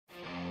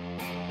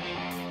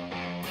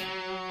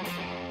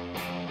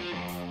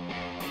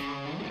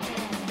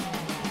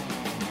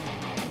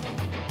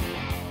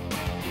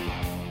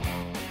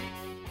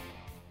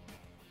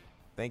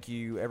Thank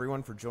you,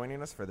 everyone, for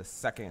joining us for the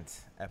second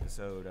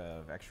episode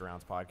of Extra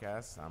Rounds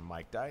Podcast. I'm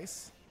Mike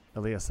Dice.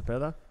 Elias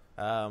Cepeda.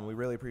 We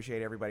really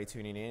appreciate everybody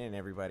tuning in and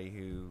everybody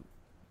who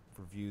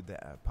reviewed the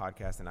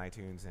podcast in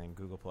iTunes and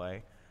Google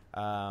Play.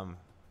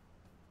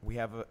 We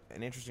have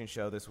an interesting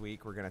show this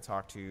week. We're going to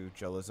talk to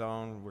Joe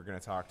Lauzon. We're going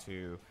to talk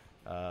to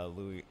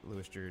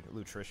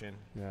Lutrition.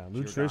 Yeah,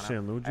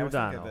 Lutrition, Lou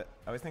Giordano.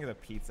 I always think of the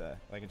pizza,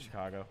 like in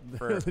Chicago.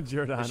 For the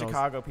Giordano's. The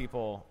Chicago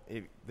people,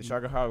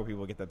 Chicago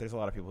people get that. There's a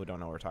lot of people who don't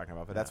know what we're talking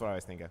about, but that's what I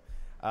always think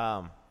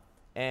of.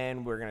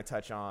 And we're going to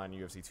touch on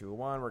UFC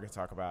 201. We're going to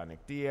talk about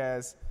Nick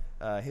Diaz,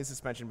 his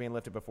suspension being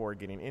lifted before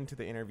getting into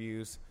the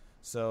interviews.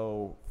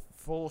 So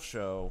full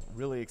show,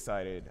 really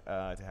excited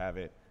to have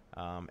it.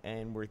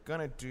 And we're going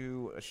to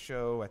do a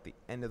show at the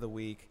end of the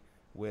week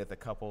with a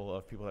couple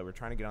of people that we're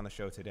trying to get on the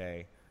show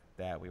today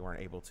that we weren't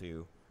able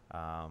to.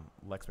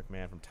 Lex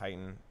McMahon from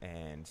Titan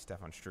and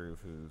Stefan Struve,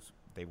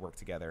 they work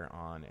together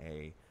on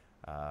a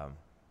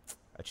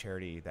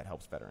charity that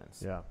helps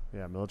veterans.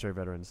 Yeah, military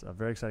veterans. A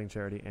very exciting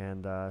charity.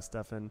 And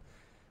Stefan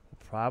will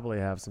probably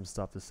have some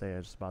stuff to say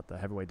just about the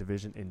heavyweight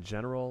division in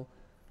general.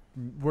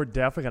 We're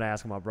definitely going to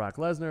ask him about Brock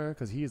Lesnar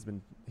because he's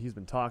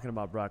been talking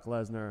about Brock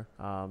Lesnar.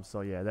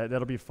 So yeah,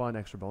 that'll be a fun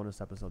extra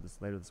bonus episode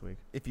later this week.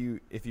 If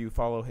you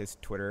follow his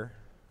Twitter,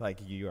 like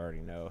you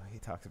already know, he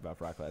talks about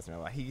Brock Lesnar a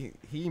lot.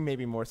 He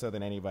maybe more so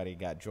than anybody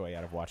got joy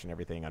out of watching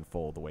everything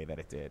unfold the way that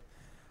it did.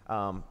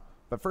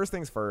 But first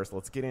things first,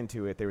 let's get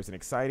into it. There was an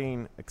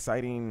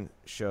exciting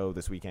show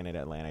this weekend in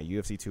Atlanta,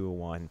 UFC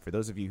 201. For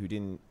those of you who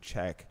didn't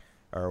check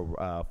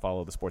or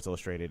follow the Sports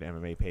Illustrated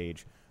MMA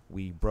page,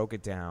 we broke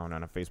it down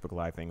on a Facebook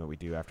Live thing that we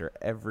do after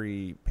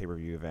every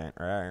pay-per-view event,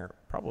 or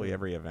probably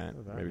every event,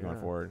 maybe going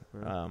forward.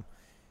 Yeah.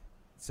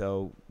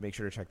 So make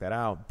sure to check that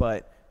out.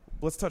 But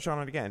let's touch on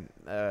it again.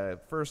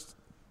 First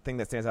thing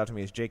that stands out to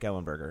me is Jake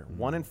Ellenberger,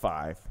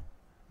 1-5,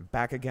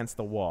 back against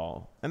the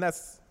wall. And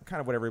that's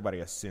kind of what everybody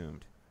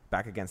assumed,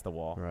 back against the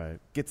wall. Right.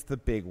 Gets the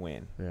big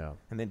win. Yeah.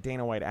 And then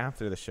Dana White,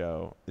 after the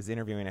show, is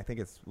interviewing, I think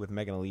it's with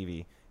Megan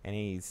Levy, and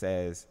he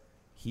says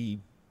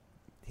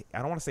I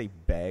don't want to say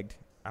begged.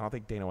 I don't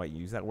think Dana White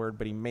used that word,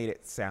 but he made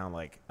it sound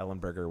like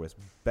Ellenberger was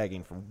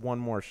begging for one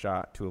more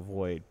shot to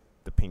avoid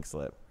the pink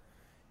slip.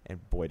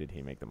 And boy, did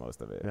he make the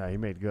most of it. Yeah, he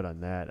made good on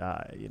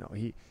that.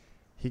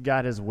 He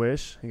got his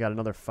wish. He got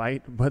another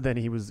fight, but then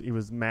he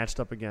was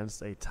matched up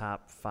against a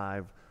top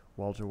 5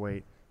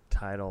 welterweight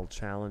title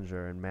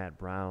challenger in Matt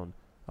Brown,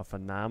 a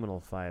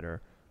phenomenal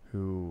fighter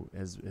who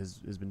has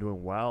been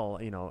doing well.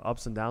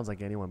 Ups and downs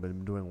like anyone, but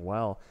been doing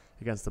well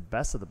against the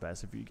best of the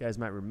best. If you guys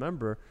might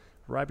remember,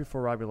 right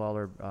before Robbie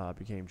Lawler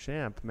became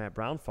champ, Matt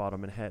Brown fought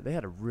him, and they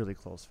had a really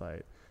close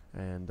fight.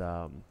 And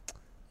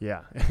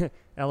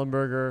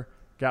Ellenberger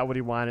got what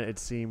he wanted. It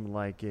seemed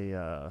like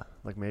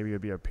maybe it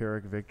would be a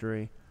Pyrrhic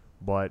victory,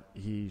 but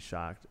he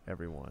shocked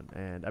everyone.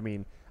 And I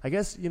mean, I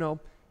guess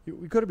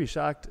we could be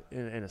shocked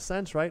in a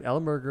sense, right?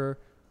 Ellenberger,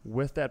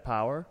 with that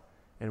power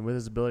and with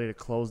his ability to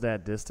close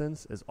that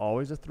distance, is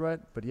always a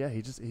threat. But yeah,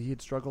 he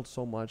had struggled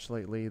so much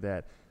lately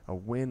that a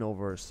win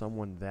over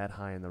someone that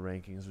high in the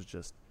rankings was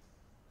just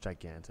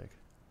gigantic.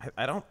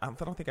 I don't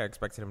think I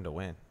expected him to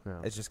win. Yeah.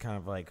 It's just kind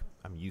of like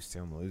I'm used to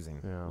him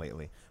losing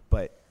lately.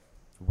 But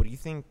what do you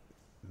think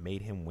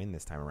made him win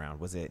this time around?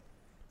 Was it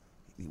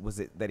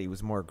that he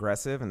was more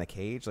aggressive in the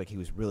cage, like he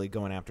was really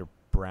going after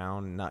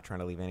Brown, not trying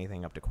to leave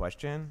anything up to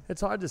question?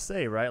 It's hard to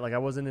say, right? Like I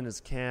wasn't in his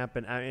camp,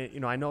 and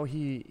I know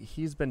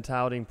he's been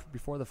touting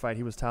before the fight.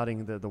 He was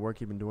touting the work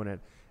he'd been doing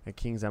at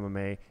King's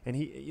MMA,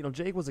 and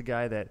Jake was a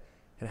guy that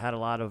had a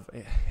lot of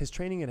his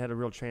training had a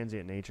real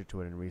transient nature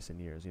to it in recent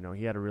years.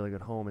 He had a really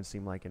good home, it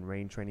seemed like, in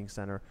Rain Training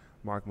Center,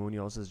 Mark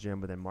Munoz's gym,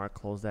 but then Mark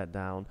closed that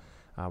down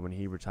when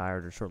he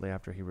retired, or shortly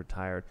after he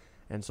retired.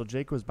 And so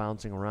Jake was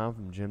bouncing around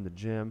from gym to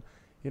gym.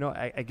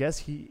 I guess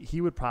he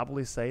would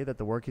probably say that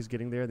the work he's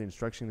getting there, the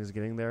instruction he's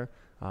getting there,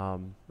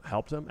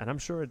 helped him, and I'm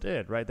sure it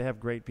did, right? They have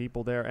great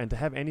people there, and to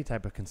have any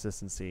type of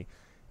consistency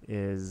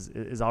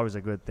is always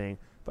a good thing.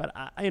 But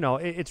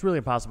it's really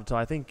impossible to tell.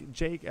 I think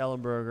Jake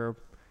Ellenberger,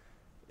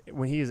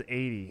 when he is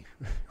 80,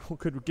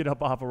 could get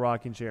up off a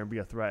rocking chair and be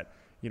a threat,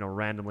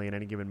 randomly in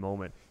any given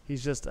moment.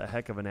 He's just a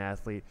heck of an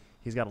athlete.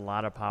 He's got a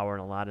lot of power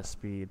and a lot of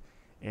speed.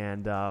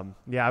 And,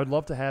 I would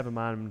love to have him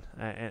on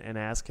and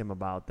ask him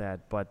about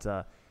that. But,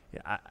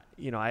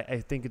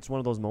 I think it's one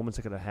of those moments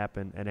that could have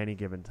happened at any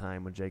given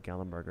time with Jake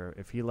Ellenberger.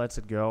 If he lets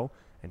it go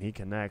and he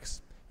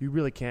connects, you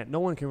really can't. No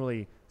one can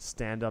really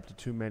stand up to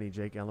too many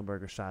Jake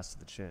Ellenberger shots to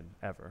the chin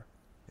ever.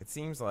 It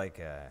seems like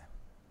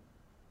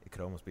it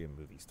could almost be a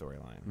movie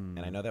storyline. And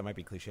I know that might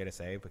be cliche to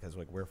say because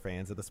we're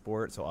fans of the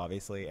sport, so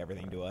obviously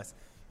everything to us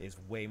is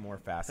way more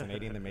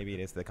fascinating than maybe it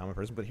is to the common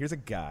person. But here's a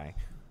guy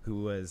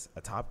who was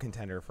a top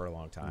contender for a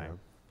long time.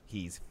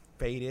 He's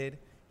faded.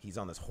 He's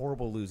on this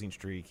horrible losing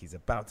streak. He's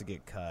about to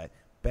get cut,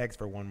 begs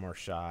for one more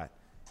shot,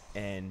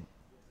 and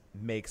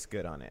makes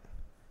good on it.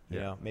 You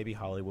know, maybe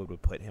Hollywood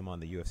would put him on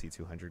the UFC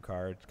 200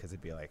 card because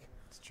it'd be like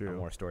It's true. a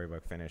more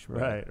storybook finish.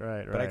 Right.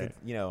 But I could,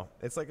 you know,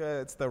 it's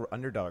the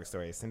underdog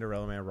story.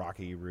 Cinderella Man,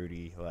 Rocky,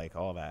 Rudy, like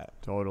all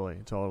that. Totally.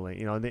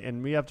 You know,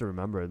 and we have to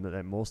remember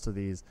that most of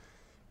these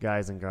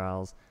guys and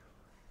girls,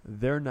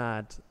 they're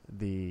not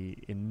the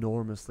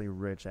enormously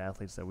rich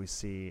athletes that we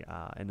see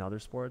in other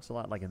sports a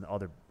lot, like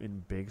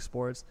in big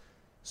sports.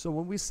 So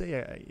when we say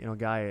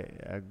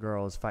a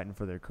girl is fighting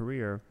for their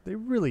career, they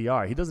really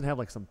are. He doesn't have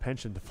like some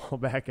pension to fall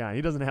back on.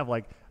 He doesn't have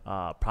like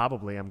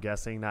probably, I'm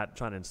guessing, not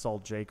trying to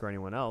insult Jake or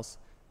anyone else.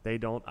 I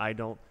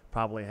don't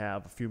probably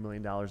have a few $1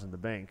 million in the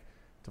bank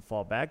to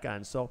fall back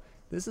on. So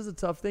this is a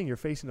tough thing. You're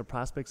facing the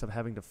prospects of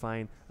having to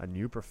find a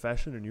new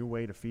profession, a new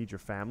way to feed your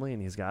family,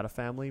 and he's got a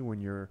family when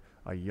you're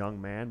a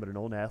young man but an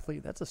old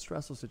athlete. That's a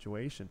stressful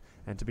situation.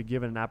 And to be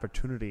given an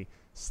opportunity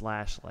 /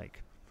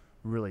 like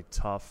really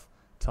tough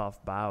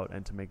bout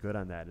and to make good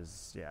on that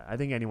is, I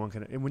think anyone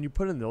can. And when you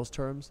put it in those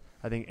terms,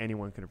 I think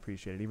anyone can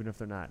appreciate it, even if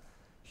they're not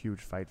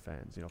huge fight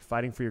fans. You know,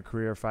 fighting for your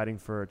career, fighting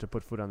to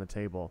put food on the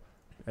table.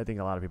 I think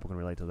a lot of people can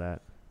relate to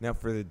that. Now,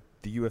 for the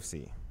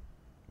UFC,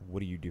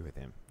 what do you do with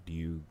him? Do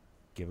you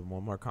give him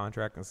one more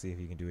contract and see if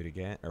he can do it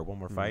again, or one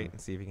more fight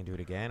and see if he can do it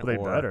again? Well,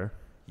 they better.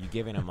 You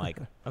giving him like,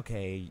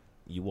 okay,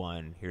 you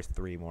won. Here's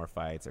 3 more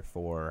fights or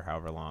 4,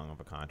 however long of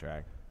a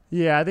contract.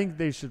 Yeah, I think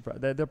they should.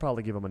 They'll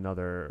probably give him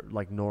another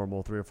like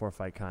normal 3 or 4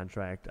 fight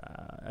contract.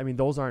 I mean,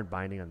 those aren't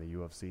binding on the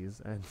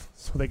UFCs, and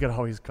so they could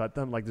always cut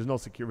them. Like, there's no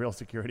real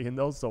security in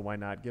those, so why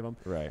not give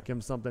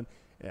him something?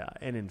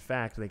 And in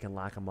fact, they can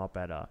lock him up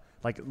at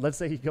let's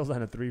say he goes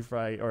on a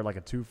 3-fight or like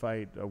a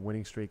 2-fight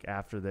winning streak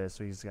after this,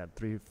 so he's got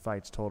 3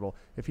 fights total.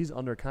 If he's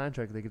under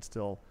contract, they could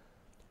still,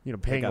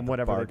 paying him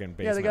whatever. Bargain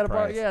they got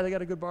price. they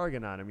got a good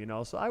bargain on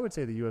him. So I would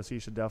say the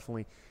UFC should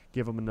definitely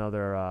give him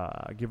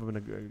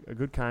a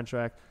good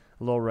contract,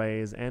 low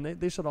raise, and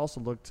they should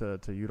also look to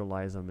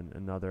utilize him in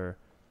another.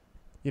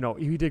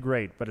 He did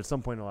great, but at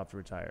some point he'll have to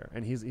retire.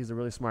 And he's a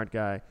really smart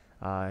guy.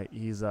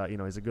 He's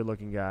a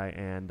good-looking guy,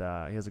 and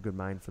he has a good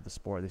mind for the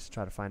sport. They should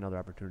try to find other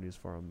opportunities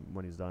for him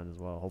when he's done as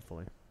well,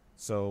 hopefully.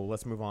 So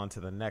let's move on to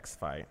the next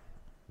fight.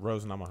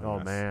 Rose Namajunas. Oh,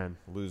 man.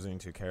 Losing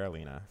to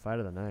Carolina. Fight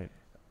of the night.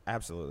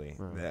 Absolutely.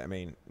 Oh. I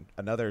mean,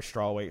 another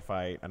strawweight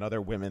fight,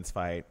 another women's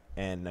fight,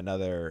 and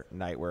another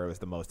night where it was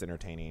the most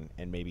entertaining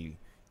and maybe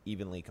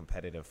evenly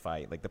competitive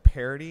fight. Like, the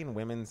parity in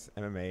women's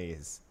MMA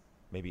is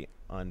maybe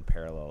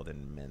unparalleled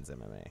in men's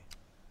MMA.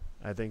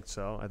 I think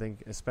so. I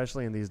think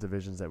especially in these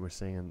divisions that we're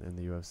seeing in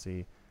the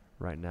UFC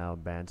right now,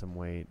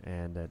 bantamweight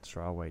and at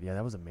strawweight. Yeah,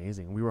 that was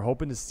amazing. We were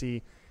hoping to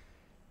see,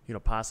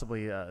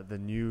 possibly the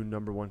new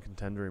number 1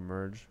 contender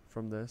emerge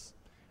from this.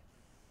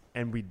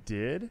 And we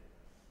did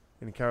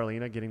in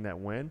Carolina getting that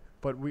win.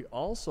 But we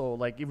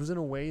also, it was in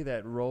a way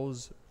that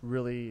Rose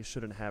really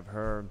shouldn't have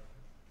her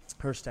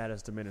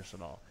status diminished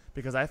at all.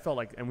 Because I felt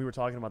like, and we were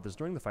talking about this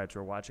during the fights we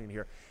were watching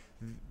here,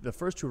 the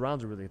first 2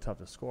 rounds were really tough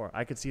to score.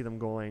 I could see them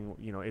going,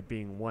 it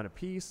being 1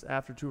 apiece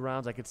after 2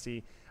 rounds. I could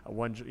see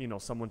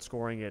someone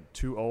scoring it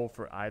 2-0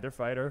 for either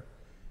fighter.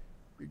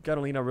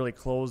 Carolina really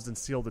closed and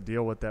sealed the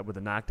deal with that with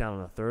a knockdown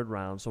in the 3rd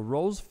round. So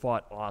Rose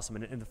fought awesome,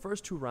 and the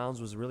first 2 rounds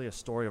was really a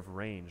story of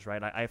range,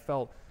 right? I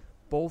felt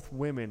both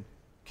women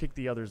kicked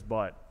the other's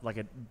butt,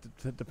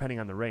 depending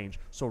on the range.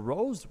 So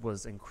Rose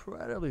was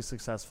incredibly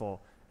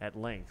successful at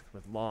length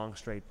with long,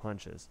 straight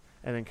punches.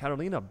 And then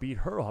Carolina beat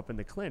her up in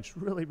the clinch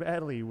really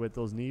badly with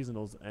those knees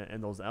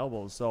and those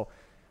elbows. So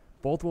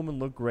both women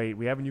look great.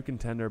 We have a new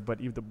contender, but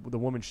even the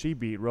woman she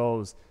beat,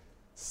 Rose,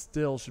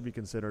 still should be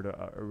considered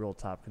a real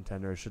top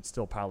contender. Should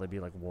still probably be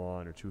like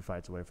 1 or 2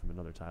 fights away from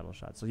another title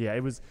shot. So, yeah,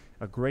 it was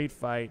a great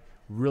fight,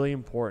 really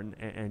important,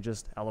 and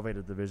just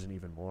elevated the division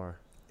even more.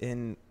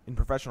 In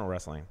professional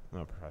wrestling,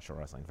 I'm a professional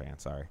wrestling fan,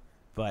 sorry,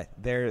 but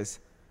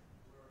there's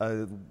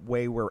a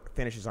way where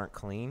finishes aren't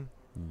clean.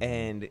 Mm-hmm.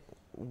 And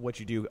what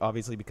you do,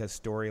 obviously, because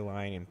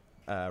storyline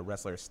and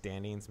wrestler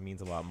standings means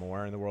a lot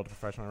more in the world of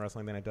professional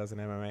wrestling than it does in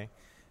MMA,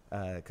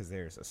 because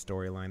there's a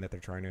storyline that they're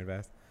trying to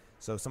invest.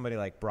 So somebody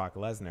like Brock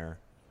Lesnar,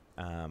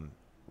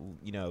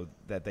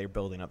 that they're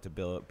building up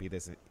to be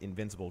this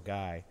invincible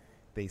guy,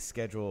 they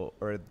schedule,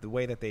 or the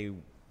way that they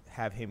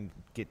have him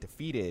get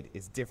defeated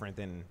is different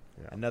than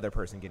another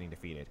person getting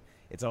defeated.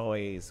 It's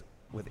always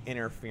with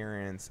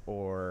interference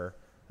or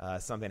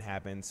something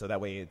happens, so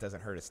that way it doesn't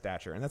hurt his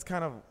stature. And that's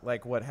kind of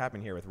like what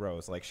happened here with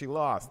Rose. Like, she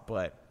lost,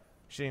 but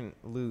she didn't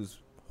lose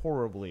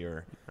horribly,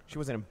 or she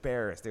wasn't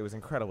embarrassed. It was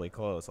incredibly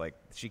close. Like,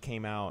 she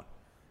came out,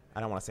 I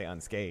don't want to say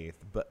unscathed,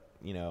 but,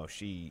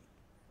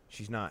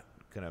 she's not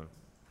going to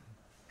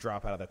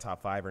drop out of the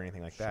top 5 or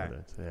anything like that.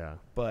 Yeah.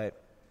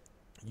 But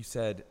you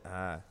said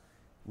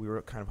we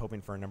were kind of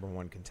hoping for a number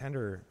 1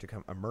 contender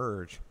to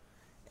emerge,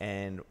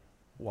 and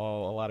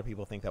while a lot of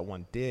people think that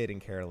one did in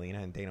Carolina,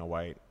 and Dana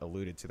White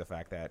alluded to the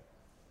fact that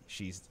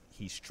he's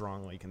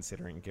strongly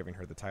considering giving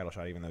her the title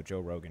shot, even though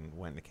Joe Rogan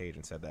went in the cage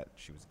and said that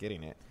she was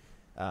getting it,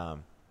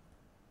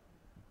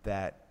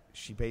 that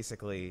she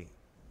basically,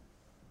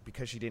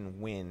 because she didn't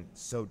win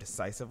so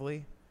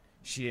decisively,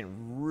 she didn't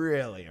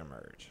really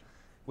emerge,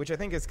 which I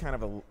think is kind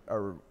of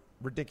a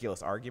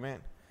ridiculous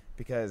argument,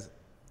 because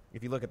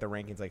if you look at the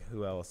rankings, like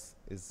who else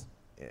is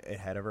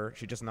ahead of her?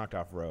 She just knocked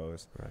off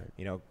Rose.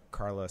 Right.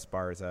 Carla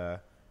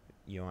Esparza,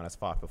 Joanna's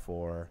fought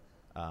before.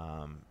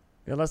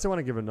 Unless they want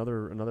to give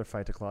another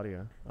fight to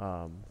Claudia,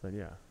 then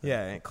yeah.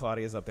 Yeah, and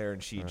Claudia's up there,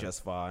 and she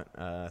just fought.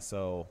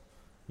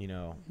 He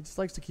just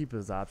likes to keep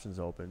his options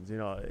open.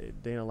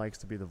 Dana likes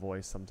to be the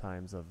voice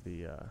sometimes of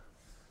the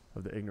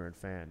ignorant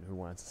fan who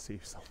wants to see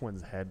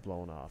someone's head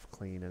blown off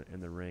clean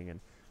in the ring, and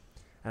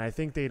I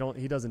think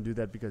he doesn't do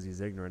that because he's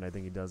ignorant. I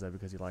think he does that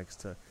because he likes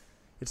to.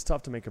 It's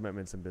tough to make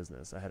commitments in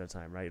business ahead of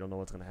time, right? You don't know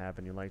what's going to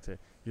happen.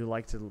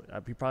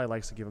 He probably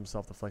likes to give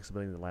himself the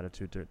flexibility and the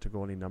latitude to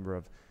go any number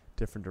of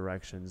different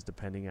directions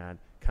depending on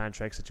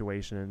contract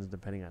situations,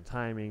 depending on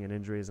timing and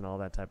injuries and all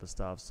that type of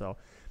stuff. So,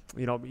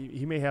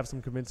 he may have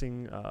some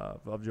convincing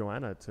of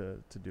Joanna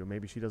to do.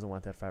 Maybe she doesn't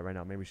want that fight right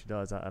now. Maybe she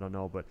does. I don't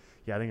know. But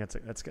yeah, I think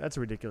that's a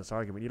ridiculous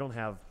argument. You don't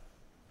have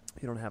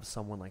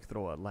someone like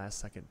throw a last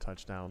second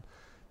touchdown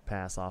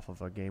pass off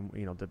of a game,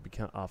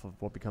 off of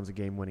what becomes a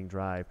game-winning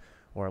drive,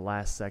 or a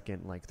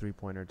last-second like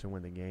three-pointer to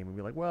win the game, and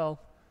be like,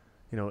 well,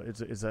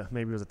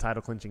 maybe it was a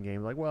title-clinching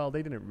game. Like, well,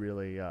 they didn't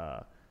really,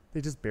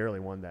 they just barely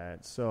won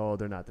that, so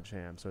they're not the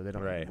champs, or they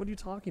don't. Right. What are you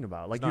talking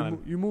about? Like,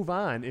 you move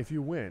on if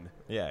you win.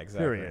 Yeah,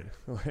 exactly. Period.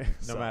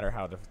 No matter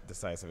how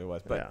decisive it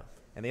was, but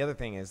and the other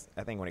thing is,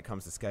 I think when it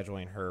comes to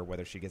scheduling her,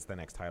 whether she gets the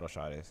next title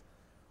shot, is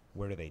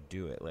where do they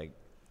do it? Like,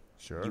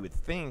 sure, you would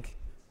think.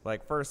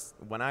 Like, first,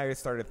 when I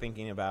started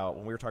thinking about,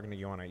 when we were talking to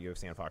you on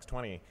UFC on Fox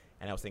 20,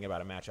 and I was thinking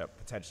about a matchup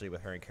potentially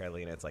with her and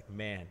Carolina, it's like,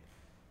 man,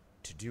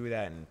 to do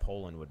that in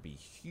Poland would be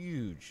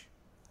huge.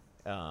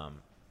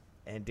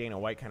 And Dana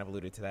White kind of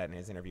alluded to that in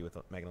his interview with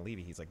Megan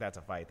Levy. He's like, that's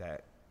a fight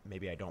that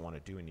maybe I don't want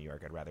to do in New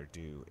York. I'd rather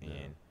do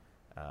in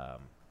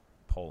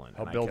Poland.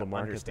 I'll and build I a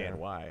market understand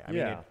there. why. I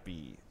mean, it'd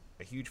be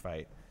a huge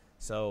fight.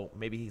 So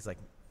maybe he's like,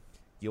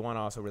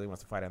 Joanna also really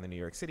wants to fight on the New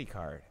York City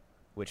card,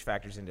 which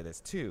factors into this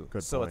too.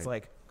 Good so point. It's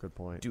like, good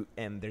point.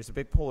 And there's a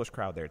big Polish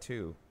crowd there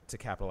too to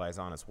capitalize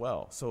on as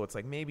well. So it's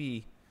like,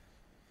 maybe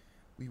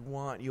we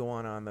want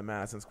Joanna on the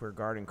Madison Square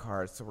Garden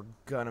card, so we're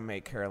gonna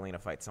make Carolina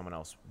fight someone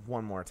else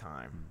one more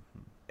time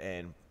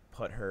and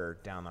put her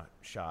down the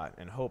shot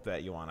and hope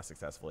that Joanna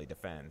successfully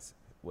defends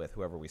with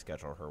whoever we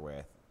schedule her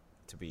with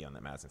to be on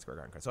the Madison Square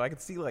Garden card. So I could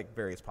see like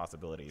various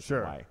possibilities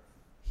of why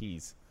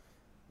he's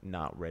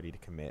not ready to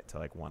commit to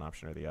like one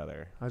option or the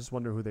other. I just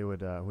wonder who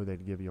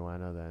they'd give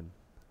Joanna then.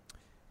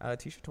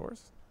 Tisha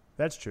Torres.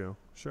 That's true.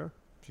 Sure.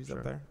 She's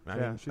up there. I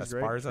mean, she's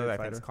great. Esparza, I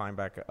think, has climbed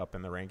back up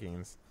in the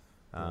rankings.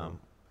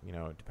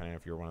 Depending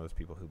if you're one of those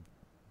people who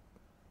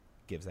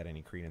gives that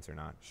any credence or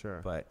not.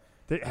 Sure. But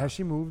has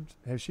she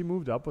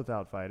moved up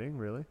without fighting?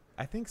 Really?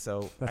 I think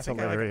so. That's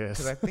hilarious.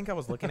 Because I think I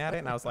was looking at it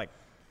and I was like,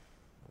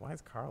 why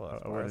is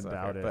Carla? I wouldn't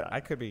doubt it. But I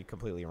could be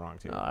completely wrong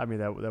too. I mean,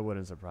 that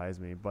wouldn't surprise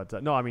me.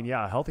 But no, I mean,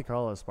 yeah, healthy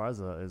Carla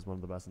Esparza is one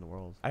of the best in the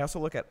world. I also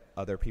look at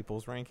other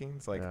people's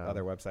rankings, like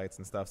other websites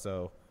and stuff.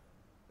 So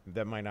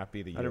that might not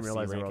be the UFC I didn't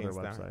realize rankings. there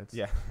were other websites.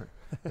 Yeah.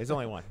 There's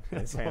only one.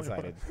 It's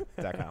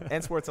fansided.com.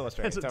 And Sports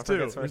Illustrated. Don't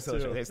forget Sports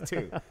Illustrated. There's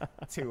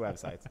two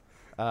websites.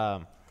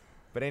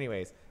 But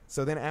anyways,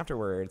 so then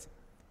afterwards,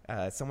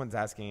 someone's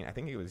asking, I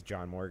think it was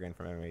John Morgan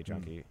from MMA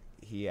Junkie.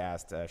 He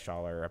asked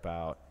Schaller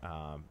about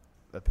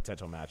the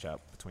potential matchup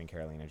between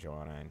Carolina and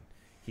Joanna, and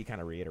he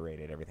kind of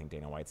reiterated everything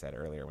Dana White said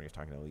earlier when he was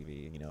talking to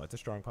Levy. It's a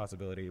strong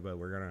possibility, but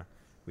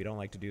we don't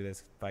like to do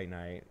this fight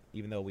night,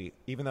 even though we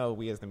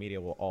as the media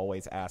will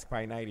always ask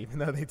fight night, even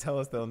though they tell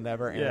us they'll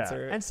never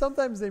answer it. And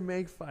sometimes they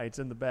make fights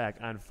in the back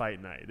on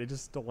fight night. They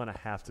just don't want to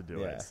have to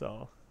do it.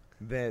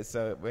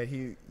 But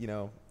he,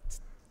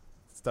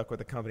 stuck with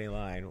the company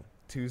line.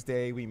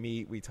 Tuesday we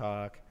meet, we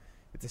talk.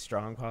 It's a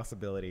strong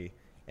possibility.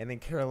 And then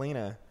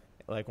Carolina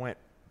went,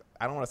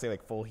 I don't want to say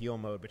full heel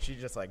mode, but she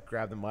just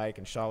grabbed the mic,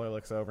 and Schaller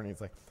looks over and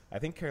he's like, I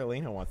think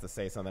Carolina wants to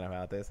say something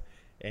about this.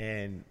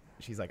 And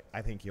she's like,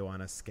 I think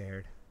Joanna's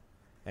scared.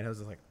 And I was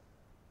just like,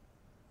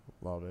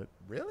 love it.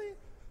 Really?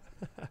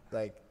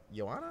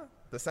 Joanna,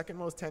 the second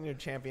most tenured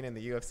champion in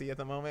the UFC at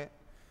the moment.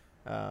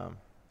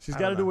 She's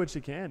got to do what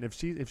she can. If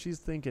she's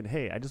thinking,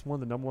 hey, I just won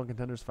the number one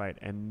contenders fight,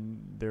 and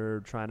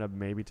they're trying to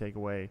maybe take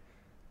away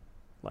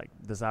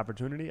this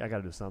opportunity, I got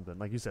to do something.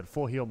 Like you said,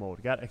 full heel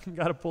mode. Got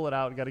to pull it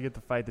out. Got to get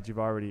the fight that you've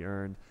already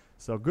earned.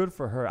 So good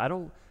for her. I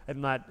don't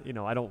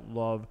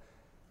love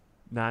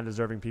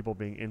non-deserving people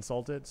being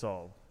insulted.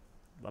 So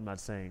I'm not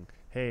saying,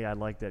 hey, I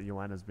like that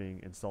Joanna's being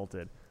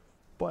insulted,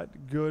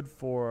 but good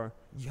for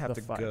you have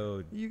to fight.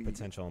 Goad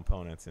potential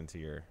opponents into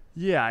your.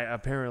 Yeah,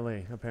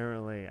 apparently.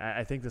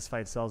 I think this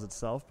fight sells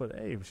itself, but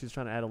hey, she's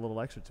trying to add a little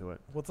extra to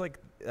it. Well, it's like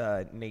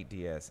Nate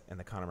Diaz and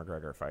the Conor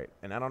McGregor fight,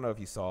 and I don't know if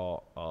you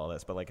saw all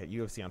this, but at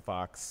UFC on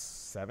Fox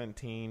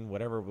 17,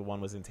 whatever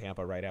one was in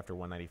Tampa right after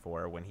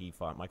 194 when he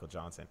fought Michael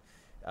Johnson,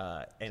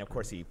 and of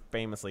course he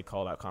famously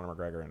called out Conor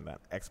McGregor in that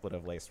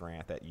expletive-laced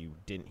rant that you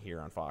didn't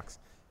hear on Fox.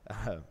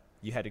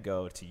 You had to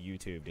go to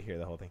YouTube to hear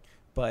the whole thing,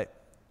 but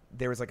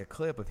there was a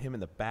clip of him in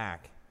the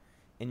back,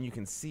 and you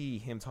can see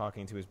him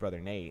talking to his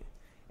brother Nate.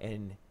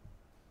 Nate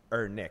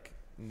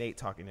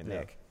talking to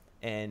Nick,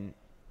 and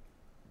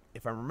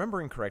if I'm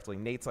remembering correctly,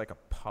 Nate's like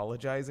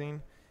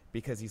apologizing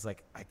because he's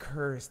like, I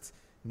cursed.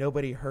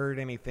 Nobody heard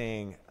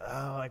anything.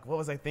 Oh, like, what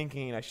was I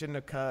thinking? I shouldn't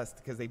have cussed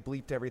because they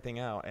bleeped everything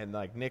out. And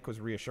like Nick was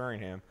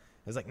reassuring him.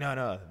 It was like,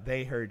 no,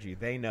 they heard you.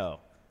 They know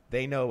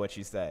what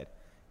you said.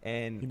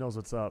 And he knows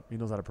what's up. He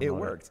knows how to promote it. It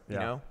worked, yeah. you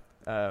know?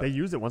 They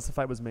used it once the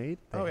fight was made.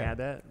 They had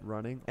that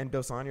running. And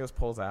Dos Anjos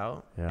pulls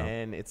out,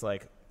 and it's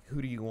like,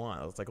 who do you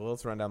want? It's like, well,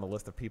 let's run down the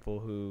list of people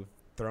who've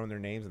thrown their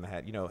names in the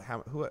hat. You know,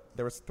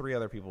 there was 3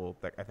 other people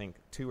that I think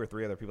 2 or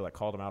 3 other people that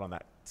called him out on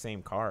that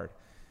same card.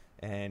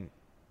 And,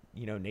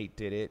 you know, Nate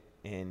did it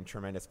in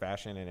tremendous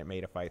fashion, and it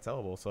made a fight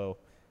sellable. So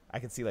I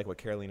can see like what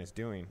Carolina's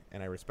doing,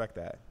 and I respect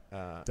that.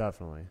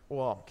 Definitely.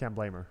 Well, can't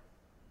blame her.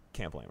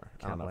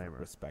 I don't know if I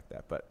respect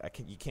that, but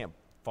you can't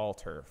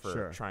fault her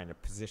for trying to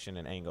position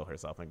and angle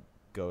herself and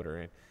goad her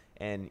in.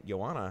 And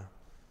Joanna,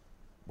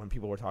 when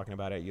people were talking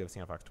about it at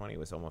UFC on Fox 20, it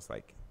was almost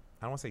like,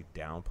 I don't want to say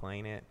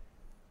downplaying it,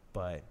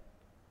 but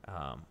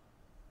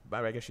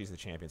I guess she's the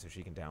champion, so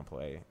she can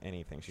downplay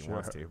anything she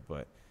wants to.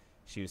 But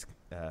she was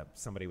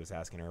somebody was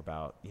asking her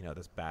about, you know,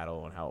 this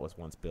battle and how it was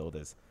once billed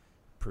as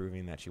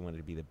proving that she wanted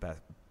to be the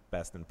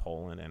best in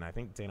Poland. And I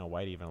think Dana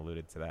White even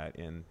alluded to that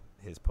in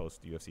his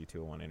post-UFC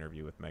 201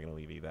 interview with Megan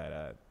Levy,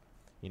 that,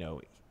 you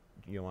know,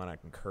 Joanna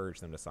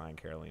encouraged them to sign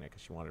Carolina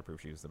because she wanted to prove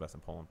she was the best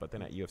in Poland. But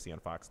then at UFC on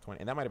Fox 20,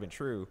 and that might have been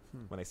true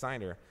when they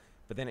signed her,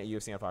 but then at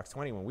UFC on Fox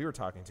 20, when we were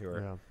talking to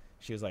her,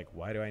 she was like,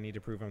 why do I need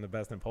to prove I'm the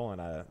best in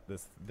Poland?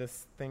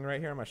 This thing right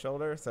here on my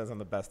shoulder says I'm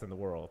the best in the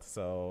world.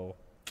 So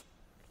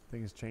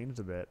things changed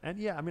a bit. And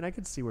yeah, I mean, I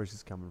could see where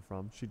she's coming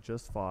from. She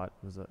just fought.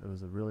 It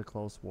was a really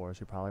close war.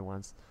 She probably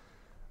wants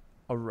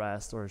a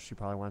rest, or she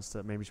probably wants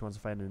to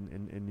fight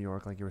in New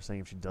York, like you were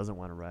saying, if she doesn't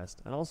want to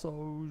rest. And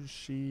also,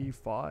 she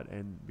fought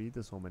and beat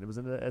this woman. It was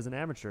as an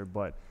amateur,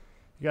 but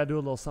you got to do a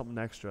little something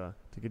extra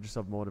to get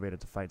yourself motivated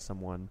to fight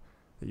someone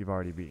that you've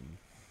already beaten.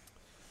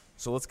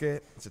 So let's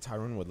get to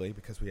Tyron Woodley,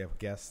 because we have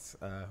guests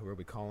who will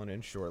be calling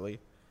in shortly.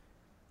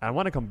 I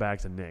want to come back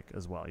to Nick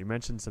as well. You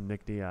mentioned some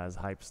Nick Diaz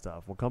hype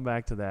stuff. We'll come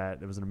back to that.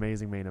 It was an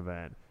amazing main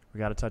event. We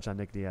got to touch on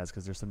Nick Diaz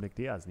because there's some Nick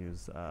Diaz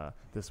news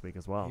this week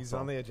as well. He's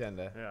on the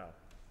agenda. Yeah.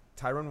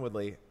 Tyron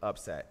Woodley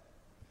upset.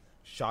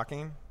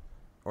 Shocking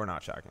or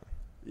not shocking?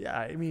 Yeah,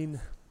 I mean,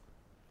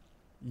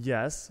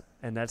 yes,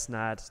 and that's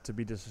not to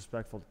be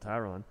disrespectful to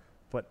Tyron,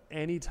 but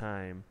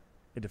anytime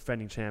a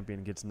defending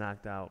champion gets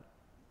knocked out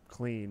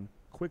clean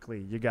quickly,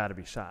 you got to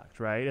be shocked,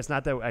 right? It's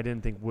not that I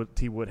didn't think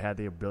T. Wood had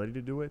the ability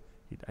to do it.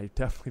 I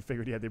definitely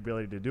figured he had the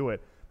ability to do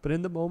it. But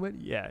in the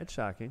moment, yeah, it's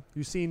shocking.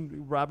 You've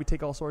seen Robbie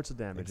take all sorts of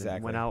damage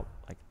and went out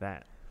like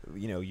that.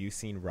 You know, you've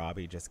seen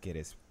Robbie just get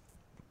his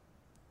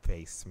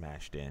face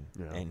smashed in,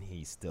 and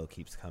he still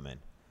keeps coming.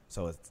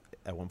 So it's,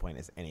 at one point,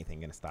 is anything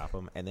going to stop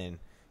him? And then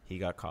he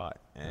got caught,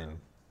 and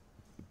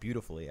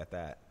beautifully at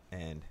that.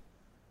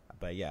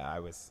 But yeah, I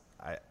was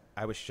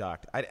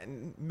shocked.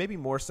 Maybe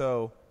more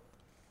so,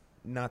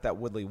 not that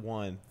Woodley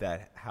won,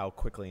 that how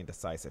quickly and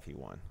decisive he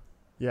won.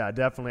 Yeah,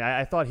 definitely.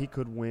 I thought he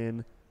could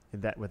win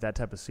with that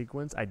type of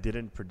sequence. I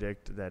didn't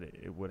predict that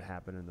it would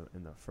happen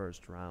in the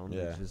first round.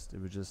 Yeah.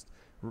 It was just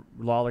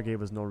Lawler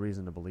gave us no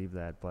reason to believe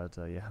that. But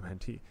yeah, man,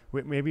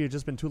 maybe it's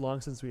just been too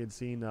long since we had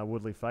seen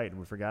Woodley fight, and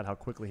we forgot how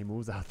quickly he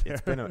moves out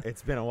there.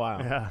 It's been a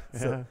while. Yeah.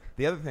 So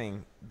the other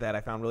thing that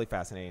I found really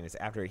fascinating is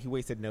after he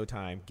wasted no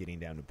time getting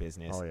down to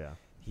business. Oh yeah.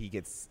 He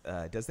does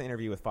the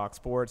interview with Fox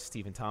Sports.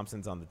 Stephen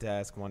Thompson's on the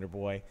desk, Wonder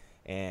Boy,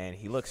 and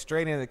he looks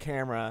straight into the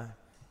camera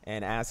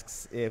and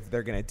asks if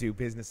they're going to do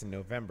business in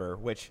November,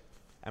 which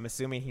I'm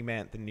assuming he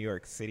meant the New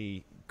York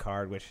City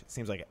card, which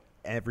seems like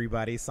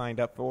everybody signed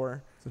up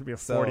for. So it'll be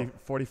a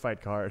 40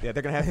 fight card. Yeah,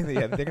 they're gonna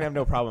have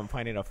no problem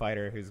finding a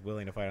fighter who's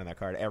willing to fight on that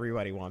card.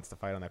 Everybody wants to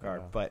fight on that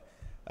card. Yeah.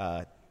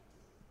 But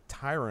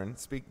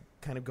Tyron,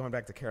 kind of going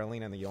back to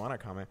Carolina and the Joanna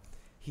comment,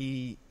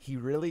 he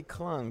really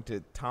clung to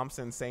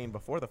Thompson saying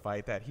before the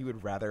fight that he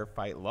would rather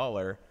fight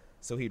Lawler,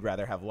 so he'd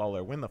rather have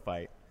Lawler win the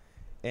fight,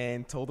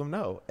 and told him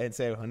no, and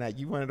said, "Oh, now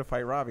you wanted to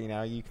fight Robbie,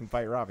 now you can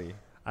fight Robbie."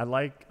 I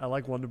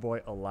like Wonder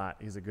Boy a lot.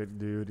 He's a good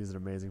dude. He's an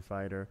amazing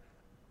fighter.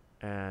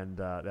 And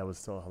that was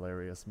still a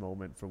hilarious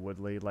moment for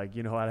Woodley. Like,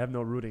 you know, I have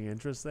no rooting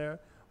interest there.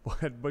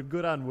 But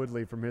good on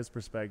Woodley from his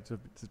perspective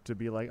to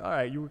be like, all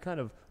right, you were kind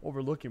of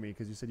overlooking me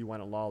because you said you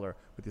wanted Lawler,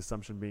 with the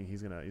assumption being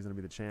he's gonna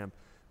be the champ.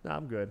 No,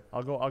 I'm good.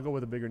 I'll go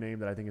with a bigger name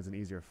that I think is an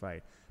easier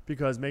fight.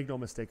 Because make no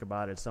mistake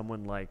about it,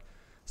 someone like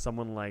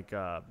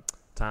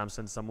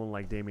Thompson, someone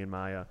like Damian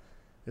Maia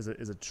is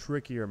a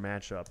trickier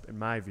matchup in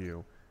my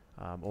view.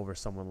 Over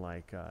someone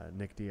like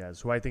Nick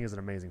Diaz, who I think is an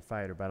amazing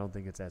fighter, but I don't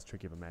think it's as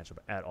tricky of a matchup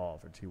at all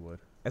for T. Wood.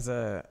 As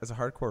a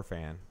hardcore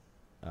fan,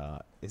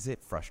 is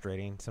it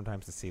frustrating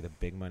sometimes to see the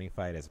big money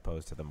fight as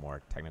opposed to the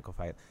more technical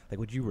fight? Like,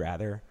 would you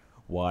rather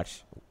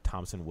watch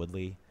Thompson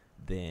Woodley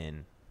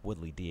than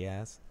Woodley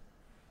Diaz?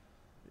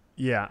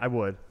 Yeah, I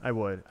would.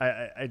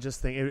 I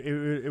just think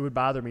it would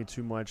bother me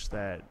too much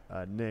that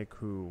Nick,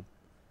 who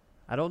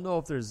I don't know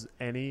if there's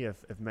any,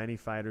 if many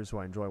fighters who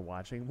I enjoy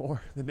watching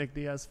more than Nick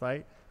Diaz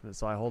fight, and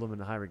so I hold him in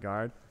high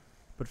regard.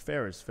 But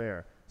fair is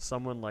fair.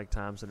 Someone like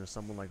Thompson or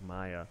someone like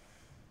Maia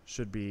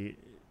should be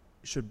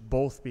should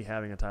both be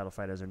having a title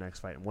fight as their next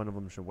fight, and one of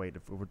them should wait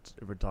if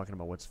we're talking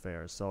about what's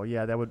fair. So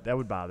yeah, that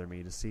would bother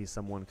me to see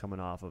someone coming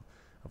off of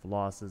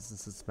losses and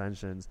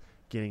suspensions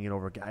getting it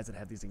over guys that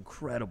have these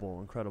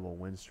incredible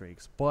win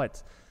streaks.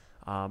 But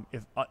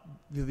if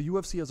the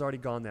UFC has already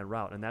gone that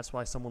route, and that's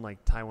why someone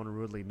like Tyron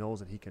Woodley knows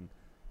that he can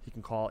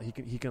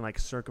like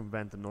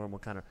circumvent the normal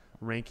kind of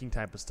ranking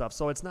type of stuff.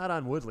 So it's not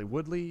on Woodley.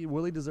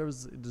 Woodley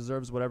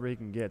deserves whatever he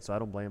can get. So I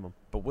don't blame him.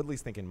 But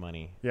Woodley's thinking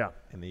money. Yeah.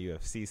 And the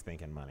UFC's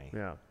thinking money.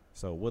 Yeah.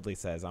 So Woodley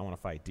says, I want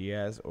to fight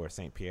Diaz or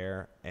St.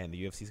 Pierre, and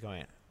the UFC's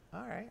going,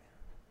 all right.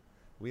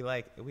 We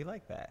like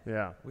that.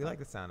 Yeah. We like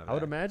the sound of that. I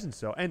would imagine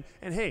so. And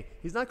hey,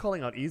 he's not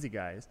calling out easy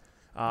guys.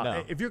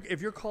 No.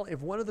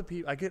 If one of the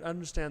people, I could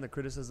understand the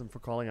criticism for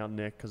calling out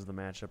Nick because of the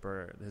matchup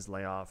or his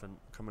layoff and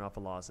coming off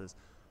of losses.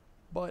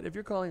 But if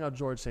you're calling out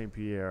George St.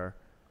 Pierre,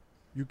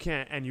 you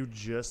can't, and you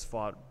just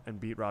fought and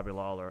beat Robbie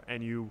Lawler,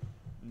 and you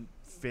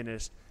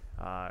finished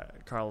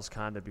Carlos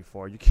Condit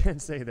before, you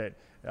can't say that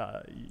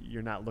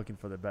you're not looking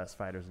for the best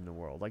fighters in the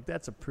world. Like,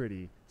 that's a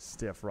pretty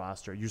stiff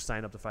roster. You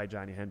signed up to fight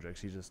Johnny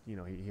Hendricks. He just,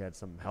 he had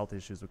some health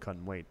issues with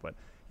cutting weight. But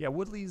yeah,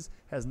 Woodley's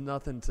has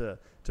nothing to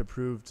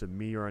prove to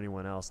me or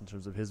anyone else in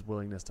terms of his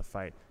willingness to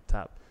fight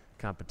top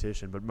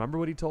competition. But remember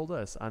what he told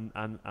us on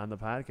the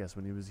podcast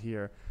when he was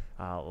here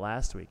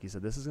last week. He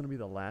said, this is going to be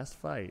the last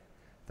fight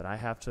that I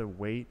have to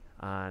wait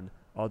on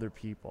other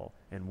people,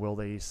 and will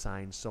they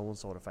sign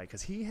so-and-so to fight?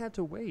 Because he had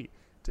to wait.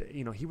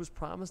 He was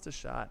promised a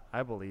shot,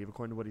 I believe,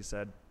 according to what he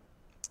said,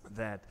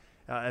 that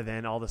and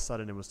then all of a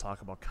sudden it was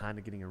talk about kind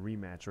of getting a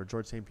rematch or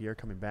George St. Pierre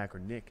coming back or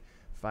Nick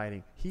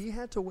fighting. He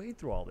had to wait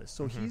through all this.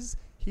 So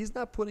he's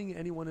not putting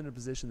anyone in a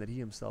position that he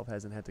himself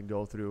hasn't had to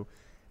go through,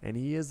 and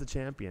he is the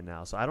champion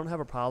now. So I don't have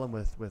a problem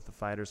with the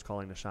fighters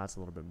calling the shots a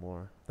little bit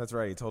more. That's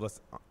right. He told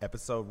us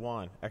episode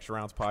 1, Extra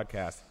Rounds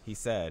podcast, he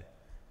said,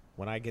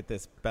 when I get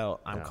this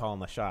belt, I'm calling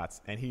the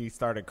shots. And he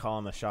started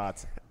calling the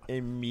shots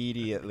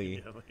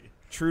immediately.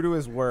 True to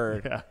his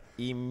word,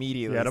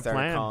 immediately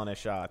started calling his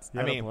shots.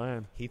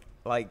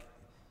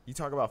 You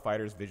talk about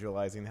fighters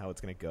visualizing how it's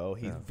going to go.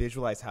 He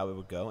visualized how it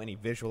would go, and he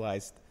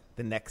visualized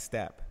the next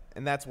step.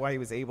 And that's why he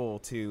was able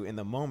to, in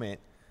the moment,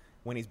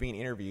 when he's being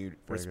interviewed,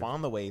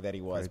 respond the way that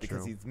he was,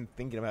 because he's been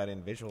thinking about it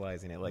and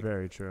visualizing it. Like,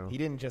 very true. He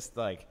didn't just,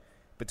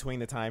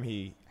 between the time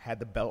he had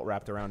the belt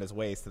wrapped around his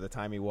waist to the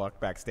time he walked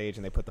backstage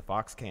and they put the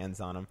Fox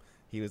cans on him,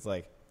 he was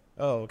like,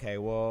 oh, okay,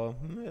 well,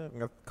 I'm going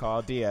to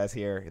call Diaz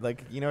here.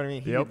 You know what I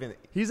mean?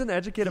 He's an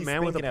educated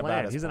man with a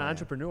plan. He's an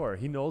entrepreneur.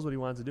 He knows what he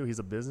wants to do. He's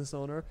a business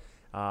owner,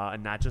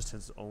 and not just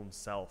his own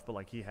self,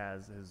 but he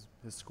has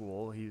his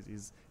school.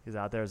 He's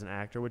out there as an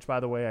actor, which, by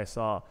the way, I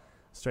saw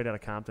straight out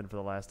of Compton for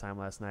the last time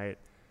last night.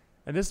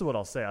 And this is what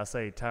I'll say. I'll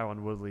say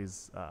Tyron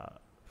Woodley's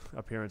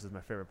appearance is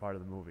my favorite part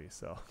of the movie.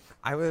 So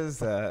I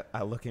was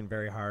looking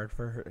very hard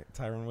for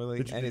Tyron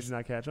Woodley. Did you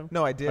not catch him?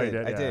 No, I did.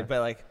 Oh, I did.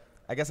 But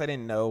I guess I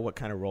didn't know what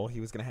kind of role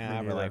he was going to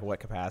have or what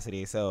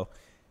capacity. So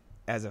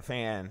as a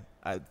fan,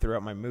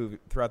 throughout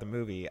the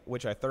movie,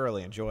 which I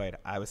thoroughly enjoyed,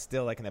 I was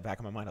still in the back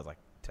of my mind. I was like,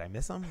 did I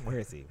miss him? Where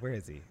is he?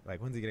 When's he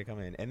going to come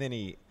in? And then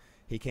he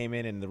came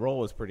in, and the role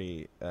was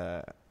pretty.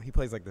 He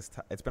plays this.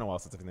 It's been a while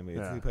since I've seen the movie.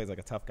 Yeah. He plays a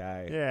tough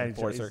guy,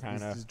 enforcer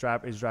kind of.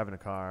 He's driving a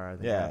car. I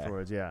think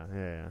afterwards. Yeah.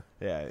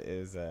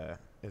 It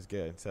was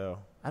good. So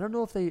I don't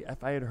know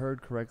if I had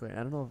heard correctly.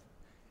 I don't know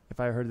if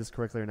I heard this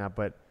correctly or not,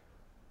 but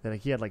that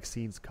he had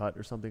scenes cut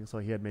or something. So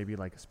he had maybe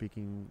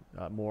speaking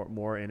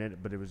more in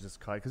it, but it was just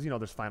cut because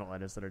there's final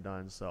edits that are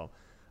done. So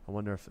I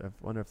wonder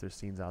if there's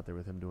scenes out there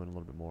with him doing a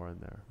little bit more in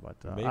there. But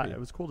it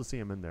was cool to see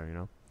him in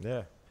there.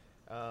 Yeah.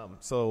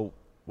 So.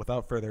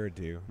 Without further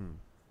ado,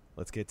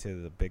 let's get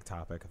to the big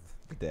topic of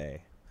the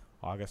day.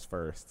 August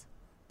 1st,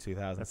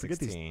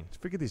 2016.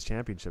 Forget these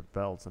championship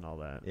belts and all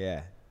that.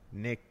 Yeah.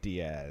 Nick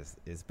Diaz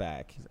is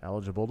back. He's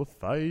eligible to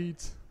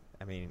fight.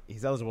 I mean,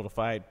 he's eligible to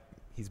fight.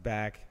 He's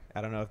back. I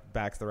don't know if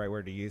back's the right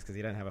word to use because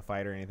he doesn't have a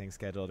fight or anything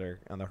scheduled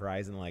or on the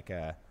horizon like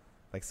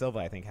Silva,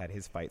 I think, had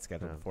his fight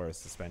scheduled before his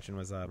suspension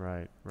was up.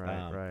 Right.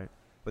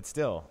 But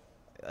still,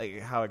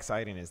 how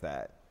exciting is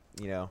that?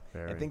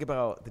 And think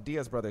about the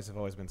Diaz brothers have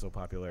always been so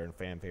popular and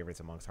fan favorites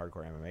amongst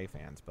hardcore MMA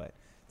fans, but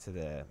to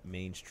the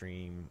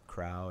mainstream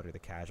crowd or the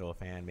casual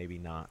fan, maybe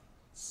not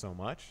so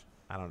much.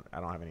 I don't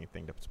have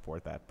anything to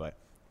support that, but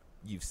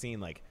you've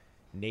seen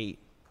Nate,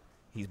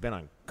 he's been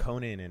on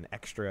Conan and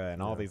Extra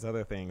and all these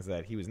other things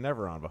that he was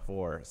never on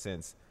before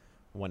since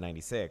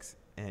 196,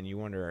 and you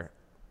wonder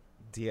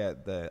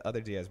the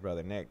other Diaz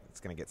brother Nick is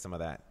going to get some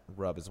of that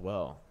rub as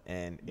well,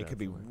 and it could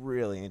be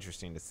really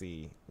interesting to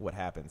see what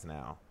happens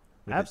now.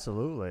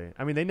 Absolutely.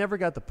 I mean, they never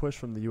got the push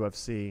from the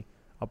UFC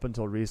up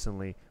until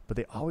recently, but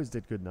they always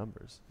did good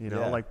numbers.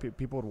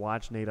 People would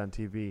watch Nate on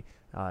TV.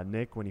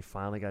 Nick, when he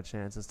finally got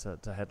chances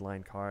to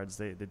headline cards,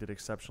 they did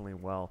exceptionally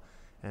well,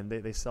 and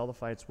they sell the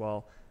fights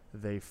well.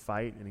 They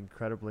fight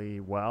incredibly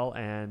well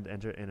and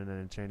enter in an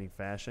entertaining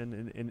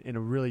fashion in a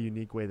really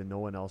unique way that no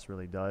one else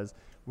really does,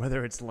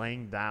 whether it's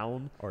laying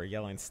down or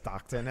yelling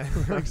Stockton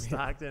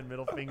Stockton,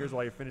 middle fingers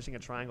while you're finishing a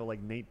triangle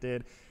like Nate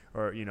did,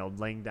 or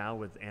laying down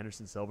with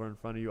Anderson Silva in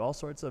front of you, all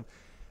sorts of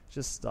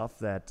just stuff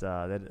that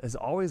that has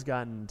always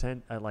gotten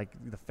like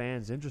the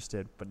fans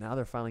interested, but now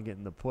they're finally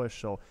getting the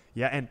push. So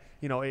yeah, and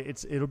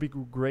it'll be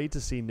great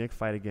to see Nick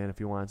fight again if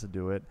he wants to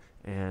do it,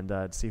 and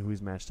to see who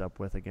he's matched up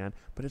with again.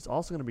 But it's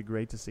also going to be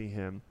great to see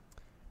him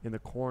in the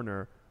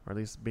corner, or at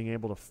least being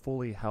able to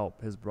fully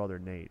help his brother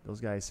Nate. Those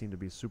guys seem to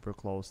be super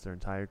close their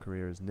entire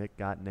careers. Nick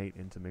got Nate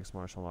into mixed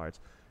martial arts.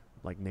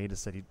 Like Nate has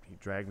said, he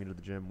dragged me to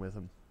the gym with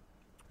him.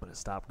 When it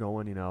stopped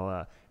going,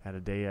 had a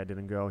day I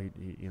didn't go, he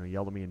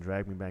yelled at me and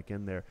dragged me back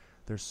in there.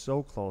 They're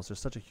so close. They're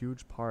such a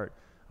huge part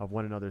of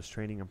one another's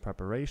training and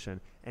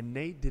preparation. And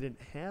Nate didn't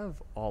have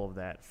all of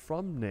that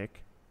from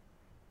Nick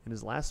in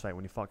his last fight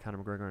when he fought Conor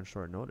McGregor on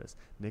short notice.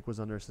 Nick was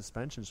under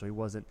suspension, so he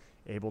wasn't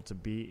able to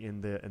be in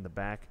the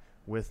back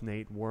with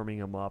Nate, warming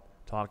him up,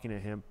 talking to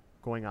him,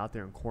 going out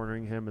there and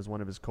cornering him as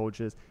one of his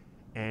coaches.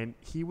 And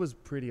he was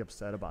pretty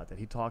upset about that.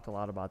 He talked a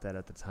lot about that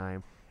at the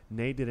time.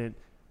 Nate didn't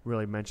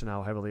really mention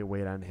how heavily it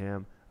weighed on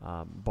him,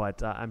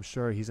 but I'm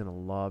sure he's going to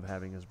love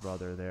having his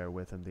brother there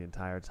with him the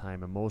entire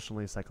time,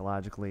 emotionally,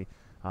 psychologically,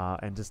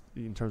 and just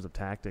in terms of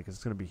tactics.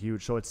 It's going to be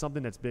huge. So it's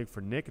something that's big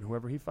for Nick and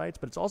whoever he fights,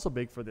 but it's also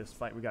big for this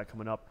fight we got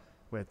coming up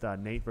with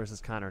Nate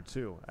versus Conor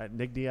too.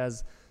 Nick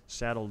Diaz's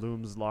shadow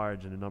looms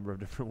large in a number of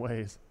different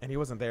ways. And he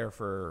wasn't there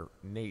for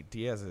Nate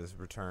Diaz's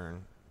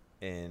return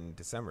in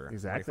December.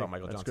 Exactly. He fought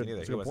Michael That's Johnson good. either.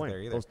 That's He a good wasn't point.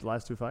 there either. Those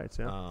last two fights,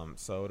 yeah.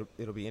 So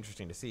it'll be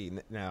interesting to see.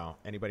 Now,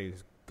 anybody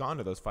who's gone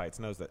to those fights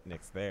knows that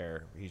Nick's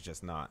there. He's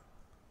just not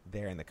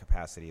there in the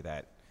capacity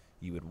that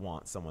you would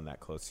want someone that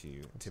close to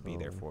you to be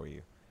there for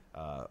you.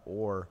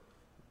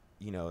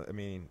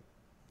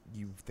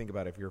 You think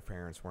about if your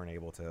parents weren't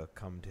able to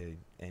come to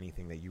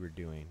anything that you were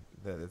doing.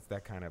 It's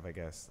that kind of, I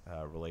guess,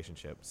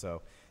 relationship.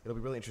 So it'll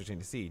be really interesting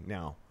to see.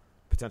 Now,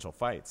 potential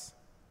fights.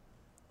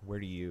 What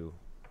do you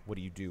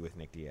do with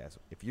Nick Diaz?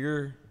 If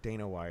you're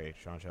Dana White,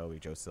 Sean Shelby,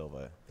 Joe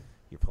Silva,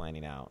 you're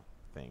planning out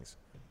things,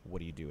 what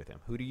do you do with him?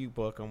 Who do you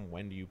book him?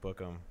 When do you book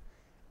him?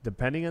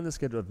 Depending on the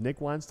schedule, if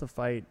Nick wants to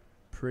fight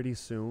pretty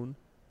soon,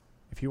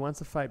 if he wants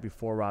to fight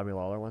before Robbie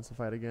Lawler wants to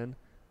fight again,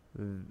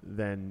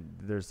 then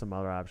there's some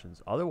other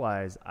options.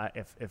 Otherwise,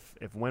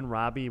 if when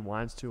Robbie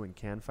wants to and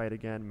can fight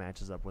again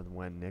matches up with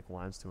when Nick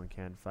wants to and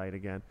can fight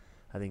again,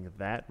 I think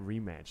that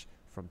rematch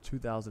from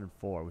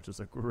 2004, which was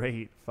a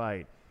great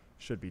fight,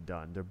 should be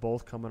done. They're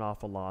both coming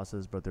off of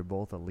losses, but they're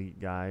both elite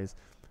guys.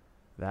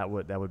 That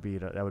would be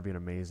an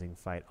amazing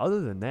fight.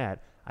 Other than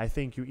that, I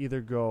think you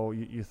either go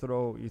you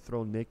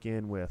throw Nick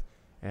in with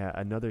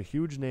another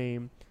huge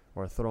name,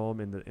 or throw him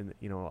in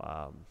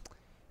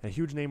a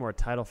huge name or a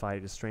title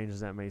fight, as strange as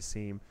that may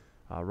seem,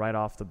 right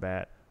off the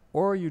bat,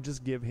 or you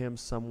just give him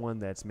someone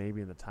that's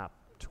maybe in the top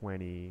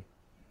 20,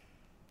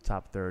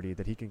 top 30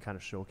 that he can kind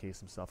of showcase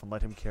himself and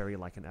let him carry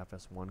like an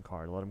FS1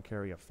 card, let him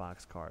carry a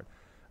Fox card.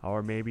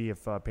 Or maybe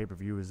if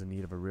pay-per-view is in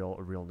need of a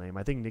real name.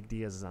 I think Nick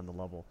Diaz is on the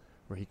level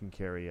where he can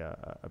carry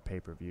a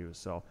pay-per-view.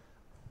 So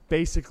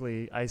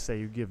basically, I say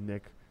you give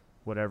Nick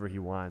whatever he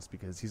wants,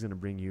 because he's going to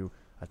bring you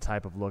a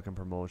type of look and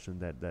promotion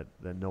that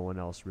no one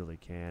else really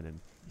can,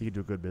 and he could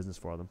do good business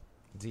for them.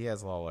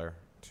 Diaz Lawler,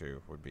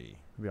 too, would be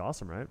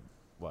awesome, right?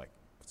 Like,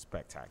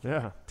 spectacular.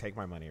 Yeah. Take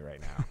my money right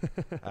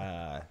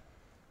now.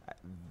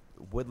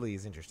 Woodley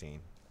is interesting.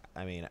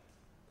 I mean,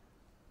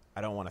 I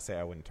don't want to say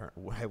I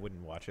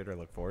wouldn't watch it or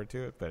look forward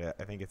to it, but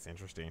I think it's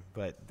interesting.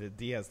 But the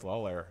Diaz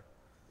Lawler,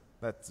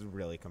 that's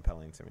really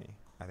compelling to me.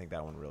 I think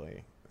that one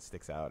really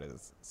sticks out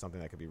as something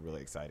that could be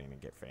really exciting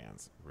and get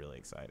fans really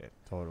excited.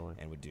 Totally.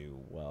 And would do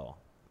well.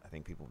 I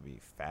think people would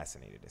be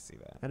fascinated to see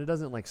that. And it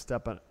doesn't like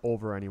step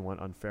over anyone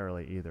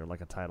unfairly either,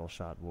 like a title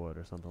shot would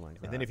or something like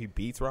that. And then if he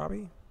beats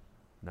Robbie,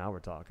 now we're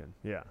talking.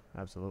 Yeah,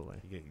 absolutely.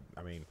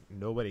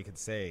 Nobody could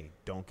say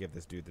don't give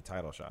this dude the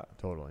title shot.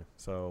 Totally.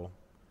 So.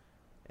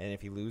 And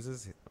if he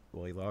loses,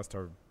 well, he lost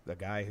to a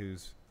guy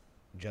who's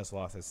just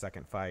lost his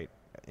second fight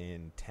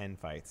in 10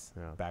 fights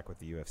back with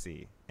the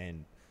UFC.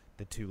 And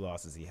the 2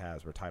 losses he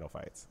has were title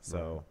fights.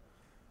 So,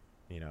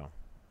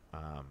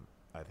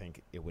 I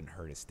think it wouldn't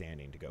hurt his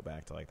standing to go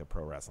back to, like, the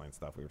pro wrestling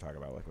stuff we were talking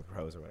about, like with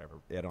pros or whatever.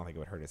 I don't think it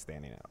would hurt his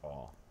standing at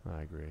all.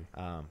 I agree.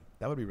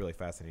 That would be really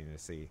fascinating to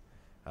see.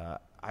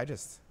 I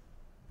just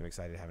am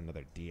excited to have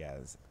another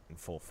Diaz in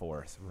full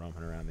force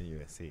roaming around the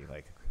UFC.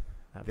 Like,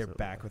 Absolutely. They're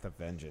back with a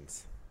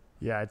vengeance.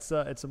 Yeah, it's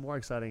a more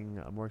exciting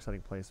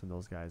place when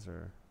those guys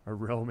are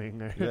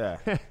roaming. Yeah,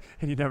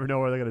 and you never know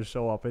where they're going to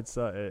show up. It's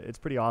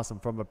pretty awesome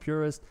from a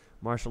purist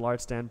martial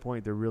arts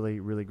standpoint. They're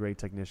really great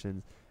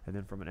technicians, and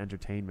then from an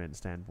entertainment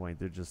standpoint,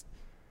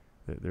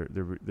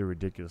 they're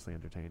ridiculously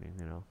entertaining.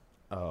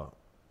 Oh,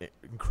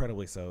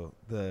 incredibly so.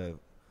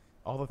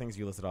 All the things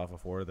you listed off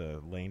before, the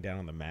laying down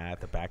on the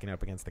mat, the backing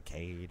up against the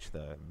cage,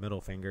 the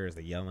middle fingers,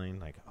 the yelling,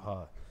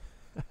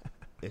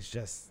 it's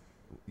just.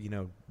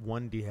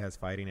 One Diaz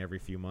fighting every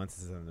few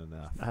months isn't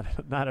enough.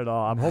 Not at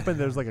all. I'm hoping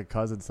there's like a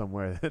cousin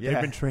somewhere that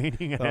they've been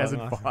training and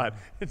hasn't fought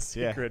in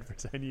secret for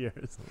 10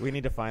 years. We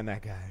need to find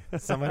that guy.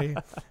 Somebody,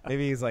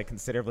 maybe he's like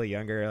considerably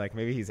younger. Like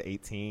maybe he's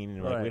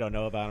 18 and we don't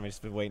know about him. He's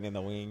just been waiting in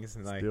the wings.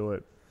 And Let's do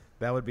it.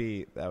 That would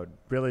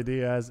Billy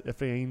Diaz,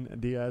 Efrain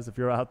Diaz, if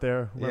you're out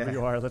there, wherever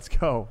you are, let's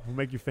go. We'll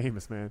make you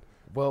famous, man.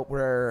 Well,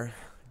 we're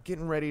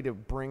getting ready to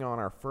bring on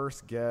our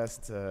first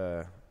guest,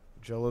 Joe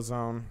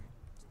Lauzon.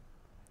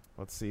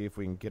 Let's see if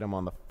we can get him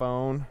on the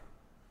phone.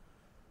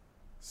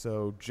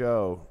 So,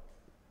 Joe,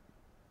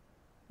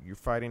 you're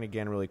fighting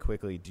again really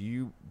quickly. Do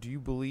you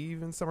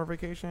believe in summer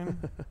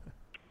vacation?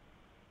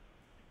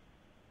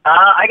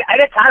 I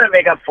got time to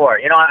make up for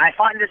it. I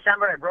fought in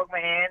December. I broke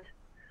my hand,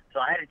 so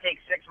I had to take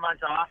 6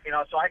 months off.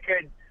 So I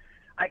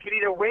could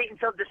either wait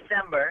until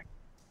December,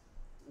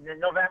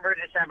 November,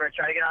 December,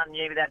 try to get on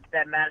maybe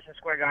that Madison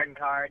Square Garden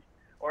card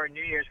or a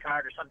New Year's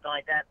card or something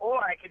like that, or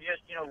I could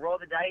just roll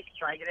the dice,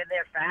 try to get in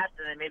there fast,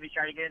 and then maybe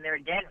try to get in there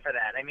again for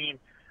that. I mean,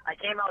 I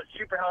came out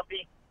super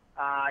healthy.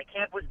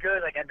 Camp was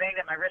good. Like, I banged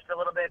up my wrist a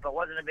little bit, but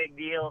wasn't a big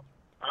deal.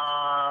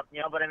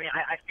 But I mean,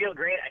 I feel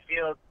great. I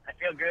feel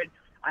good.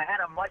 I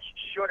had a much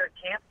shorter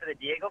camp for the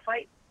Diego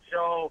fight,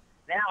 so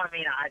now, I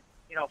mean,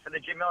 for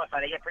the Jim Miller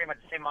fight, I get pretty much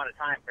the same amount of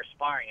time for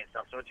sparring and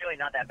stuff, so it's really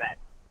not that bad.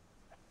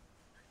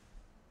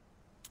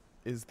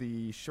 Is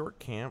the short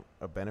camp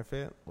a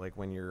benefit, like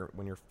when you're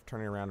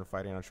turning around and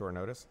fighting on short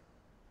notice?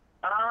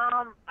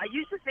 I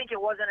used to think it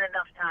wasn't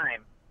enough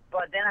time,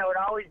 but then I would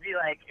always be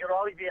like,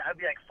 I'd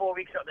be like 4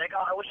 weeks out, like,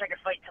 oh, I wish I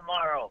could fight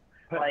tomorrow.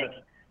 Like,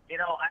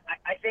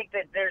 I think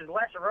that there's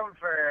less room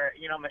for,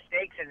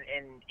 mistakes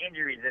and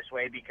injuries this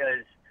way,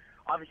 because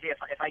obviously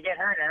if I get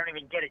hurt, I don't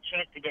even get a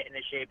chance to get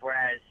into shape,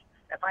 whereas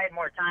if I had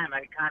more time,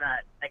 I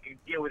could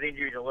deal with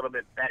injuries a little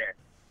bit better.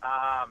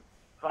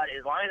 But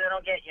as long as I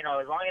don't get,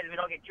 as long as we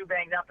don't get too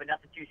banged up and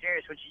nothing too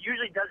serious, which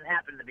usually doesn't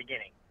happen in the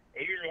beginning.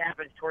 It usually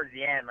happens towards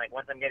the end, like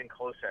once I'm getting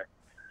closer.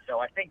 So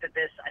I think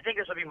this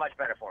will be much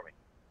better for me.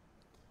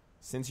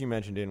 Since you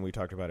mentioned it and we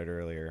talked about it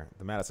earlier,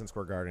 the Madison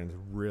Square Garden is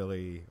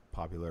really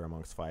popular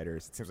amongst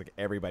fighters. It seems like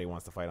everybody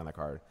wants to fight on the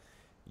card.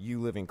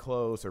 You living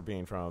close or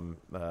being from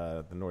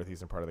the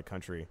northeastern part of the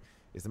country,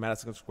 is the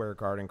Madison Square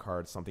Garden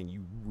card something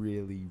you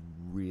really,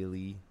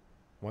 really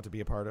want to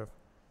be a part of?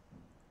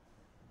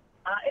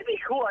 It'd be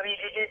cool. I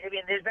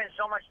mean, there's been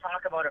so much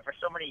talk about it for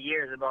so many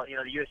years about, the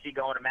UFC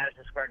going to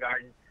Madison Square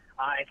Garden.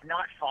 It's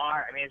not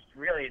far. I mean,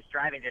 it's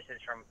driving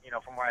distance from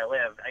where I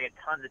live. I get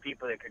tons of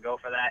people that could go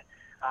for that.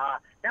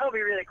 That would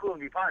be really cool to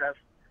be part of.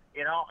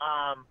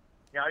 I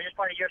was just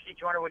part of UFC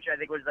 200, which I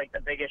think was like the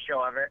biggest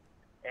show ever.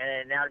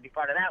 And now to be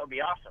part of that would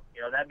be awesome.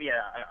 That'd be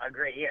a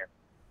great year.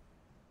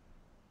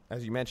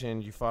 As you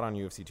mentioned, you fought on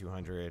UFC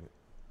 200.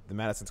 The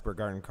Madison Square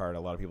Garden card, a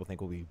lot of people think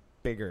will be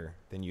bigger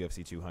than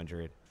UFC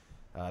 200.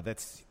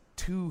 That's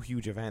two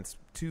huge events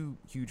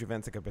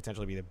that could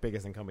potentially be the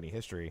biggest in company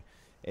history,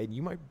 and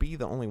you might be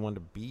the only one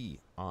to be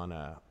on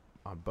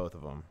both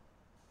of them.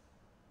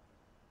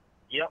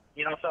 Yep.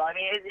 So I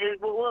mean,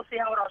 we'll see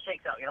how it all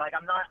shakes out.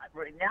 I'm not,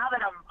 now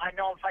that I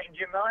know I'm fighting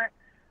Jim Miller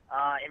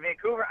in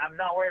Vancouver, I'm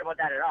not worried about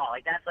that at all.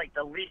 Like, that's like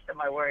the least of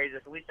my worries,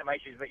 it's the least of my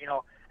issues. But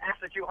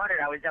after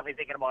 200, I was definitely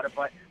thinking about it.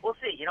 But we'll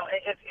see.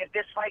 If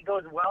this fight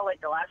goes well like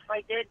the last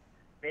fight did,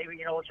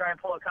 maybe, we'll try and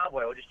pull a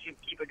cowboy. We'll just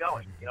keep it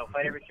going.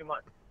 Fight every 2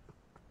 months.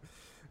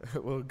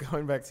 Well,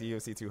 going back to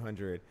UFC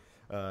 200,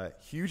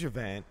 huge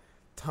event,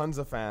 tons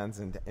of fans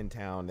in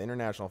town. The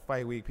International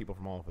Fight Week, people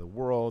from all over the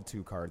world,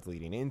 2 cards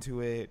leading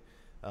into it,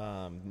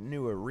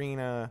 new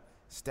arena,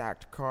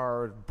 stacked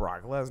card,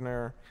 Brock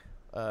Lesnar.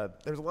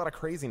 There's a lot of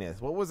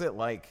craziness. What was it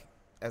like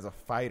as a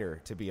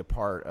fighter to be a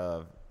part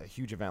of a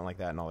huge event like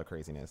that and all the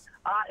craziness?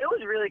 It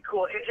was really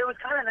cool. It was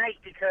kind of nice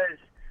because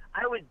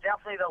I was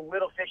definitely the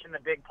little fish in the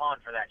big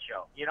pond for that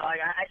show.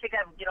 I think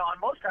on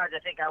most cards, I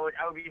think I would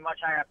be much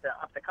higher up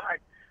the card.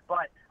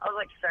 But I was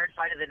like third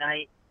fight of the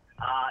night.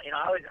 I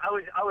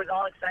was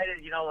all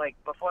excited. Like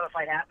before the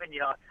fight happened.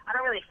 I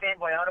don't really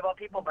fanboy out about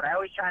people, but I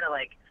always try to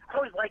I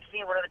always like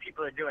seeing what other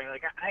people are doing.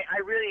 Like I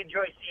really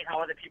enjoy seeing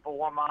how other people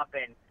warm up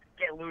and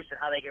get loose and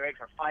how they get ready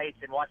for fights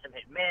and watch them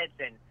hit mitts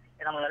and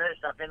all that other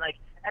stuff. And like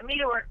at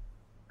media work,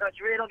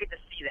 you really don't get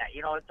to see that.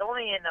 It's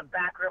only in the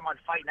back room on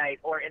fight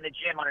night or in the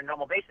gym on a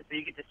normal basis that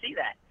you get to see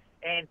that.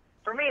 And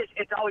for me,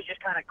 it's always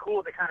just kind of cool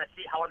to kind of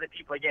see how other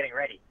people are getting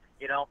ready.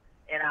 And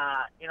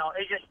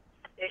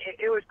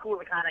it was cool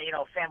to kind of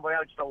fanboy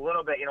out just a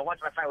little bit.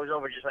 Once my fight was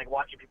over, just like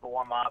watching people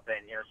warm up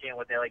and seeing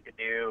what they like to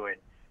do, and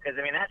because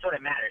I mean that's what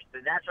it matters.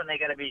 That's when they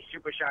got to be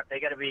super sharp. They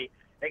got to be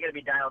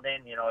dialed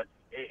in.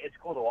 It's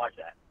cool to watch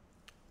that.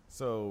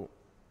 So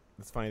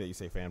it's funny that you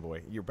say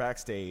fanboy. You're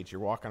backstage.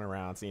 You're walking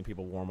around, seeing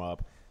people warm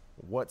up.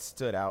 What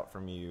stood out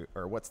from you,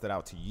 or what stood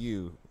out to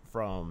you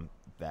from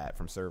that,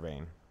 from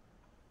surveying?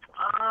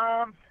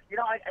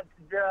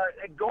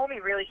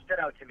 Gomi really stood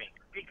out to me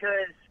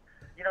because,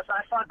 so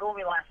I fought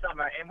Gomi last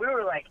summer, and we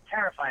were, like,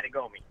 terrified of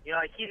Gomi.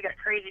 He's got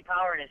crazy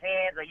power in his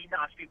hands. Like, he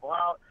knocks people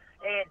out.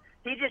 And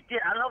he just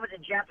did, I don't know if it's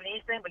a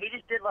Japanese thing, but he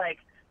just did, like,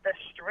 the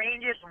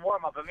strangest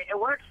warm-up. I mean, it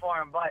worked for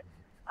him, but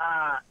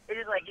he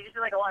just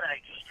did, like, a lot of,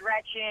 like,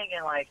 stretching,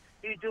 and, like,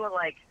 he was doing,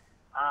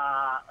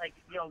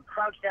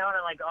 crouched down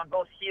and, like, on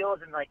both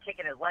heels and, like,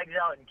 kicking his legs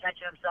out and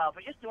catching himself.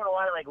 He's just doing a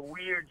lot of, like,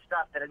 weird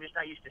stuff that I'm just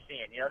not used to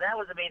seeing. That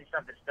was the main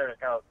stuff that stood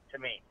out to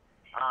me.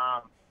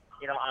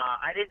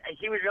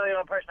 He was really the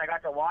only person I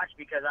got to watch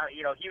because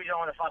he was the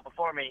one that fought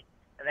before me,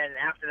 and then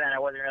after that I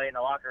wasn't really in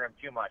the locker room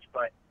too much.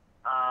 But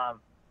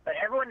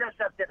everyone does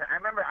stuff different. I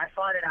remember I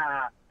fought at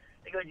I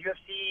think it was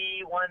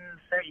UFC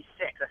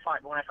 136.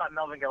 When I fought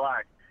Melvin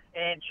Gillard,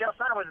 and Chael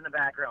Sonnen was in the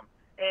back room,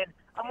 and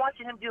I'm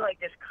watching him do like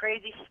this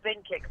crazy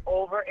spin kick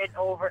over and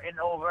over and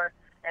over,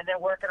 and then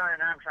working on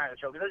an arm triangle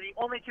choke. Those are the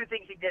only two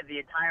things he did the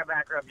entire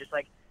back room. Just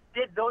like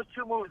did those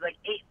two moves like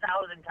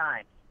 8,000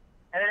 times.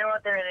 And then I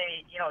went there, and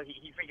then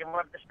he freaking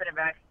went up the spinning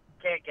back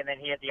kick, and then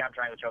he hit the arm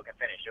triangle choke and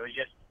finished. It was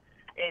just,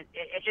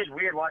 it's just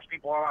weird watching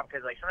people warm up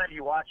because like sometimes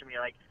you watch him, and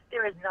you're like,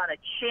 there is not a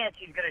chance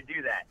he's gonna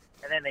do that,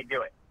 and then they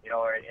do it,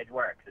 or it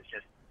works.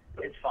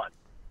 It's fun.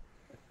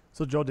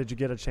 So Joe, did you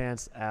get a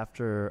chance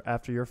after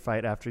your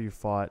fight, after you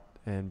fought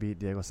and beat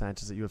Diego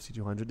Sanchez at UFC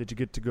 200? Did you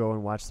get to go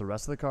and watch the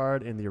rest of the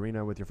card in the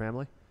arena with your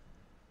family?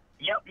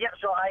 Yep.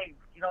 So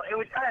it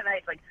was kind of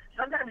nice. Like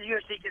sometimes the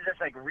UFC gives us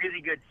like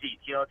really good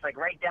seats. It's like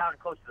right down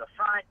close to the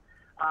front.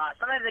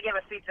 Sometimes they give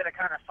us seats that are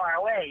kind of far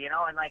away.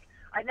 And like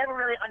I never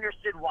really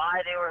understood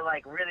why they were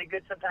like really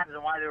good sometimes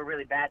and why they were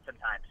really bad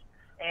sometimes.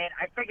 And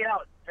I figured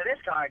out for this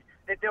card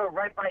that they were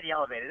right by the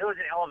elevator. There was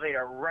an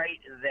elevator right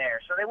there,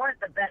 so they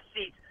weren't the best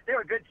seats. They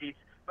were good seats,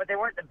 but they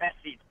weren't the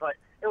best seats. But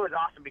it was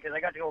awesome because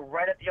I got to go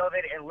right at the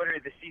elevator, and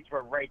literally the seats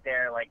were right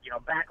there, like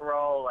back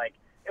row, like.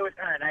 It was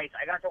kind of nice.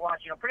 I got to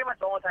watch, pretty much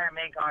the whole entire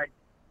main card,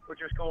 which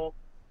was cool.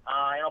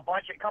 A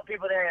couple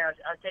people there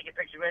I was taking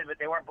pictures with,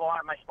 but they weren't blowing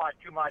up my spot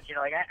too much.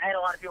 Like I had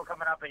a lot of people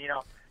coming up and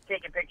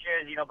taking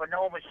pictures, but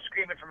no one was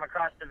screaming from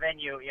across the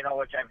venue,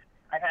 which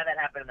I've had that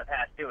happen in the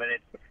past too. And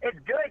it's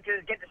good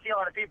because you get to see a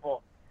lot of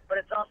people, but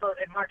it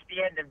marks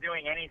the end of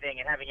doing anything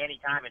and having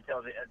any time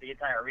until the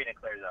entire arena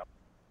clears up.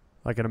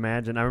 I can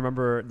imagine. I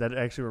remember that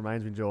actually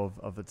reminds me, Joe,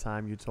 of the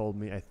time you told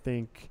me. I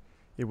think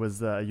it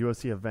was a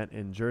UFC event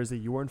in Jersey.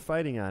 You weren't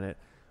fighting on it,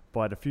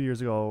 but a few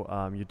years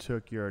ago, you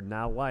took your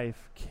now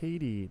wife,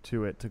 Katie,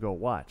 to it to go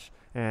watch.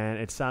 And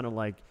it sounded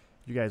like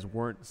you guys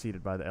weren't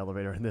seated by the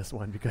elevator in this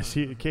one because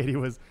Katie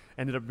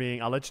ended up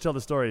being. I'll let you tell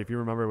the story if you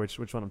remember which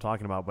one I'm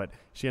talking about. But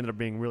she ended up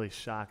being really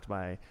shocked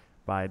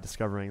by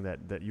discovering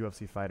that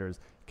UFC fighters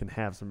can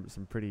have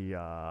some pretty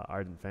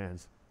ardent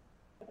fans.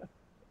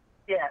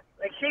 Yeah,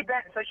 like she'd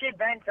been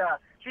to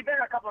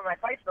a couple of my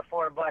fights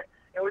before, but.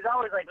 It was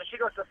always like when she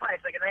goes to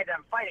fights, like at night that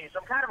I'm fighting,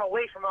 so I'm kind of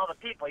away from all the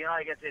people.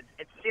 Like it's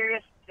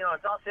serious.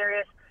 It's all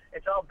serious.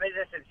 It's all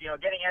business. It's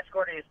getting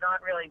escorted. It's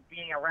not really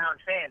being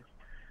around fans.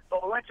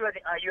 But we went to a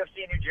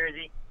UFC in New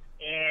Jersey,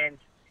 and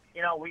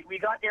we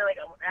got there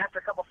like after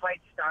a couple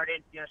fights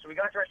started. So we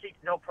got to our seats,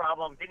 no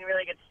problem. Didn't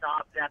really get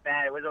stopped that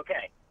bad. It was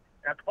okay.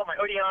 And I put my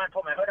hoodie on,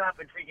 put my hood up,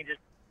 and freaking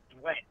just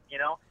went.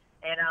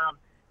 And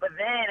but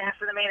then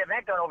after the main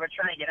event got over,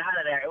 trying to get out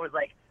of there, it was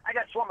like I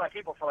got swarmed by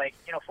people for like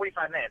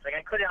 45 minutes. Like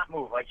I could not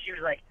move. Like she's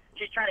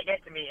trying to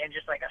get to me, and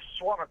just like a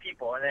swarm of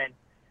people. And then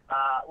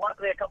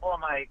luckily a couple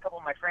of my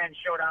friends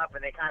showed up,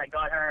 and they kind of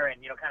got her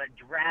and kind of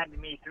dragged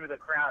me through the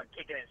crowd,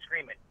 kicking and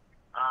screaming.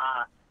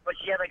 But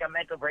she had like a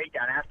mental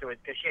breakdown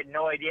afterwards because she had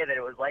no idea that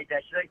it was like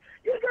that. She's like,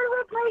 "You're gonna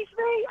replace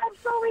me? I'm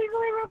so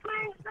easily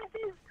replaced.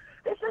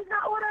 This is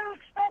not what I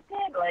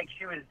expected." Like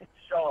she was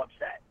so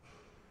upset.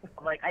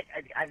 I'm like,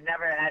 I've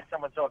never had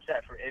someone so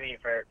upset for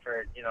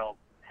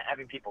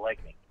having people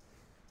like me.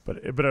 But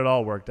it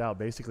all worked out.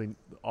 Basically,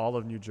 all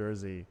of New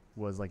Jersey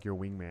was like your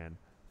wingman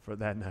for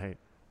that night.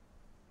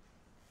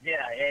 Yeah,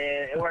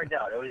 it worked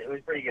out. It was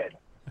pretty good.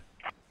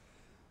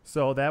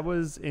 So that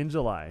was in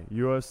July,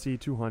 UFC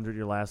 200,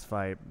 your last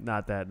fight.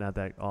 Not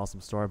that awesome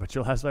story, but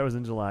your last fight was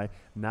in July.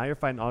 Now you're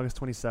fighting August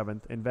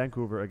 27th in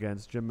Vancouver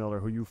against Jim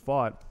Miller, who you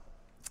fought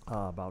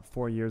about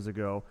 4 years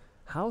ago.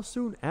 How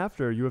soon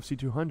after UFC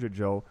 200,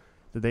 Joe,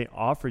 did they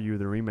offer you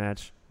the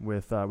rematch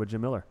with Jim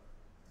Miller?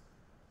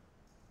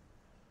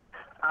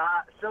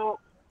 So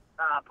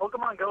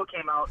Pokemon Go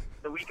came out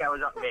the week I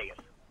was up in Vegas.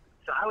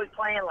 So I was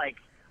playing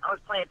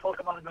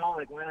Pokemon Go,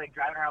 like we're like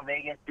driving around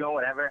Vegas, doing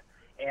whatever,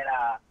 and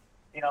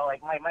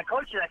like my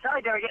coaches, I felt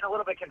like they were getting a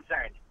little bit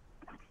concerned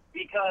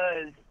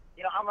because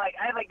I'm like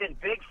I have like this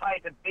big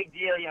fight, a big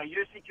deal,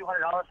 UFC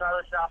 200, all this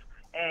other stuff.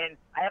 And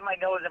I have my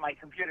nose in my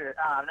computer,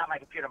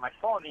 my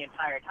phone the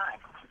entire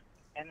time.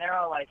 And they're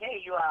all like,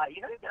 "Hey, you're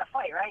gonna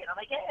fight, right?" And I'm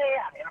like,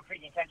 "Yeah." And I'm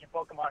freaking catching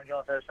Pokemon and doing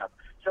all this other stuff.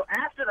 So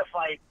after the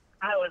fight,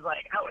 I was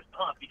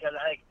pumped because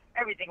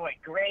everything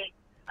went great.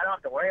 I don't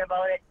have to worry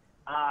about it.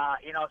 So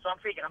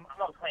I'm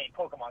out playing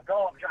Pokemon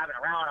Go. I'm driving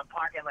around. I'm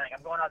parking.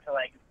 I'm going out to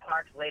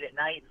parks late at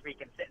night,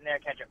 freaking sitting there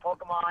catching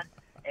Pokemon.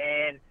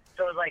 And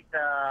so it was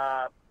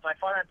so I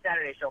fought on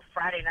Saturday. So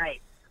Friday night,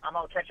 I'm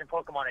out catching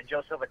Pokemon, and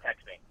Joe Silva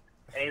texts me.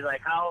 And he's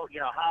like, how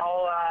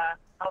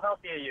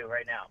healthy are you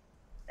right now?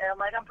 And I'm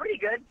like, I'm pretty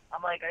good.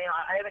 I'm like,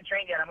 I haven't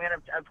trained yet. I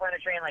plan to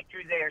train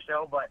Tuesday or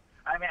so, but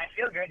I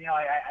feel good.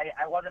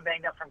 I wasn't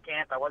banged up from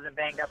camp. I wasn't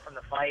banged up from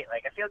the fight.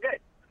 I feel good.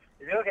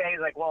 He's like, okay.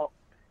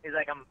 He's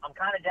like, I'm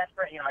kind of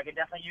desperate. I could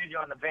definitely use you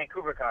on the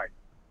Vancouver card.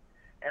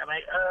 And I'm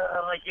like,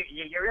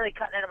 you're really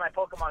cutting into my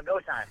Pokemon Go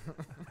time.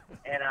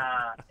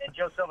 and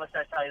Joe Silva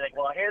starts telling me,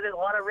 well, I hear there's a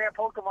lot of rare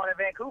Pokemon in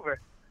Vancouver.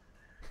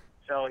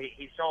 So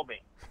he sold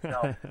me.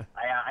 So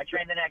I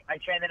trained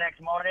the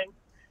next morning,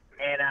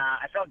 and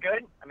I felt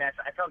good. I mean,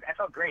 I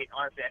felt great.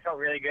 Honestly, I felt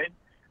really good.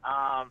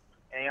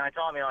 And I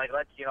told him,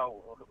 let's,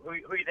 who are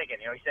you thinking?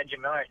 He said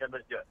Jim Miller. I said,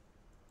 let's do it.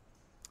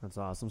 That's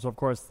awesome. So of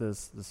course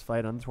this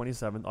fight on the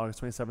 27th,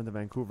 August 27th in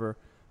Vancouver,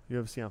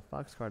 UFC on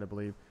Fox card, I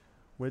believe,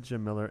 with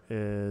Jim Miller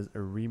is a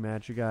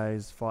rematch. You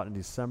guys fought in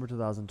December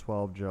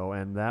 2012, Joe,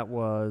 and that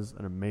was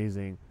an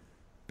amazing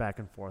back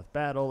and forth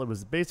battle. It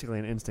was basically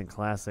an instant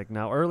classic.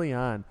 Now early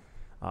on,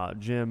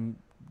 Jim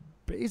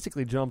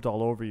basically jumped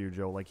all over you,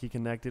 Joe. Like he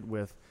connected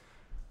with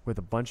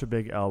a bunch of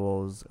big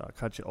elbows,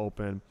 cut you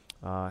open,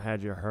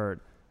 had you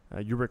hurt.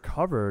 You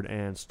recovered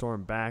and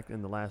stormed back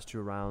in the last 2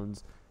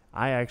 rounds.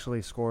 I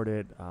actually scored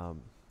it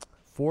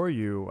for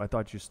you. I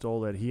thought you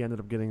stole it. He ended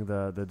up getting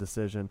the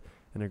decision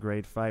in a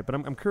great fight. But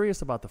I'm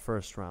curious about the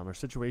first round or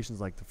situations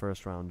like the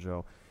first round,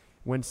 Joe.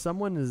 When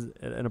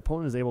an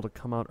opponent is able to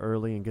come out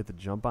early and get the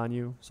jump on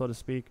you, so to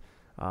speak,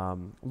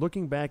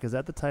 looking back, is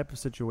that the type of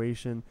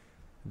situation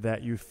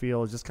that you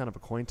feel is just kind of a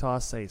coin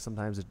toss? Say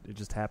sometimes it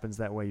just happens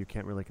that way. You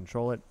can't really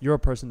control it. You're a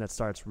person that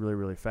starts really,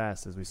 really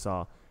fast, as we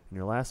saw in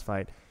your last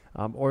fight.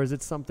 Or is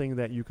it something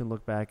that you can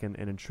look back and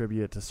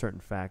attribute to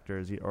certain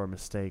factors or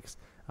mistakes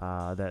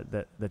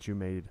that you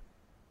made?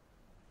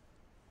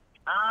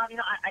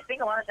 I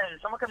think a lot of times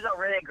if someone comes out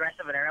really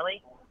aggressive and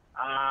early,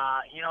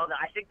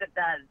 I think that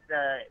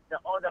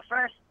the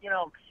first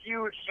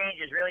few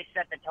exchanges really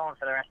set the tone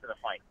for the rest of the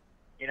fight.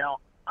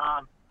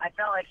 I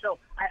felt like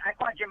I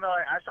fought Jim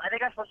Miller. I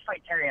think I was supposed to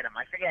fight Terry Adam.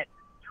 I forget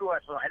who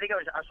I was. I think I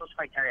was supposed to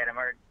fight Terry Adam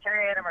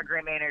or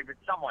Gray Maynard, but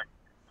someone.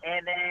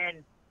 And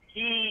then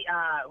he,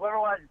 whoever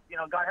it was,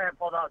 got hurt and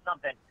pulled out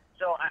something.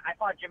 So I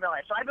fought Jim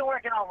Miller. So I've been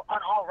working on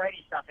all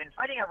righty stuff, and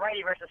fighting a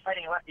righty versus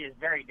fighting a lefty is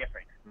very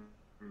different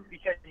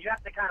because you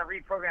have to kind of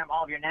reprogram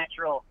all of your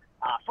natural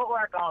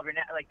footwork, all of your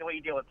like the way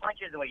you deal with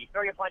punches, the way you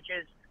throw your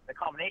punches, the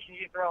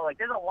combinations you throw. Like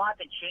there's a lot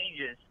that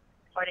changes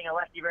fighting a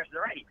lefty versus a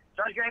righty.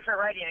 So I was going for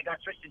a righty, and it got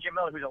switched to Jim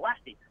Miller, who's a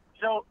lefty.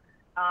 So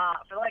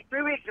for like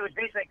 3 weeks, it was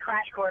basically a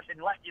crash course in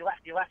lefty.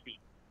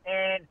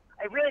 And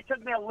it really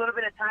took me a little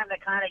bit of time to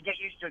kind of get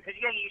used to it because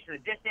you got to get used to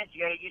the distance,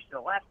 you got to get used to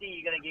the lefty,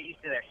 you got to get used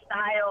to their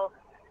style,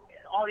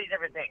 all these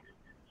different things.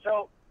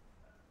 So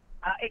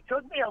it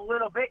took me a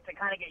little bit to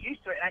kind of get used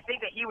to it, and I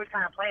think that he was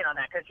kind of playing on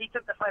that because he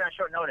took the fight on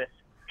short notice.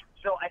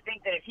 So I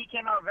think that if he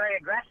came out very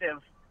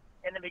aggressive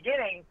in the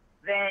beginning,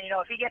 then,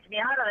 if he gets me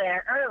out of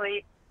there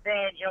early,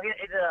 then,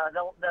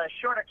 the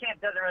shorter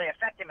camp doesn't really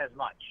affect him as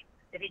much.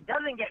 If he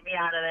doesn't get me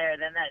out of there,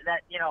 then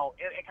that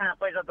it kind of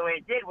plays out the way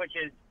it did, which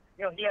is,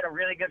 he had a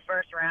really good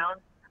first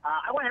round.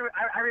 I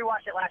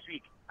rewatched it last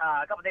week,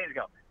 a couple days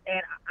ago,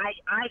 and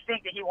I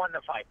think that he won the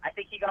fight. I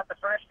think he got the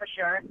first for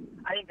sure.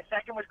 I think the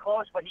second was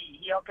close, but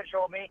he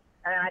out-controlled me,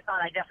 and I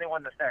thought I definitely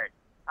won the third.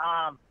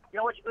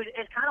 Which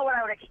is kind of what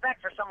I would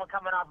expect for someone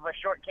coming off of a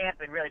short camp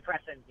and really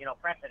pressing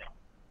it.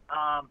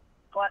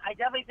 But I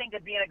definitely think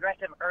that being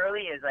aggressive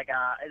early is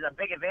a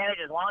big advantage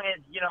as long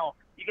as, you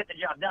get the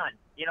job done.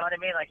 You know what I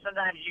mean? Like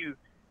sometimes you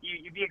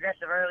be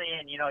aggressive early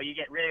and, you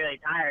get really, really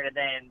tired, and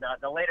then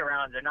the later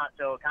rounds are not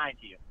so kind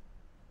to you.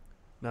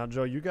 Now,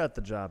 Joe, you got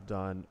the job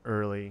done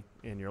early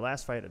in your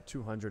last fight at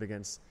 200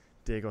 against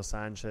Diego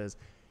Sanchez.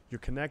 You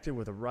connected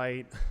with a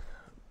right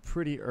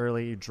pretty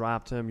early. You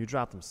dropped him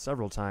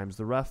several times.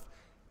 The ref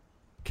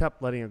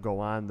kept letting it go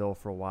on, though,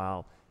 for a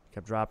while.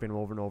 Kept dropping him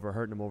over and over,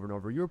 hurting him over and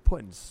over. You were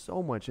putting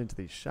so much into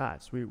these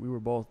shots. We were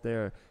both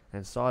there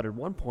and saw it. At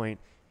one point,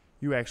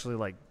 you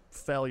actually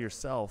fell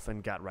yourself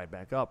and got right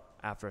back up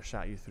after a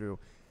shot you threw.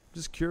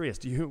 Just curious,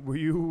 were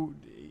you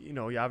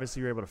obviously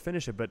you were able to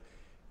finish it, but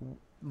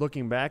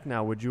looking back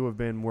now, would you have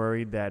been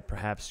worried that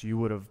perhaps you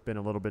would have been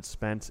a little bit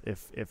spent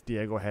if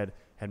Diego had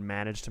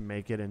managed to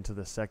make it into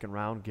the second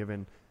round,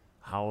 given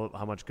how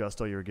much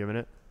gusto you were giving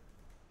it?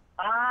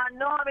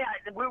 No, I mean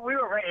we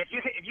were ready.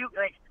 If you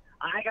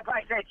I can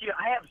probably say it to you,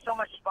 I have so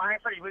much sparring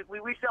footage.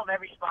 We film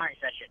every sparring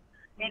session.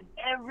 And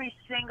every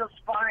single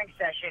sparring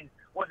session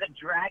was a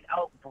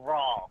drag-out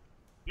brawl.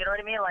 You know what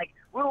I mean? Like,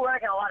 we were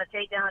working a lot of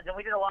takedowns, and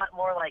we did a lot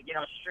more,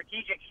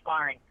 strategic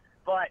sparring.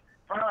 But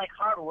for,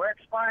 hard work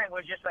sparring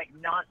was just,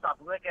 nonstop.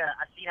 Like a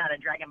scene out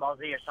of Dragon Ball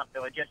Z or something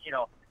with just,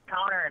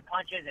 counter and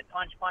punches and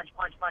punch. You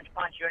know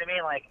what I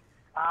mean?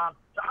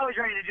 So I was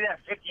ready to do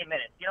that in 15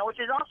 minutes,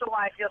 which is also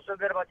why I feel so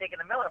good about taking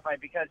the Miller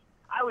fight, because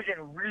I was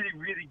in really,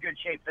 really good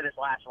shape for this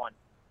last one.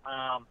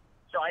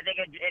 So I think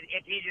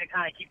it's easy to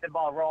kind of keep the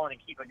ball rolling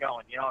and keep it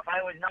going. If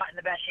I was not in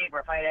the best shape or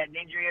if I had an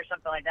injury or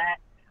something like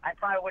that, I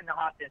probably wouldn't have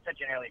hopped in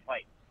such an early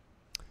fight.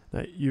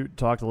 Now, you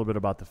talked a little bit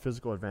about the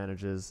physical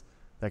advantages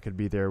that could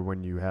be there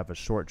when you have a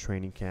short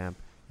training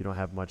camp. You don't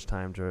have much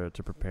time to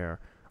prepare.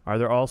 Are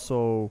there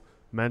also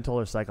mental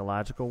or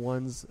psychological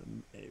ones,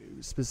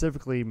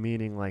 specifically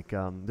meaning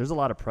there's a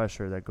lot of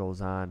pressure that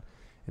goes on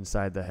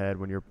inside the head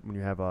when you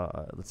have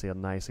let's say a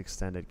nice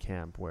extended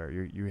camp where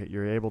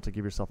you're able to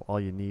give yourself all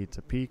you need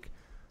to peak,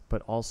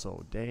 but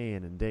also day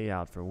in and day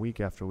out for week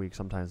after week,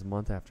 sometimes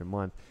month after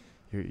month,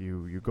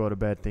 you go to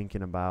bed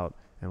thinking about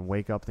and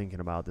wake up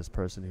thinking about this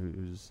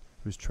person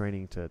who's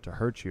training to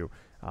hurt you.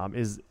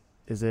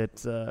 Is Is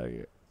it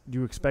do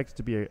you expect it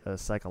to be a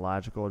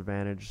psychological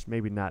advantage?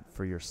 Maybe not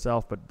for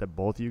yourself, but that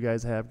both of you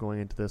guys have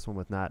going into this one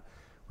with not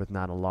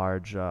a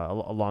large a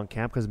long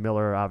camp, because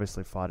Miller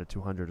obviously fought at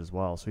 200 as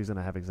well, so he's going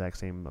to have exact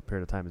same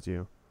period of time as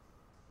you.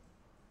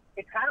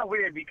 It's kind of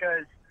weird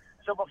because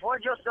so before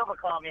Joe Silva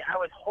called me, I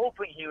was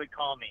hoping he would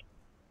call me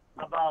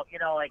about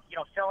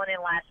filling in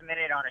last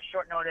minute on a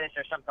short notice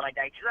or something like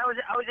that. Because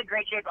I was in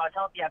great shape. I was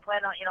healthy. I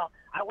planned on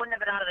I wouldn't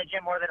have been out of the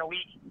gym more than a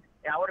week.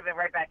 I would have been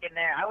right back in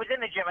there. I was in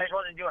the gym. I just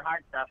wasn't doing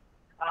hard stuff.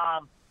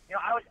 I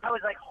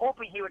was like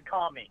hoping he would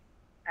call me,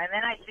 and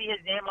then I see his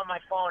name on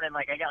my phone, and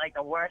like I got like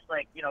the worst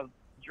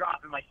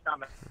drop in my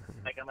stomach.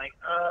 Like I'm like,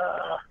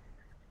 ugh.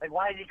 Like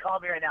why did he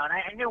call me right now? And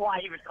I knew why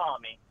he was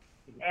calling me,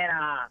 and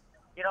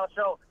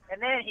and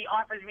then he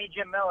offers me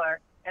Jim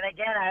Miller. And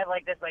again, I have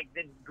this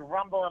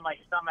grumble in my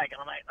stomach,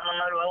 and I'm like,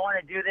 oh, do I want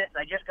to do this?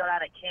 I just got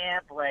out of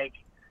camp, it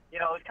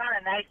was kind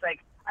of nice. Like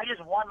I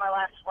just won my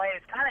last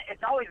fight.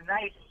 It's always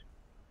nice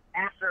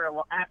after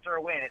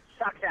a win. It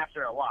sucks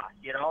after a loss,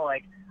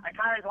 I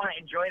kind of want to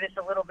enjoy this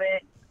a little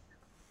bit.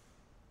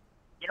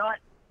 You know what?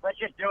 Let's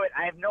just do it.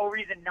 I have no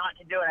reason not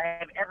to do it.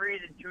 I have every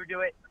reason to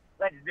do it.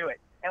 Let's do it.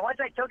 And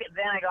once I took it,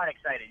 then I got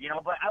excited,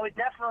 But I was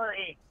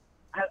definitely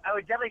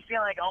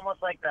feeling like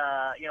almost like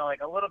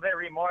like a little bit of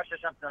remorse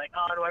or something. Like,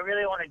 oh, do I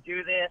really want to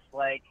do this?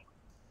 Like,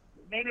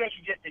 maybe I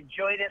should just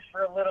enjoy this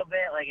for a little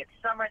bit. Like, it's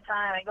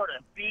summertime. I can go to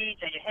the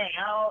beach. I can hang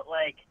out.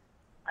 Like,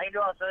 I can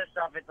do all this other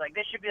stuff. It's like,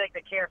 this should be like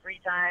the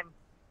carefree time.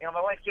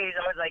 My wife Katie's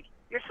always like,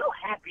 you're so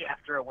happy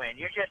after a win.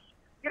 You're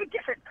a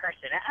different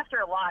person. After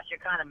a loss,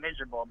 you're kind of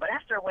miserable. But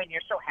after a win,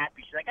 you're so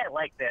happy. She's like, I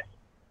like this.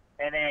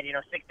 And then,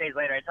 6 days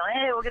later, I tell her,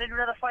 hey, we're going to do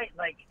another fight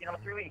in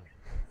 3 weeks.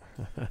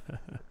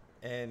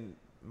 And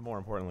more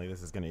importantly,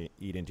 this is going to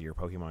eat into your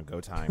Pokemon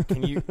Go time.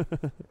 Can you?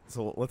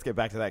 So let's get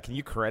back to that. Can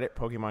you credit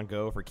Pokemon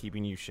Go for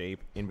keeping you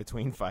shape in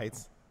between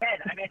fights?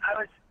 I mean,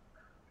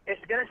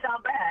 it's going to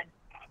sound bad,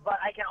 but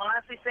I can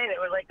honestly say that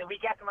it was like the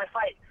week after my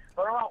fight.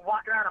 But I went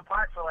walking around a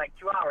park for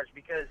 2 hours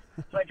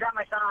so I dropped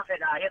my son off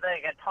at he had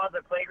a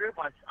toddler play group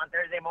on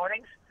Thursday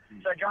mornings.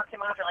 So I dropped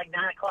him off at 9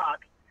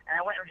 o'clock, and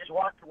I went and just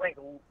walked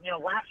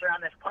laps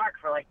around this park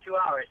for 2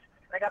 hours.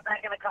 And I got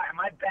back in the car, and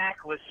my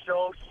back was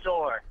so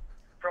sore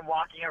from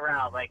walking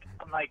around.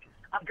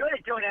 I'm good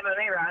at doing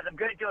MMA rounds. I'm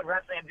good at doing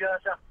wrestling. I'm doing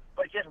other stuff,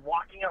 but just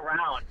walking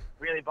around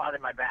really bothered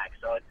my back.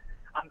 So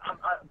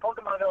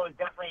Pokemon Go is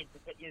definitely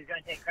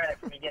going to take credit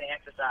for me getting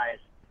exercise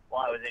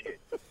while I was injured.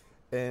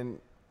 And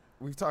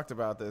we've talked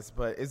about this,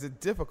 but is it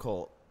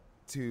difficult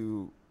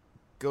to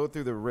go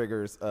through the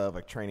rigors of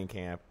a training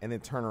camp and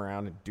then turn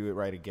around and do it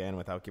right again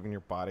without giving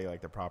your body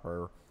the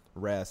proper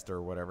rest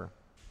or whatever?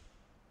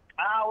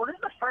 Well, this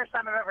is the first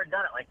time I've ever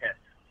done it like this.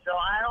 So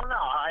I don't know.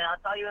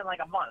 I'll tell you in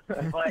a month.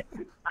 But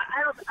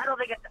I don't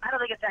think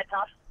it's that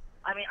tough.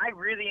 I mean, I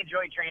really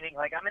enjoy training.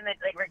 I'm in the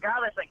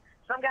regardless.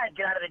 Some guys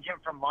get out of the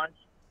gym for months.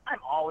 I'm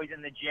always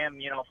in the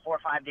gym. 4 or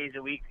 5 days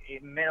a week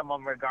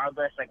minimum,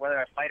 regardless. Whether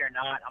I fight or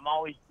not, I'm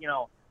always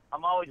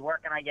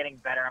working on getting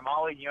better. I'm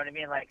always, you know what I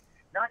mean.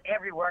 Not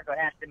every workout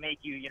has to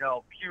make you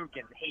puke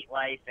and hate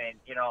life and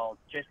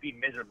just be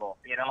miserable.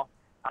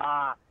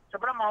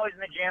 But I'm always in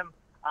the gym.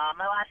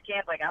 My last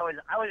camp, I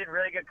was in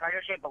really good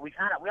cardio shape, but we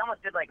almost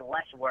did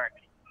less work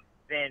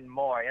than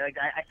more.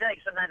 I feel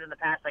like sometimes in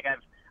the past,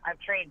 I've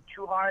trained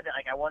too hard that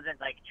I wasn't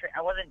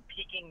I wasn't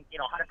peaking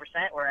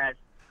 100%. Whereas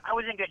I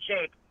was in good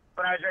shape,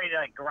 but I was ready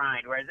to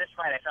grind. Whereas this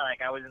fight, I felt like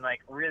I was in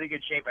really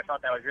good shape. I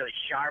felt that I was really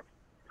sharp.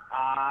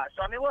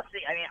 So I mean, we'll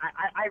see. I mean,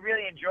 I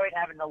really enjoyed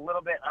having a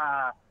little bit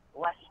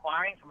less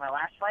sparring from my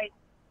last fight.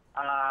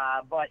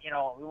 But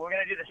we're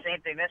gonna do the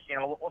same thing this.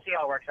 We'll see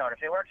how it works out.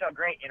 If it works out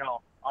great,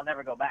 I'll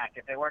never go back.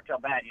 If it works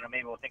out bad,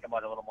 maybe we'll think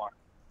about it a little more.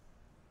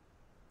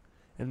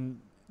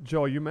 And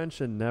Joe, you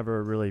mentioned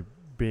never really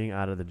being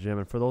out of the gym.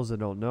 And for those that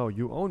don't know,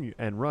 you own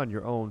and run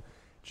your own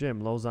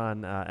gym,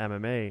 Lauzon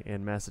MMA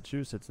in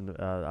Massachusetts,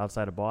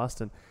 outside of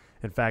Boston.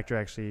 In fact,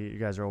 you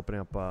guys are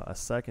opening up a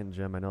second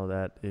gym. I know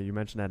that you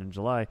mentioned that in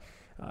July.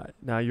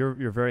 Now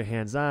you're very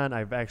hands-on.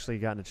 I've actually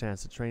gotten a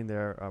chance to train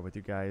there with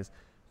you guys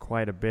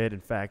quite a bit.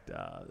 In fact,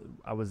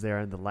 I was there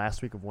in the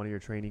last week of one of your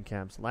training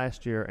camps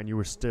last year, and you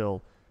were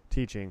still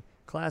teaching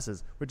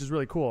classes, which is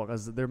really cool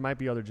because there might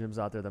be other gyms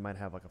out there that might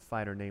have a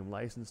fighter name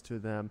license to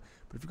them.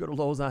 But if you go to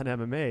Lauzon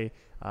MMA,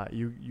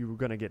 you're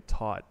going to get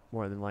taught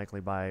more than likely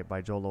by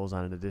Joe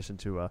Lauzon, in addition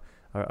to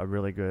a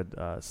really good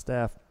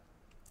staff.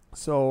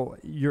 So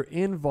you're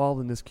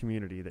involved in this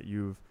community that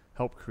you've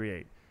helped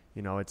create.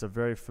 It's a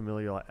very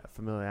familiar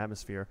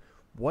atmosphere.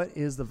 What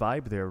is the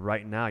vibe there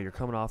right now? You're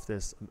coming off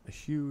this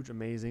huge,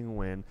 amazing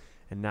win,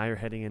 and now you're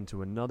heading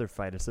into another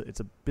fight. It's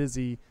a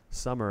busy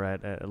summer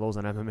at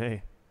Lauzon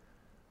MMA.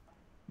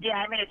 Yeah,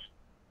 I mean, it's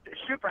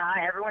super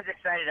high. Everyone's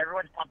excited.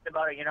 Everyone's pumped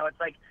about it.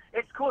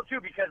 It's cool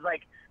too because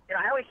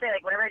I always say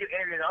whenever I do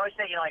interviews, I always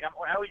say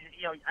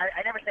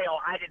I never say,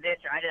 oh, I did this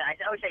or I did. I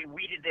always say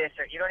we did this,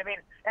 or you know what I mean.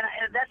 And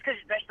that's because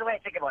that's the way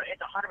I think about it.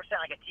 It's 100%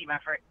 like a team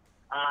effort.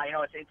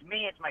 It's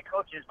me, it's my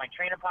coaches, my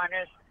training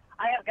partners.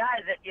 I have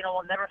guys that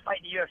will never fight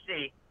in the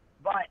UFC,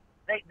 but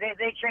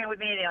they train with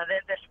me. You know,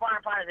 they're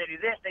sparring partners. They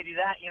do this, they do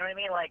that. You know what I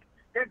mean? Like,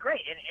 they're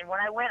great. And when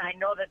I win, I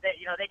know that they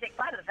take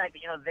pride in the fact that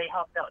they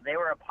helped out. They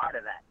were a part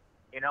of that.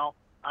 So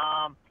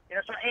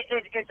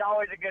it's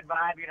always a good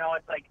vibe.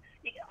 It's like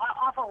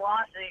off a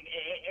loss,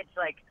 it's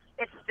like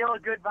it's still a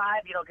good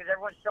vibe. Because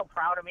everyone's so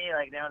proud of me.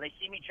 Like, they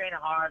see me training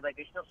hard. Like,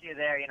 they still see you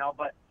there.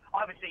 But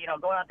obviously,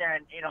 going out there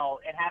and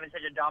and having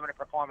such a dominant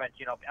performance,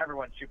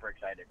 everyone's super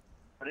excited.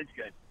 But it's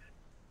good.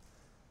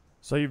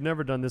 So you've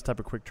never done this type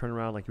of quick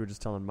turnaround like you were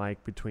just telling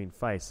Mike between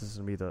fights. This is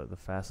going to be the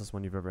fastest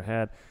one you've ever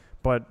had.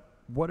 But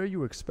what are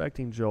you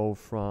expecting, Joe,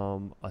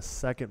 from a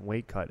second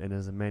weight cut in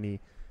as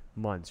many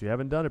months? You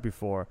haven't done it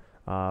before,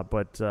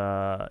 but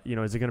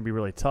is it going to be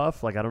really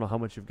tough? Like, I don't know how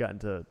much you've gotten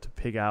to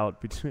pig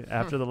out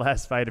after the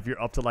last fight, if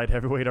you're up to light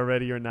heavyweight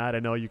already or not. I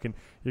know you can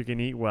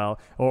eat well,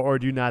 or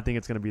do you not think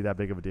it's going to be that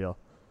big of a deal?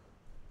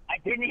 I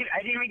didn't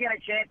even get a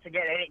chance to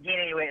gain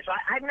any weight. So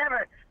I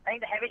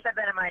think the heaviest I've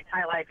been in my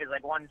entire life is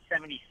like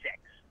 176,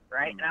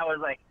 right? And I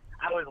was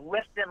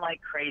lifting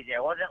like crazy.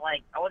 I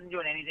wasn't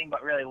doing anything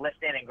but really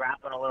lifting and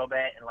grappling a little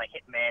bit and like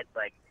hitting mitts,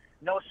 like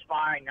no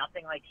sparring,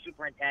 nothing like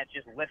super intense,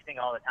 just lifting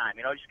all the time.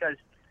 Just because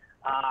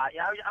I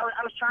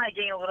was trying to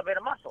gain a little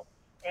bit of muscle,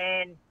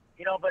 and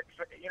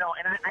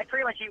I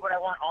pretty much eat what I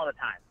want all the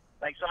time.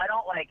 Like, so I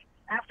don't like.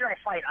 After I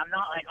fight, I'm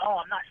not like,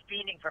 I'm not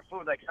fiending for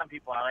food like some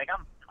people are. Like,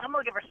 I'm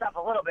looking for stuff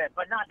a little bit,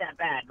 but not that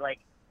bad.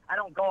 Like, I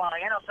don't go out.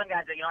 Like, I know some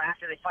guys that,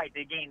 after they fight,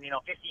 they gain, 15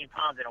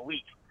 pounds in a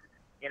week,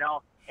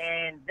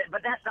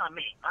 but that's not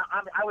me.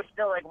 I was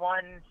still like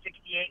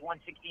 168,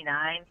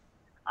 169,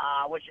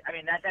 which, I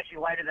mean, that's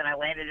actually lighter than I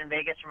landed in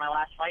Vegas for my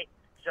last fight.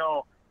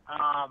 So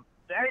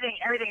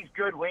everything's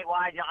good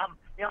weight-wise.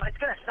 It's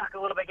going to suck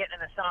a little bit getting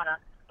in the sauna.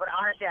 But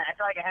honestly, I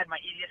feel like I had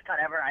my easiest cut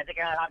ever. I think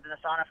I hopped in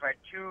the sauna for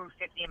 2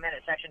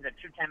 15-minute sessions or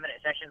 2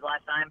 10-minute sessions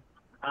last time.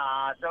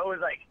 So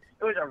it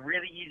was a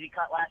really easy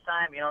cut last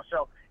time,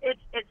 So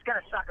it's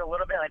gonna suck a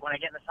little bit. Like when I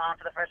get in the sauna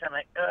for the first time,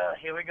 I'm like,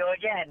 here we go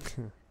again.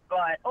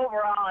 But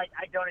overall,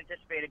 I don't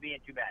anticipate it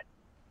being too bad.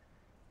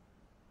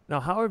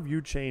 Now, how have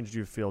you changed,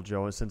 you feel,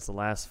 Joe, since the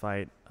last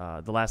fight,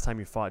 the last time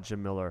you fought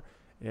Jim Miller?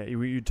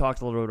 You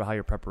talked a little bit about how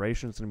your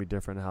preparation is going to be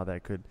different and how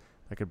that could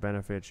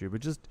benefit you. But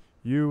just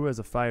you as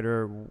a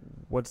fighter,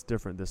 what's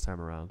different this time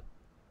around?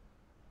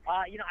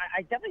 I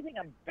definitely think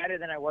I'm better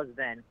than I was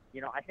then.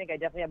 I think I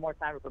definitely have more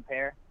time to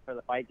prepare for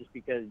the fight just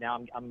because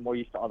now I'm more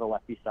used to all the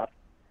lefty stuff.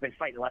 I've been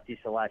fighting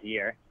lefties for the last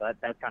year, so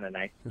that's kind of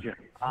nice.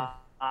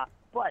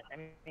 But, I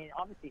mean,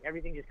 obviously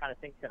everything just kind of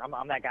sinks in.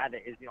 I'm that guy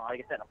that is, like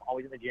I said, I'm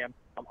always in the gym.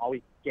 I'm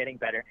always getting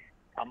better.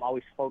 I'm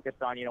always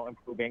focused on,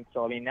 improving.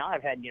 So, I mean, now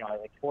I've had,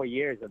 like 4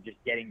 years of just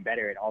getting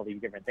better at all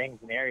these different things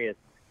and areas.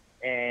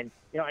 And,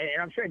 and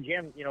I'm sure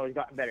Jim, has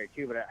gotten better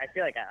too, but I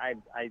feel like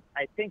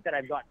I think that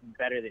I've gotten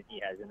better than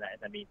he has in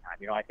the meantime.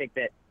 I think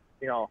that,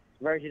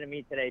 version of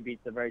me today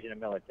beats the version of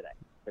Miller today,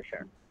 for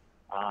sure.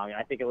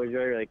 I think it was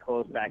really, really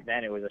close back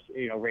then. It was,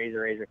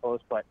 razor close,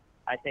 but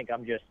I think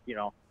I'm just,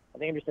 I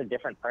think I'm just a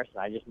different person.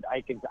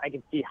 I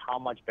can see how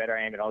much better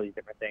I am at all these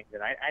different things.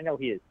 And I know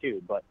he is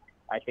too, but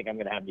I think I'm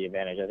going to have the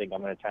advantage. I think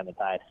I'm going to turn the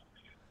tide.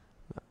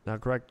 Now,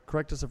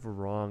 correct us if we're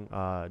wrong,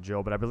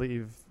 Joe, but I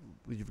believe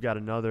you've got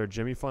another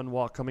Jimmy Fund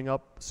walk coming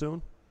up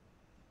soon?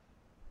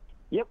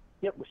 Yep.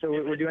 So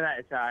we're doing that.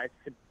 It's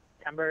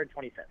September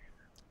 25th.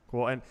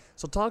 Cool. And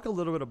so talk a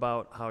little bit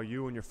about how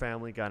you and your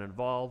family got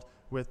involved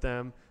with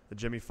them, the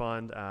Jimmy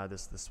Fund,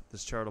 this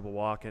charitable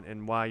walk,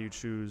 and why you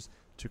choose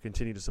to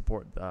continue to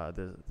support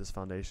this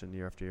foundation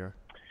year after year.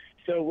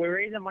 So we're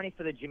raising money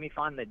for the Jimmy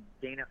Fund, the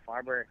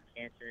Dana-Farber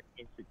Cancer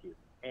Institute.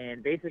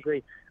 And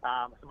basically,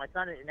 so my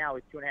son now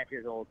is 2.5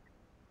 years old,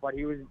 but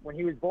when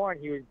he was born,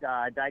 he was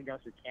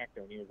diagnosed with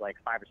cancer when he was like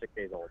 5 or 6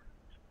 days old.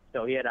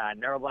 So he had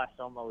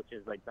neuroblastoma, which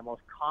is like the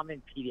most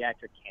common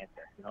pediatric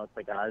cancer. It's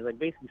like there's like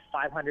basically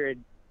 500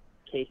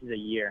 cases a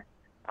year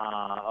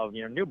of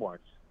newborns.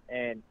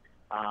 And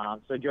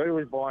so Joey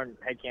was born,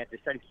 had cancer,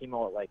 started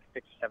chemo at like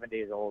 6 or 7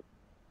 days old.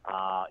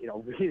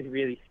 Really,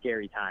 really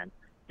scary time.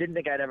 Didn't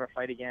think I'd ever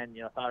fight again.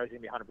 Thought I was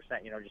going to be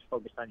 100%, just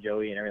focused on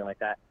Joey and everything like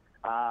that.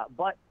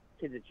 But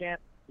kid's a champ.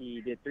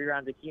 He did 3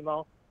 rounds of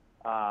chemo.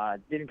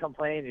 Didn't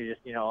complain. He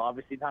just,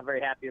 obviously not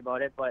very happy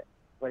about it, but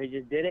he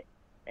just did it.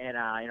 And,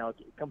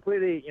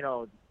 completely,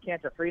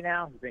 cancer-free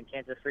now. He's been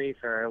cancer-free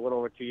for a little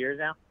over 2 years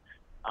now.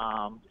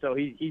 So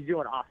he's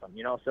doing awesome,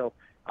 So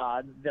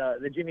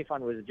the Jimmy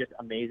Fund was just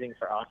amazing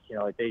for us.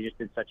 They just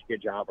did such a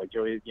good job. Like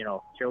Joey,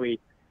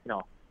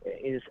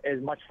 is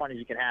as much fun as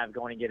you can have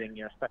going and getting,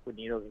 stuck with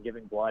needles and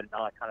giving blood and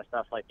all that kind of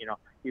stuff. Like,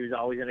 he was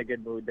always in a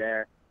good mood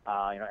there.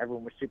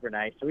 Everyone was super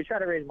nice. So we try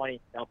to raise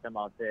money to help them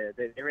out. They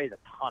raise a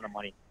ton of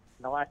money.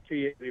 In the last 2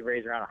 years, we've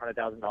raised around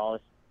 $100,000.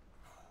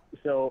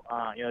 So,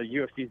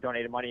 the UFC's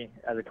donated money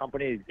as a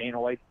company.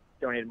 Dana White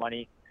donated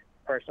money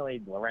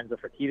personally. Lorenzo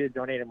Fertitta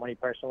donated money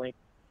personally.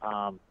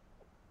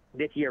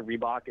 This year,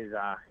 Reebok is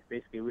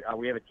basically,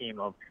 we have a team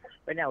of,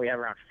 right now we have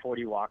around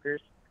 40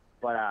 walkers.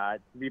 But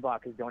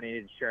Reebok has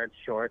donated shirts,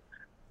 shorts,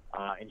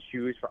 and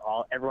shoes for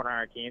everyone on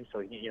our team.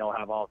 So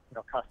have all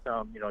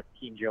custom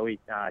Team Joey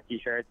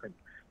T-shirts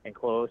and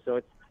clothes.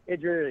 So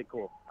it's really, really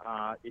cool.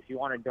 If you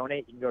want to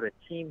donate, you can go to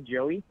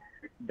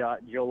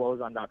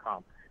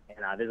teamjoey.joelozon.com.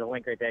 And there's a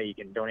link right there. You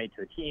can donate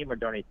to the team or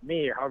donate to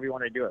me or however you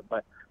want to do it.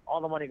 But all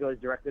the money goes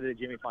directly to the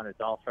Jimmy Fund.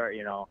 It's all for,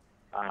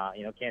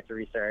 cancer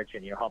research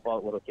and, help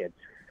out little kids.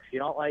 If you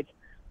don't like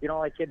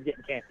kids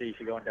getting cancer, you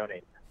should go and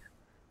donate.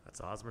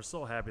 That's awesome. We're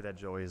so happy that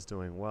Joey is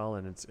doing well,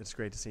 and it's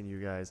great to see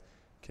you guys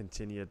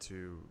continue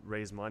to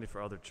raise money for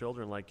other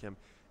children like him.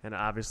 And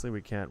obviously,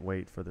 we can't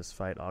wait for this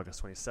fight,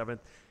 August 27th,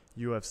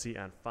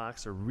 UFC on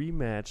Fox, a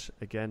rematch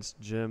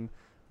against Jim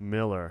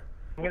Miller.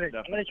 I'm gonna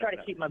try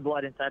to keep my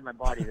blood inside my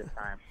body this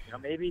time.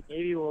 Maybe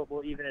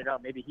we'll even it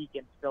out. Maybe he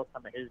can spill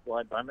some of his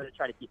blood, but I'm gonna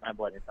try to keep my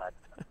blood inside.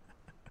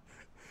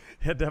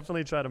 Yeah,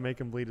 definitely try to make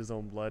him bleed his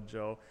own blood,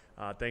 Joe.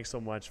 Thanks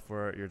so much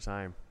for your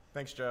time.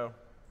 Thanks, Joe.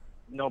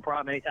 No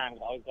problem. Anytime.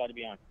 Always glad to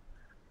be on.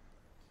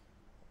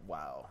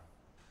 Wow.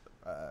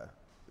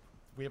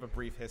 We have a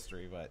brief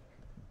history, but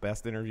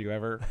best interview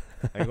ever.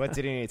 What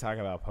didn't he talk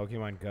about?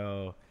 Pokemon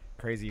Go,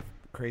 crazy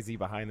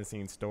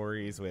behind-the-scenes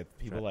stories with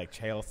people like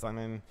Chael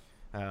Sonnen.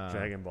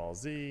 Dragon Ball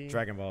Z. I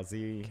Cancer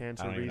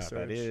don't even research. know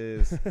what that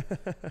is.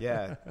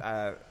 Yeah,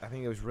 I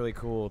think it was really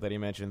cool that he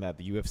mentioned that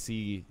the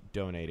UFC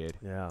donated.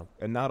 Yeah.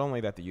 And not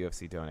only that the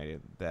UFC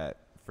donated, that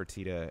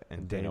Fertitta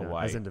and Dana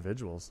White as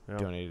individuals. Yeah.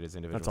 donated as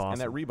individuals. That's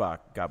awesome. And that Reebok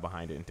got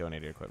behind it and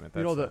donated equipment.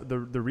 The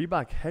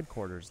Reebok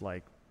headquarters,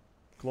 like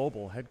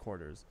global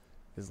headquarters,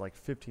 is like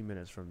 15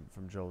 minutes from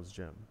Joe's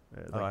gym.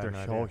 Their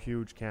whole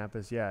huge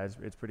campus. Yeah,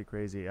 it's pretty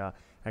crazy. I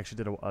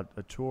actually did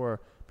a tour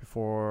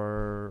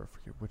before, I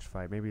forget which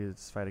fight. Maybe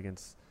it's fight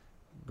against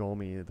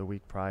Gomi the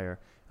week prior.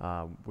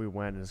 We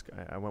went.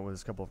 I went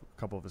with a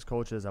couple of his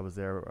coaches. I was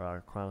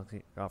there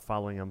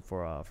following him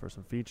for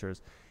some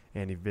features,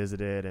 and he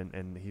visited.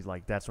 And he's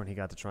like, that's when he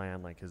got to try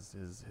on like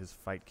his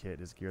fight kit,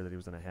 his gear that he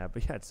was gonna have.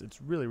 But yeah,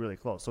 it's really, really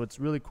close. So it's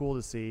really cool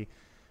to see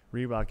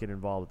Reebok get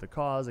involved with the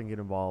cause and get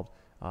involved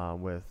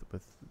with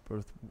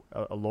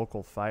a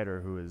local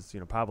fighter who is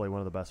probably one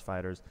of the best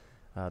fighters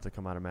to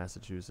come out of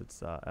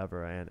Massachusetts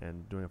ever,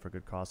 and doing it for a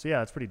good cause. So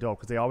yeah, it's pretty dope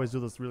because they always do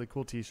those really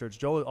cool T-shirts.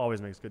 Joe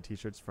always makes good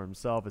T-shirts for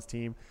himself, his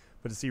team,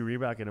 but to see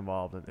Reebok get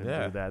involved and do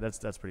that,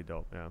 that's pretty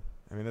dope. Yeah,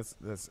 I mean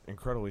that's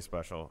incredibly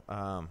special.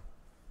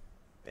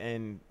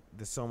 And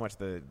there's so much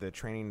the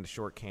training, the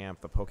short camp,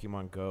 the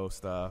Pokemon Go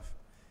stuff.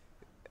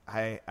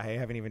 I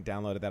haven't even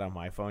downloaded that on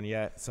my phone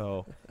yet,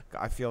 so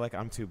I feel like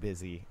I'm too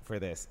busy for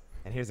this.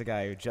 And here's a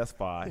guy who just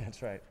fought. Yeah,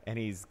 that's right. And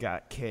he's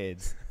got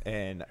kids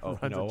and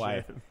a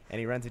wife. And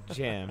he runs a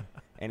gym.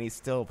 And he's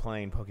still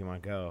playing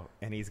Pokemon Go.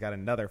 And he's got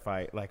another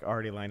fight like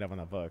already lined up on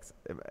the books.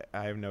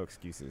 I have no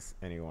excuses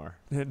anymore.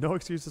 No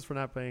excuses for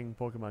not playing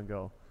Pokemon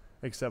Go,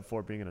 except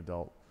for being an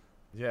adult.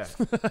 Yeah.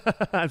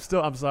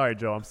 I'm sorry,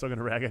 Joe. I'm still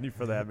gonna rag on you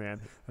for that,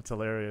 man. That's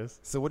hilarious.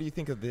 So what do you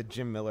think of the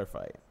Jim Miller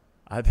fight?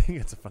 I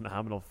think it's a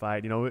phenomenal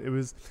fight.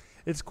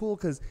 It's cool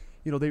because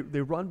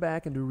they run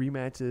back and do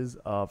rematches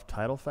of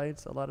title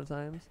fights a lot of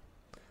times,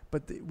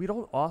 but we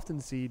don't often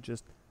see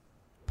just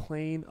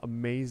plain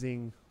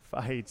amazing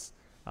fights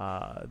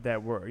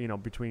that were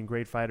between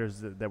great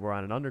fighters that were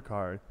on an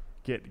undercard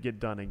get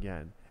done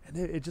again. And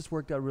it just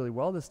worked out really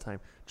well this time.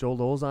 Joe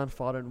Lauzon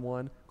fought and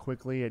won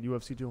quickly at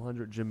UFC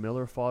 200. Jim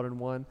Miller fought and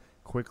won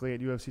quickly at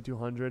UFC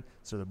 200.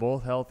 So they're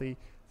both healthy.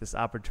 This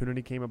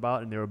opportunity came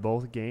about, and they were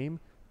both game.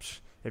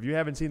 If you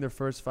haven't seen their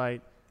first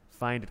fight,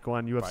 find it. Go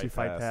on UFC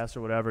Fight Pass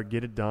or whatever.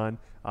 Get it done.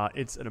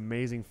 It's an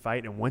amazing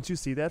fight. And once you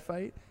see that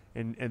fight,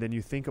 and then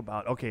you think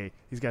about, okay,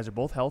 these guys are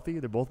both healthy.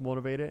 They're both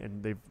motivated,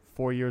 and they've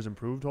 4 years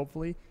improved,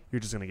 hopefully.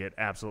 You're just going to get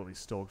absolutely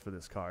stoked for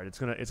this card. It's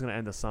gonna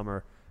end the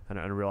summer on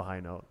a real high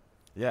note.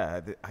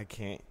 Yeah, I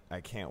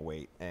can't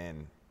wait.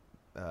 And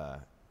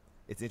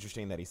it's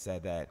interesting that he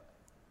said that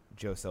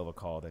Joe Silva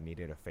called and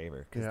needed a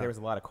favor because there was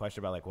a lot of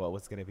question about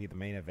what's going to be the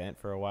main event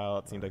for a while.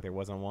 It seemed like there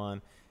wasn't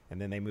one. And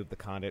then they moved the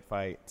Condit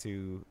fight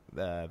to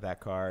that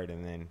card,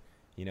 and then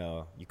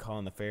you call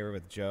in the favor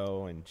with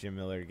Joe and Jim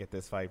Miller to get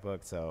this fight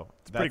booked. So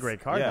it's a pretty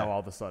great card now. All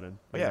of a sudden,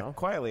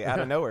 quietly out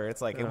of nowhere,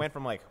 it's like it went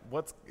from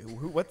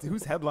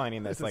who's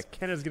headlining this? Like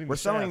Canada's getting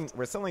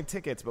we're selling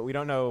tickets, but we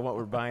don't know what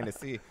we're buying to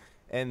see.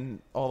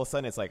 And all of a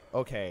sudden, it's like,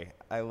 okay,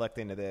 I lucked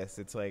into this.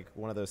 It's like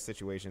one of those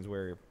situations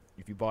where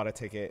if you bought a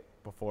ticket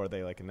before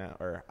they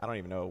or I don't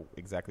even know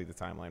exactly the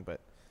timeline, but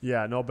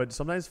but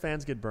sometimes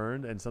fans get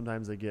burned, and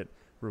sometimes they get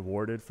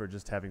rewarded for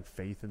just having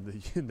faith in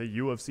the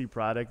UFC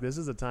product. This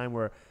is a time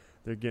where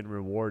they're getting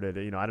rewarded.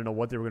 I don't know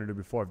what they were going to do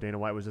before. If Dana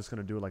White was just going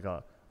to do like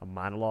a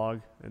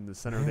monologue in the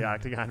center of the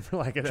octagon for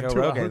like Joe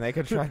Rogan. They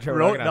could try Joe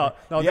Rogan.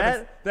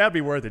 That'd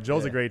be worth it.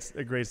 Joe's a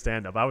great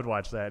stand-up. I would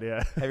watch that.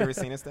 Yeah. Have you ever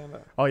seen a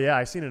stand-up? Oh yeah,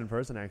 I've seen it in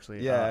person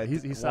actually. Yeah,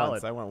 he's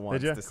solid. I went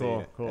once to see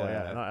it. Cool.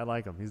 Yeah, no, I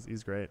like him.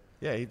 He's great.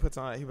 Yeah, he puts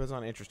on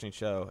an interesting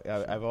show.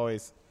 I've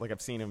always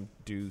I've seen him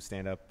do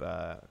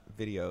stand-up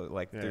video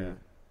through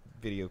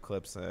video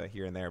clips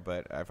here and there,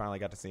 but I finally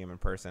got to see him in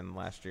person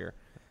last year,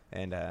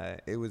 and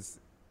he's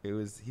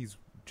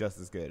just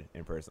as good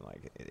in person.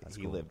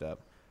 He lived up.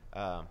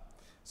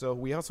 So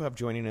we also have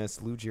joining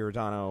us Lou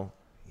Giordano.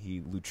 He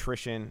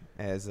Lutrition,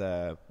 as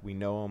we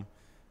know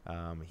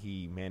him.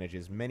 He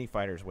manages many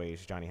fighters'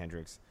 ways. Johnny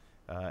Hendricks,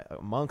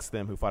 amongst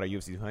them who fought at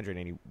UFC 200,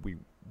 and we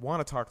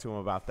want to talk to him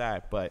about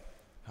that. But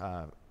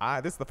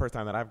this is the first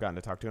time that I've gotten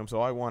to talk to him,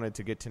 so I wanted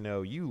to get to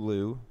know you,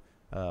 Lou,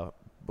 a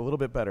little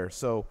bit better.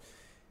 So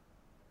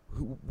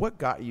what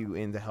got you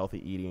into healthy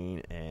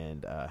eating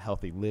and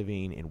healthy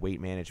living and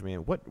weight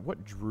management?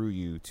 What drew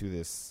you to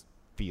this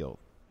field?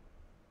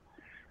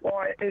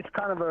 Well, it's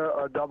kind of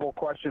a double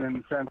question in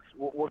the sense.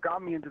 What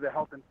got me into the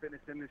health and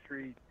fitness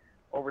industry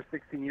over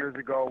 16 years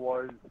ago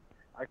was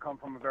I come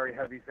from a very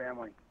heavy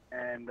family,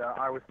 and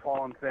I was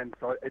tall and thin,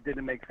 so it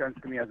didn't make sense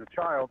to me as a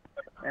child.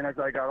 And as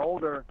I got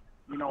older,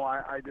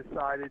 I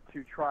decided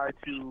to try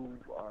to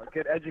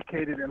get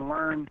educated and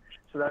learn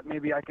so that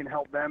maybe I can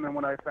help them. And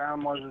what I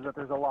found was that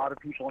there's a lot of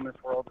people in this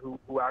world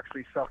who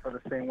actually suffer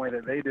the same way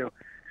that they do.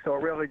 So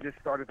it really just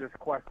started this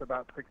quest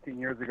about 16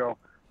 years ago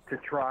to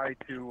try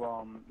to,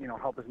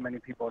 help as many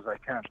people as I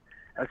can.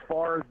 As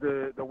far as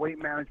the weight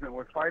management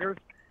with fighters,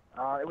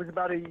 it was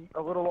about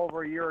a little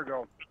over a year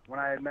ago when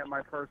I had met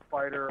my first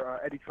fighter,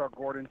 Eddie Chuck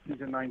Gordon,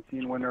 season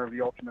 19 winner of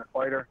The Ultimate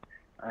Fighter.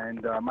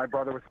 And my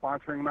brother was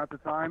sponsoring him at the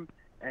time,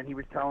 and he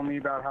was telling me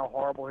about how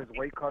horrible his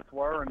weight cuts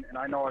were. And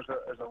I know as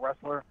a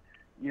wrestler,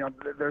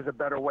 there's a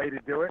better way to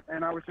do it.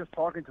 And I was just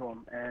talking to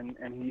him,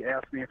 and he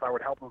asked me if I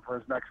would help him for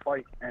his next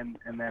fight. And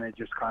then it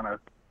just kind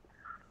of,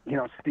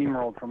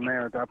 steamrolled from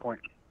there at that point.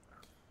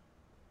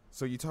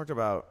 So you talked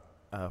about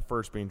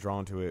first being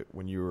drawn to it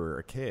when you were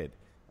a kid.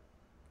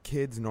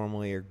 Kids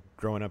normally are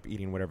growing up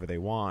eating whatever they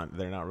want.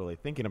 They're not really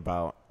thinking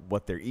about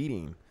what they're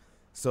eating.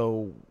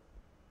 So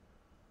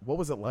what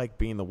was it like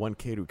being the one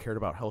kid who cared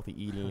about healthy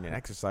eating and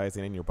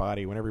exercising in your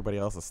body when everybody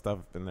else is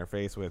stuffed in their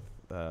face with,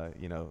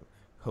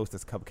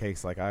 Hostess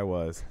cupcakes like I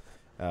was?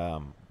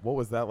 What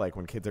was that like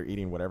when kids are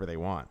eating whatever they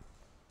want?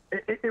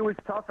 It was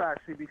tough,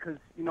 actually, because,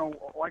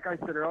 like I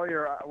said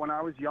earlier, when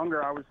I was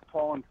younger, I was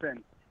tall and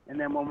thin. And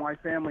then when my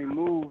family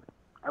moved,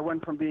 I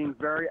went from being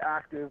very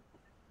active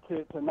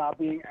to not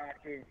being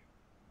active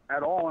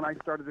at all, and I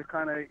started to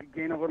kind of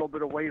gain a little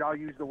bit of weight. I'll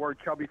use the word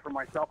chubby for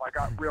myself. I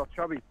got real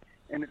chubby,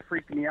 and it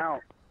freaked me out.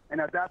 And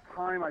at that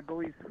time, I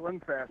believe Slim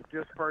Fast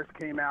just first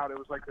came out. It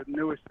was like the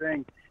newest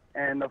thing.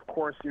 And, of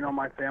course,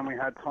 my family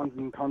had tons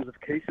and tons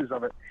of cases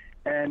of it.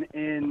 And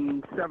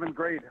in 7th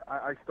grade,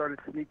 I started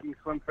sneaking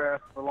Slim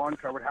Fast for lunch.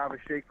 I would have a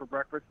shake for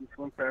breakfast and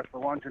Slim Fast for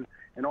lunch,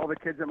 and all the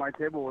kids at my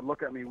table would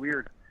look at me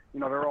weird.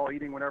 They're all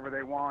eating whatever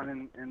they want,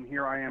 and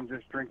here I am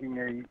just drinking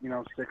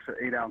a 6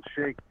 or 8 ounce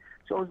shake.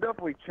 So it was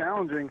definitely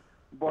challenging,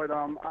 but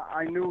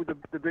I knew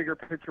the bigger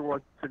picture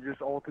was to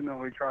just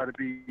ultimately try to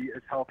be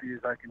as healthy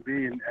as I can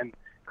be and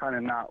kind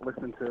of not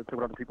listen to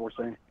what other people were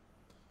saying.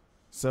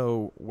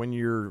 So when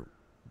you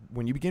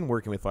begin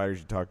working with fighters,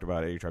 you talked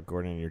about Eddie Chuck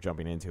Gordon and you're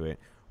jumping into it.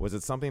 Was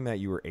it something that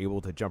you were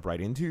able to jump right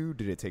into?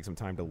 Did it take some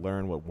time to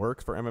learn what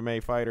works for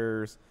MMA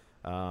fighters?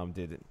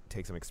 Did it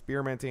take some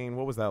experimenting?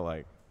 What was that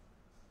like?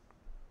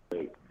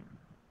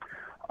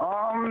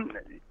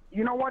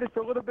 You know what? It's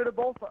a little bit of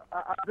both.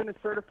 I've been a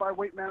certified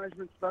weight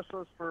management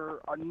specialist for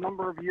a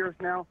number of years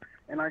now,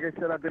 and like I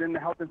said, I've been in the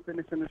health and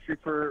fitness industry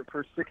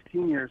for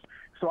 16 years.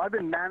 So I've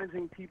been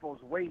managing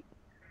people's weight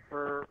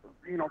for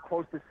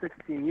close to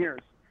 16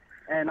 years,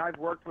 and I've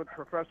worked with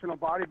professional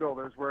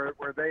bodybuilders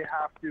where they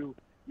have to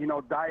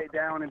diet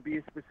down and be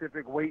a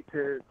specific weight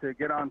to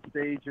get on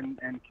stage and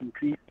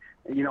compete,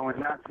 in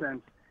that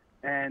sense.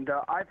 And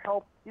I've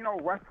helped,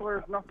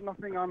 wrestlers,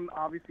 nothing on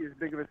obviously as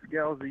big of a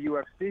scale as the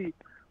UFC,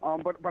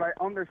 but I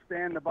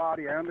understand the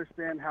body, I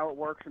understand how it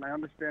works, and I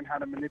understand how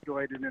to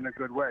manipulate it in a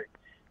good way.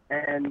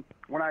 And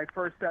when I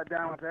first sat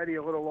down with Eddie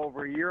a little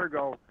over a year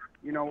ago,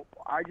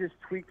 I just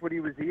tweaked what he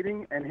was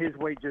eating, and his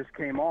weight just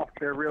came off.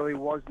 There really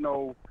was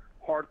no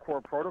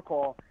hardcore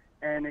protocol,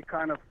 and it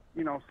kind of,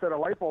 set a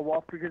light bulb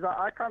off, because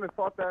I kind of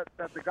thought that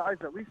the guys,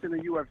 at least in the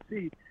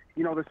UFC,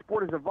 the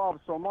sport has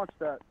evolved so much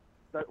that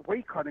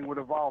weight cutting would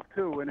evolve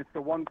too, and it's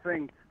the one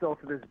thing still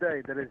to this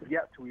day that is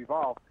yet to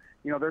evolve.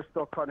 They're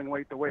still cutting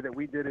weight the way that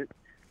we did it,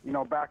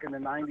 back in the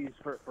 90s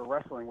for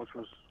wrestling, which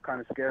was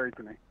kind of scary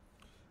to me.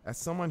 As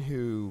someone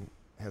who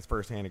has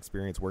firsthand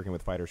experience working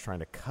with fighters trying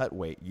to cut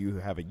weight, you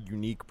have a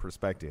unique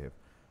perspective.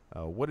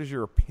 What is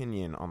your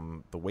opinion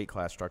on the weight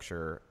class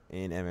structure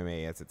in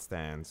MMA as it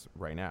stands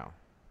right now?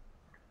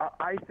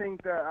 I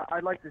think that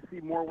I'd like to see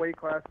more weight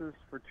classes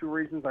for 2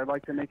 reasons. I'd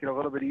like to make it a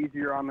little bit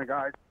easier on the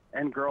guys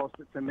and girls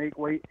to make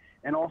weight.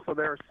 And also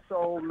there are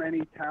so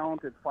many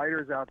talented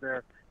fighters out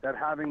there that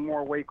having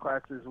more weight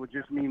classes would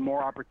just mean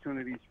more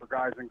opportunities for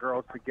guys and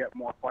girls to get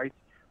more fights,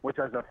 which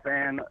as a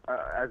fan,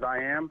 as I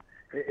am,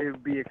 it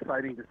would be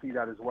exciting to see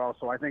that as well.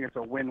 So I think it's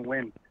a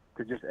win-win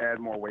to just add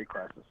more weight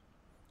classes.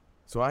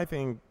 So I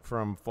think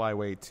from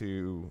flyweight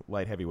to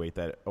light heavyweight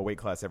that a weight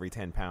class every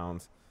 10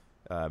 pounds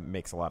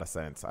makes a lot of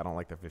sense. I don't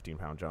like the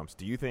 15-pound jumps.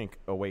 Do you think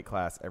a weight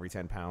class every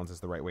 10 pounds is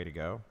the right way to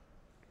go?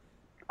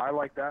 I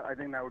like that. I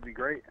think that would be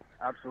great.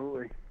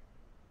 Absolutely.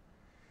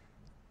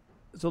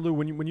 So, Lou,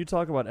 when you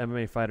talk about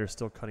MMA fighters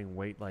still cutting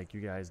weight like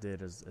you guys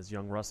did as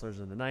young wrestlers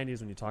in the 90s,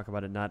 when you talk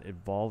about it not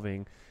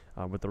evolving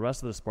with the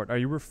rest of the sport, are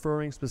you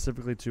referring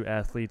specifically to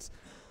athletes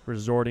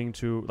resorting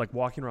to, like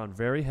walking around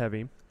very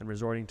heavy and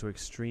resorting to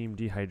extreme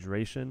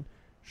dehydration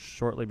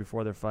shortly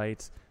before their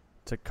fights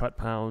to cut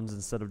pounds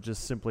instead of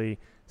just simply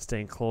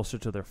staying closer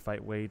to their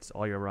fight weights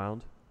all year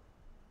round?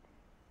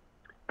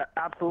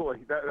 Absolutely.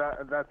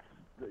 That's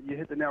you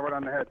hit the nail right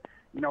on the head.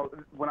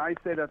 When I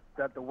say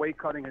that the weight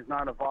cutting has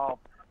not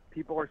evolved,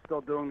 people are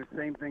still doing the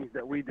same things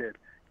that we did.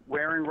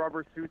 Wearing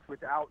rubber suits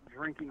without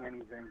drinking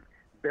anything,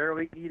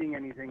 barely eating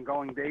anything,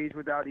 going days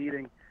without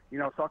eating,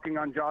 sucking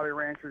on Jolly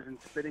Ranchers and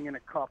spitting in a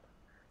cup,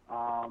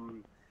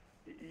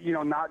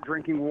 not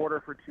drinking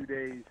water for 2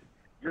 days,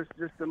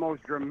 just the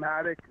most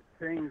dramatic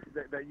things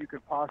that you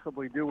could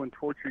possibly do and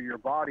torture your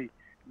body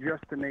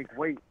just to make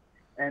weight.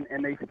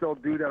 And they still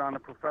do that on a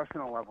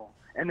professional level.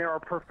 And there are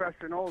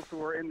professionals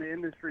who are in the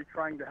industry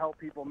trying to help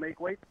people make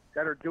weight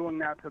that are doing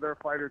that to their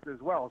fighters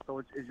as well. So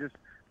it's just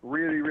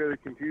really, really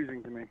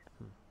confusing to me.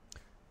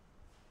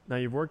 Now,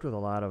 you've worked with a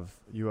lot of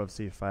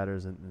UFC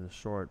fighters in a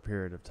short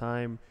period of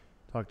time.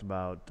 Talked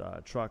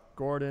about Truck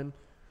Gordon,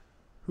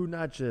 who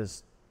not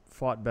just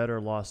fought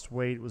better, lost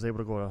weight, was able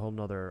to go to a whole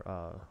nother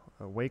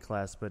weight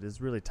class, but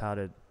is really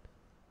touted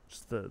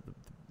just the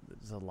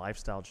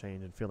lifestyle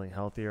change and feeling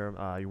healthier.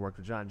 You worked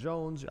with John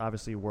Jones.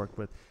 Obviously, you worked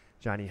with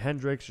Johnny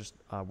Hendricks, just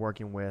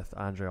working with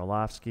Andrei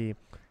Arlovsky.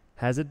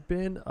 Has it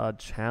been a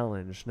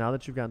challenge, now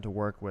that you've gotten to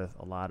work with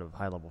a lot of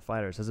high-level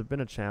fighters, has it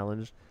been a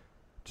challenge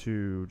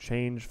to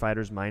change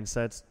fighters'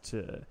 mindsets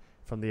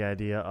from the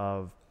idea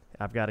of,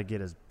 I've got to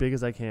get as big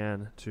as I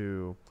can,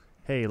 to,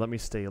 hey, let me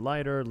stay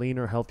lighter,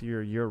 leaner,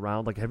 healthier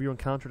year-round? Like, have you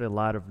encountered a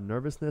lot of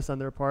nervousness on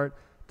their part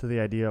to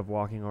the idea of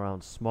walking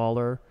around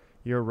smaller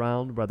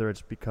year-round, whether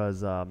it's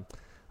because of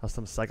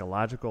some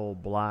psychological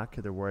block,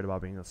 they're worried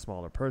about being a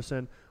smaller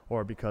person,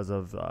 or because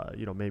of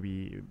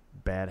maybe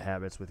bad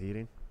habits with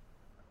eating?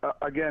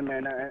 Again,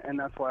 man, and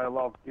that's why I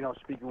love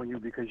speaking with you,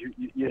 because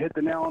you hit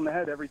the nail on the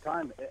head every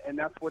time, and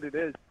that's what it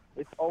is.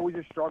 It's always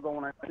a struggle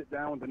when I sit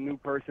down with a new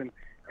person,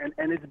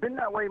 and it's been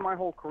that way my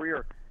whole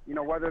career.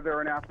 Whether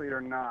they're an athlete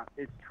or not,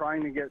 it's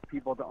trying to get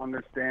people to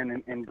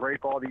understand and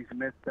break all these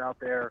myths out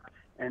there,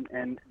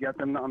 and get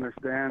them to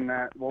understand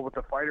that, well, with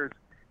the fighters,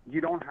 you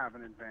don't have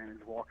an advantage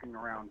walking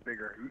around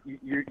bigger.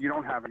 You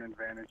don't have an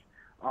advantage.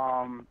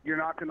 You're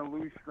not going to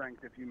lose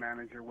strength if you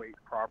manage your weight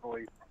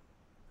properly,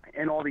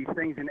 and all these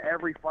things. And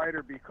every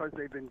fighter, because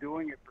they've been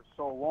doing it for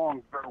so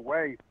long, their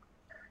way,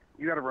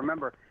 you got to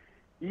remember,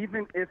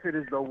 even if it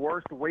is the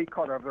worst weight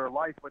cut of their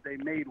life, but they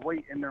made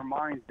weight in their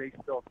minds, they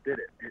still did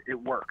it.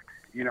 It worked,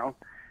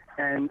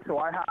 And so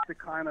I have to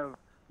kind of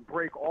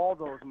break all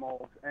those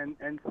molds.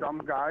 And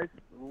some guys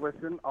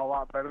listen a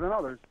lot better than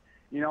others.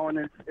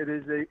 And it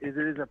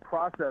is a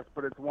process,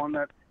 but it's one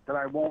that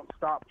I won't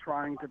stop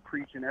trying to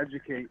preach and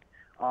educate.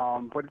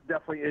 But it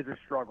definitely is a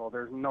struggle.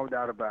 There's no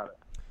doubt about it.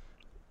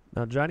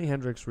 Now, Johnny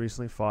Hendricks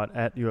recently fought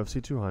at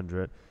UFC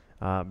 200.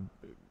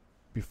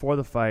 Before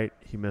the fight,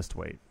 he missed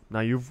weight. Now,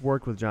 you've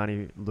worked with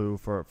Johnny Lou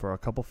for a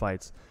couple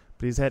fights,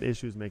 but he's had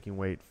issues making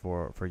weight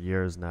for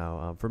years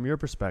now. From your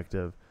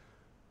perspective,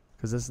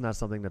 because this is not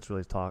something that's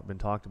really been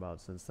talked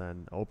about since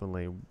then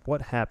openly,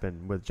 what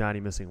happened with Johnny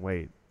missing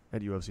weight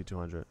at UFC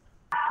 200?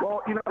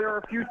 Well, there are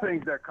a few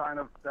things that kind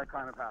of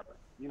happen,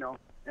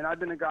 and I've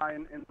been a guy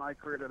in my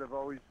career that have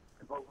always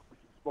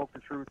spoke the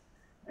truth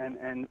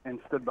and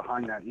stood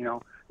behind that.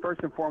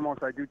 First and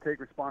foremost, I do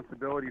take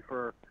responsibility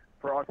for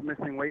us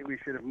missing weight. We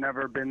should have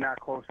never been that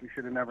close. We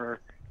should have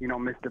never,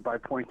 missed it by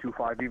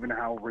 0.25, even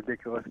how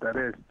ridiculous that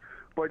is.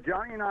 But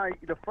Johnny and I,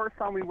 the first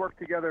time we worked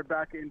together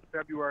back in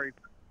February,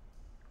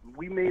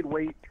 we made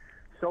weight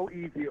so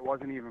easy it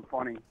wasn't even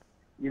funny.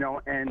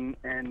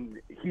 And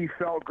he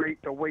felt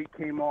great. The weight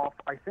came off.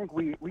 I think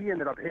we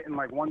ended up hitting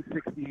like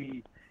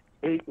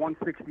 168,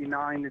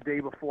 169 the day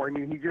before. I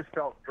mean, he just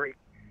felt great.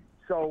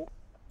 So,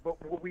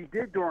 but what we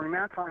did during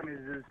that time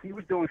is he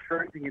was doing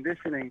strength and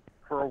conditioning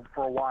for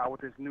a while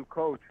with his new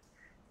coach.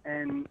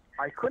 And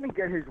I couldn't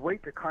get his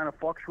weight to kind of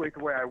fluctuate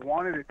the way I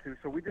wanted it to.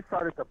 So we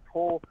decided to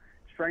pull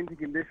strength and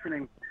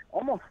conditioning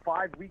almost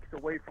 5 weeks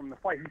away from the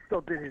fight. He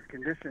still did his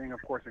conditioning,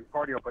 of course, in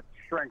cardio, but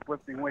strength,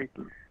 lifting weights.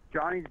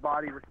 Johnny's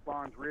body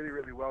responds really,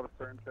 really well to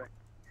certain things.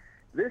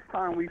 This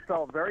time we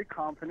felt very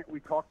confident.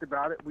 We talked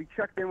about it. We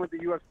checked in with the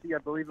UFC. I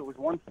believe it was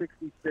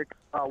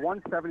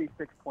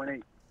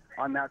 176.8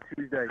 on that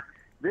Tuesday.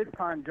 This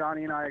time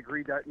Johnny and I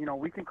agreed that,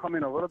 we can come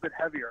in a little bit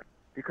heavier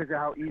because of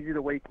how easy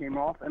the weight came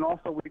off. And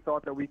also we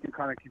thought that we can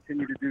kind of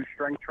continue to do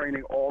strength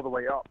training all the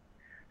way up.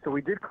 So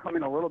we did come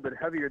in a little bit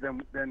heavier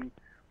than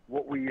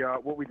what we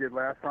did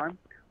last time.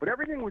 But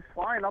everything was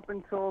fine up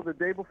until the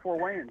day before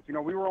weigh-ins. We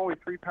were only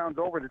 3 pounds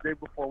over the day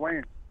before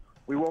weigh-ins.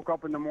 We woke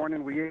up in the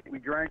morning, we ate, we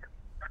drank,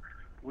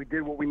 we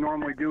did what we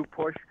normally do,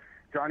 push.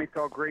 Johnny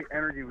felt great,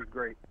 energy was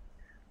great.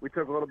 We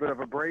took a little bit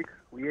of a break,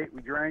 we ate,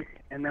 we drank,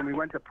 and then we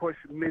went to push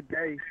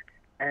midday,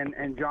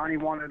 and Johnny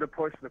wanted to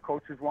push, the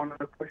coaches wanted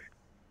to push,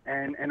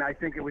 and I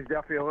think it was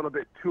definitely a little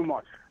bit too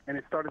much, and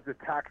it started to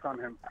tax on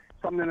him,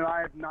 something that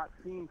I have not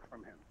seen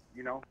from him,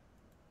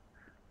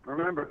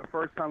 Remember, the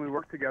first time we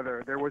worked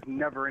together, there was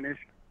never an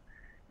issue.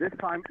 This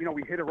time,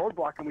 we hit a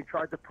roadblock and we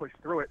tried to push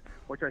through it,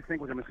 which I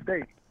think was a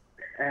mistake.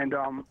 And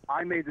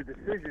I made the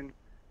decision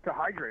to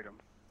hydrate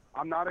him.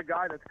 I'm not a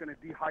guy that's going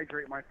to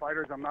dehydrate my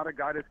fighters. I'm not a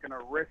guy that's going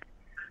to risk,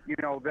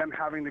 them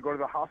having to go to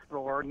the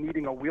hospital or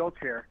needing a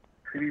wheelchair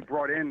to be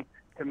brought in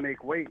to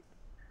make weight.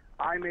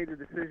 I made the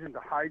decision to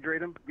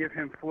hydrate him, give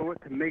him fluid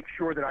to make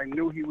sure that I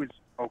knew he was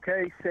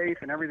okay, safe,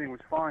 and everything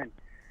was fine.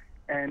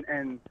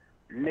 And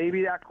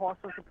maybe that cost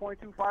us a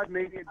 .25,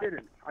 maybe it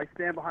didn't. I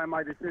stand behind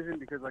my decision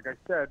because, like I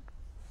said,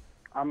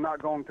 I'm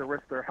not going to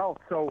risk their health.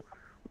 So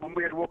when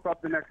we had woke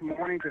up the next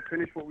morning to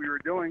finish what we were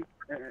doing,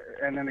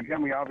 and then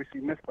again we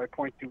obviously missed by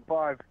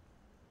 .25,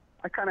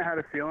 I kind of had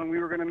a feeling we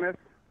were going to miss,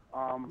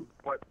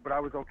 but I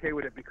was okay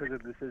with it because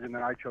of the decision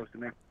that I chose to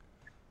make.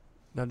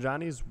 Now,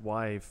 Johnny's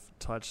wife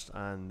touched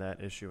on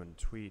that issue in a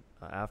tweet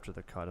after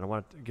the cut, and I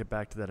want to get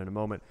back to that in a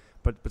moment.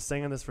 But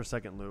staying on this for a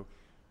second, Lou,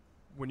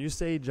 when you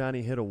say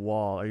Johnny hit a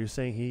wall, are you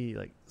saying he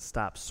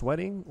stopped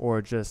sweating,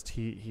 or just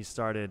he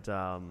started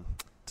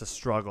to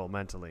struggle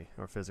mentally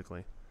or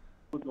physically?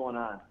 What's going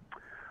on?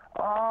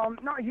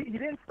 No, he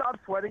didn't stop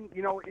sweating.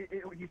 He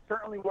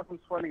certainly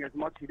wasn't sweating as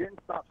much. He didn't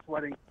stop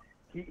sweating.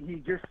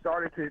 He just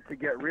started to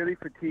get really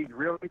fatigued,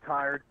 really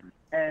tired.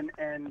 And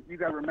you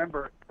got to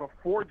remember,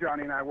 before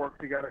Johnny and I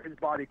worked together, his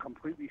body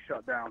completely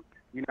shut down.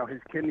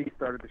 His kidneys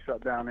started to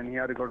shut down, and he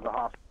had to go to the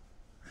hospital.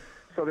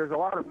 So there's a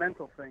lot of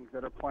mental things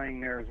that are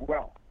playing there as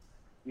well.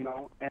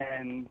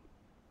 And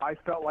I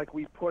felt like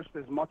we pushed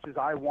as much as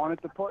I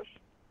wanted to push,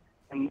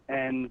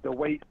 and the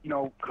weight,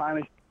 kind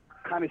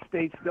of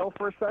stayed still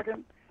for a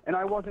second, and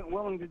I wasn't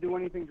willing to do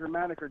anything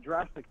dramatic or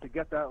drastic to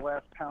get that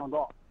last pound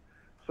off.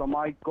 So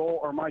my goal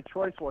or my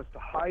choice was to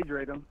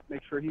hydrate him,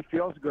 make sure he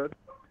feels good,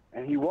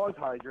 and he was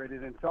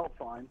hydrated and felt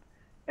fine,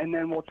 and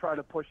then we'll try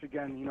to push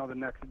again, the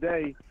next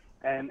day,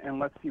 and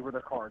let's see where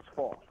the cards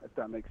fall, if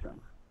that makes sense.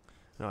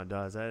 No, it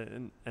does.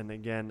 And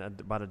again, I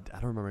don't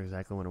remember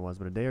exactly when it was,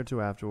 but a day or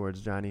two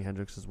afterwards, Johnny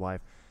Hendricks'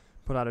 wife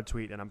put out a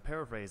tweet, and I'm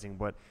paraphrasing,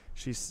 but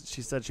she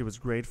said she was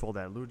grateful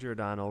that Lou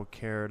Giordano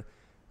cared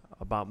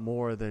about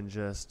more than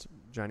just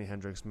Johnny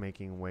Hendricks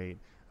making weight,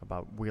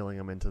 about wheeling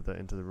him into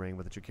the ring,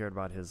 but that you cared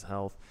about his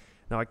health.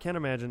 Now, I can't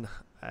imagine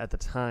at the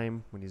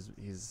time when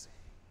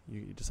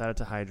you decided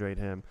to hydrate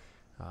him,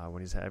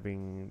 when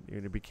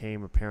it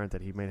became apparent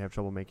that he may have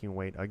trouble making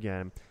weight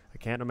again. I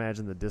can't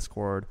imagine the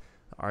discord,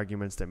 the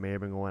arguments that may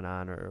have been going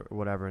on or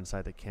whatever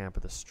inside the camp, or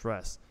the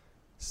stress.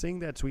 Seeing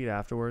that tweet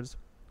afterwards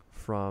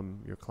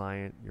from your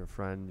client, your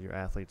friend, your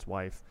athlete's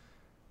wife,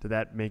 did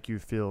that make you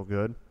feel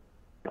good?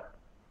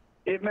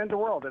 It meant the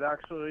world. It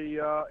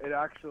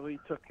actually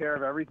took care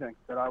of everything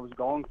that I was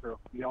going through.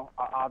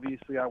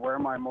 Obviously I wear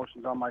my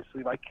emotions on my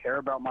sleeve. I care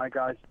about my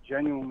guys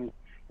genuinely.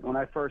 When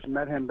I first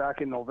met him back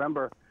in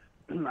November,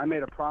 I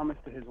made a promise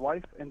to his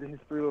wife and to his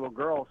 3 little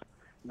girls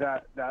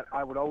that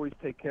I would always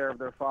take care of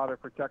their father,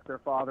 protect their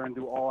father, and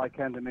do all I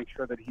can to make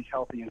sure that he's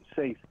healthy and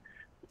safe.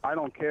 I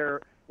don't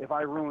care if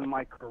I ruin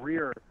my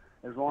career,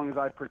 as long as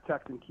I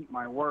protect and keep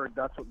my word.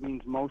 That's what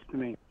means most to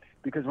me.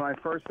 Because when I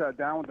first sat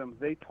down with them,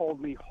 they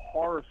told me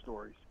horror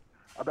stories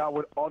about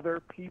what other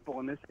people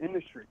in this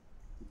industry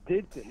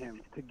did to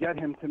him to get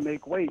him to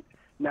make weight.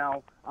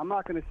 Now, I'm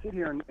not going to sit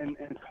here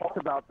and talk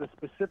about the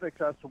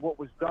specifics as to what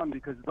was done,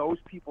 because those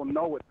people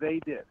know what they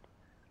did.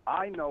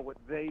 I know what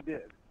they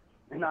did,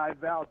 and I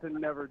vowed to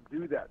never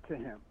do that to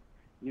him,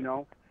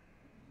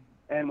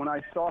 And when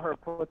I saw her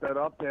put that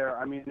up there,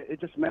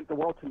 it just meant the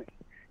world to me.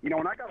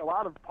 And I got a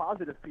lot of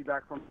positive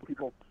feedback from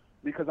people,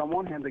 because on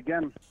one hand,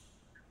 again,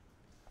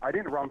 I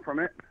didn't run from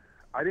it.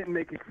 I didn't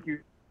make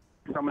excuses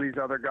for some of these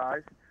other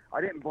guys. I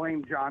didn't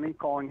blame Johnny,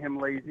 calling him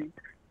lazy,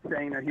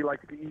 saying that he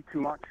likes to eat too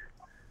much.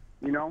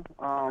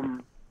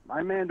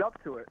 I manned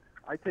up to it.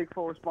 I take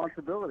full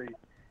responsibility.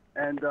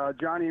 And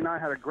Johnny and I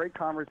had a great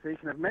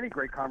conversation, have many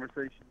great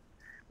conversations.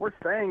 We're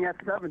staying at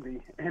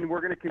 70, and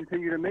we're going to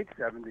continue to make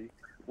 70.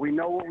 We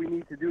know what we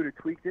need to do to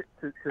tweak it,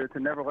 to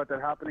never let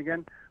that happen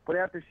again. But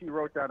after she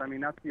wrote that,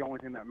 that's the only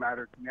thing that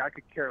mattered to me. I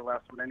could care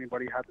less what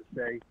anybody had to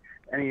say,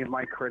 any of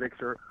my critics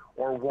or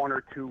 1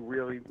 or 2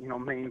 really,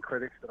 main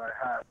critics that I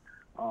have.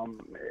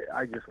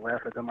 I just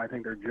laugh at them. I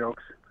think they're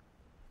jokes.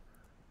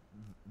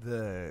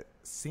 The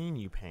scene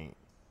you paint,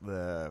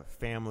 the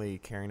family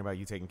caring about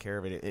you, taking care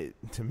of it,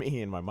 to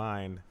me, in my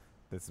mind,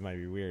 this might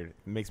be weird, it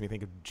makes me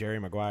think of Jerry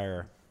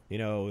Maguire.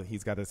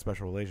 He's got this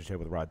special relationship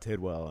with Rod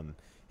Tidwell and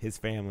his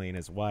family and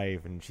his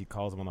wife, and she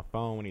calls him on the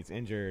phone when he's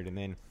injured, and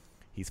then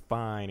he's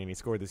fine, and he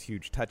scored this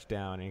huge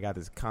touchdown, and he got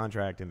this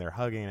contract, and they're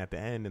hugging at the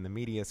end in the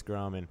media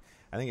scrum. And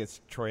I think it's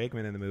Troy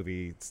Aikman in the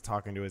movie. It's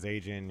talking to his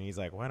agent, and he's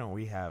like, why don't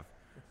we have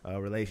a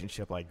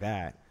relationship like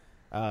that?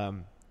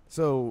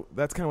 So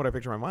that's kind of what I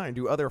picture in my mind.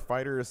 Do other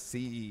fighters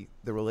see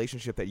the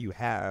relationship that you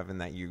have,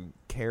 and that you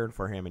cared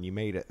for him and you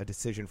made a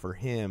decision for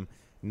him,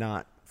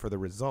 not for the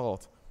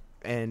result?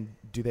 And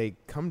do they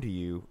come to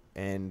you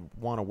and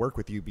want to work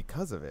with you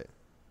because of it?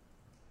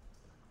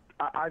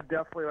 I've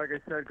definitely, like I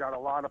said, got a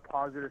lot of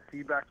positive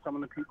feedback. Some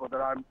of the people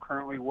that I'm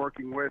currently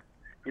working with,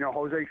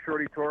 Jose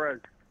Shorty Torres,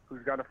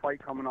 who's got a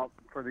fight coming up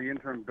for the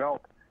interim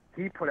belt,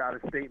 he put out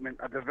a statement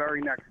the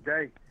very next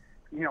day,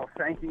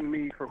 thanking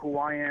me for who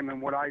I am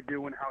and what I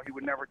do, and how he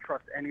would never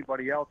trust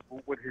anybody else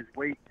with his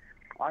weight.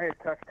 I had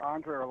texted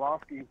Andre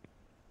Arlovsky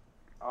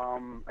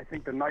I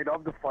think the night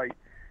of the fight,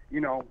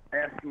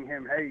 asking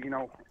him, hey,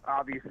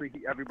 obviously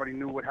everybody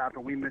knew what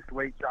happened. We missed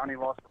weight. Johnny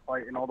lost the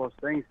fight and all those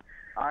things.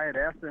 I had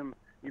asked him,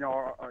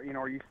 are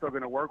you still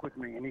going to work with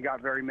me? And he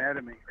got very mad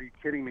at me. Are you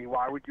kidding me?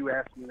 Why would you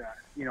ask me that?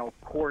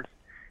 Of course.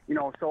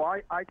 So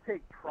I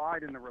take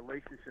pride in the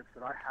relationships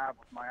that I have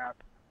with my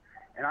athletes.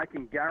 And I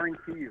can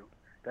guarantee you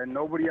that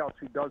nobody else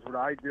who does what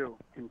I do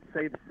can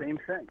say the same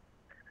thing.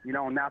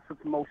 And that's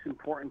what's most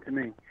important to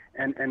me.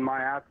 And my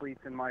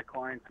athletes and my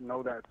clients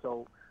know that.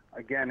 So,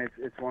 again,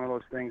 it's one of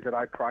those things that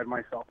I pride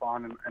myself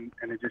on,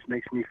 and it just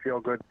makes me feel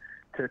good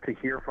to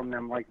hear from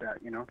them like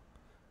that,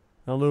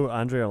 Now, Lou,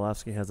 Andrei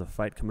Arlovski has a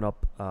fight coming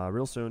up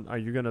real soon. Are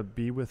you going to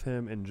be with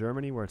him in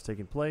Germany where it's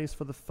taking place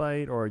for the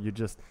fight, or are you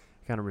just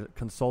kind of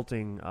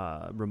consulting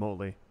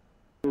remotely?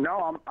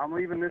 No, I'm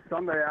leaving this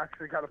Sunday. I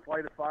actually got a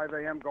flight at 5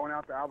 a.m. going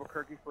out to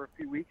Albuquerque for a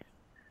few weeks.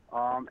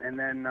 And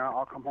then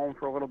I'll come home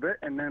for a little bit,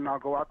 and then I'll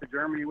go out to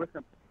Germany with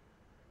him.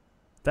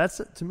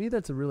 To me,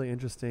 that's a really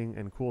interesting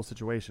and cool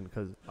situation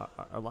because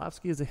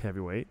Arlovski is a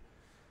heavyweight,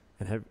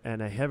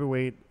 and a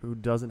heavyweight who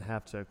doesn't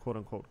have to,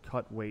 quote-unquote,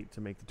 cut weight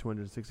to make the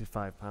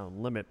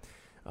 265-pound limit.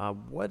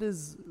 What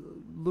does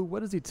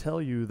he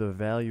tell you the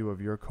value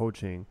of your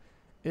coaching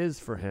is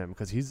for him?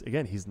 Because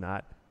he's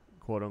not,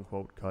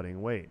 quote-unquote,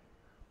 cutting weight.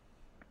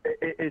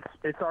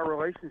 It's our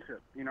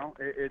relationship,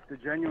 It's the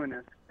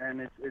genuineness,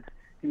 and it's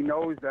he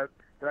knows that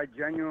I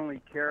genuinely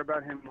care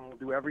about him and will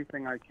do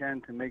everything I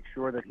can to make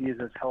sure that he is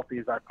as healthy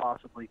as I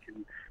possibly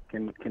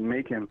can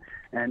make him.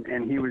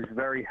 And he was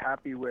very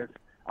happy with,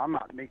 I'm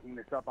not making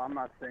this up, I'm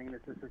not saying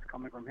this is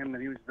coming from him,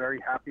 that he was very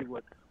happy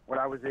with what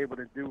I was able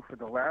to do for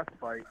the last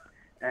fight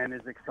and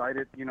is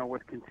excited,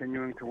 with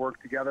continuing to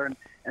work together.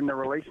 And the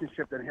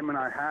relationship that him and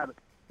I had,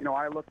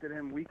 I looked at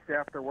him weeks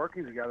after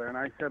working together, and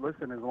I said,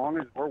 listen, as long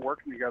as we're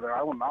working together,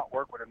 I will not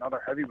work with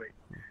another heavyweight.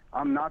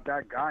 I'm not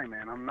that guy,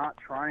 man. I'm not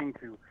trying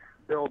to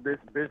build this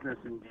business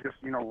and just,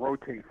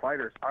 rotate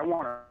fighters. I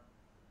want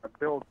to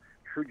build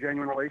true,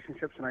 genuine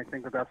relationships, and I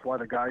think that's why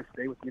the guys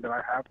stay with me that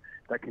I have,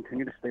 that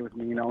continue to stay with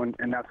me,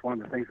 and that's one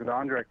of the things with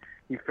Andre.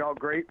 He felt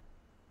great.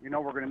 We're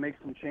going to make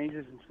some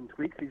changes and some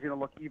tweaks. He's going to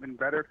look even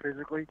better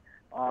physically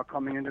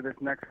coming into this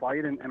next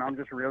fight, and I'm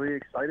just really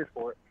excited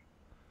for it.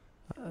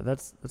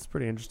 That's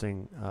pretty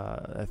interesting,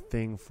 a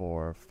thing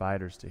for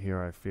fighters to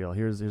hear, I feel.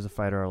 Here's a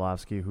fighter,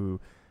 Arlovski,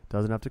 who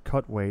doesn't have to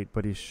cut weight,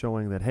 but he's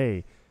showing that,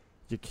 hey,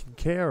 you can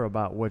care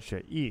about what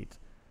you eat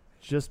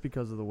just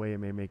because of the way it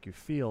may make you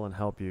feel and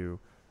help you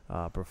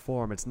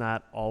perform. It's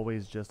not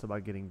always just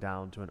about getting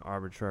down to an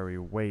arbitrary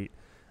weight.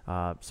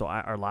 So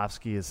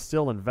Arlovski is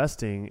still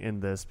investing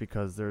in this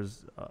because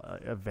there's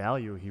a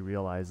value he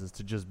realizes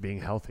to just being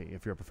healthy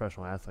if you're a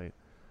professional athlete.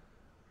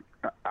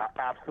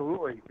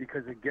 Absolutely,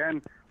 because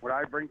again, what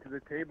I bring to the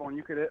table, and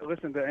you could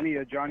listen to any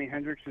of Johnny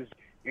Hendricks'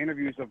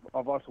 interviews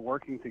of us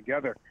working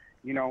together.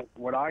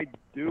 What I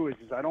do is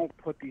I don't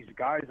put these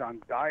guys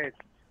on diets.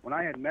 When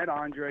I had met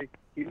Andre,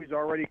 he was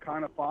already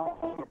kind of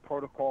following a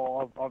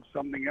protocol of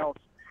something else,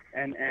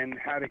 and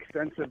had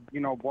extensive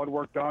blood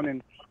work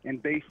done,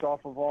 and based off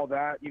of all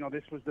that,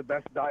 this was the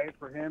best diet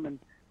for him,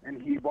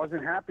 and he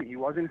wasn't happy. He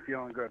wasn't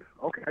feeling good.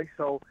 Okay,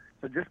 so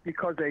just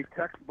because a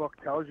textbook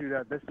tells you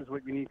that this is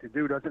what you need to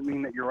do doesn't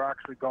mean that you're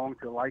actually going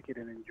to like it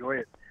and enjoy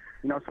it.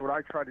 So what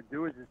I try to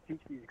do is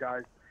teach these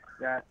guys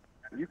that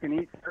you can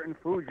eat certain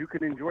foods, you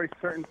can enjoy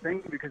certain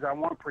things, because I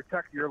want to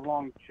protect your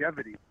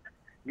longevity.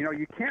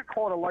 You can't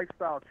call it a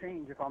lifestyle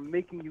change if I'm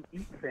making you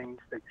eat things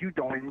that you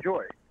don't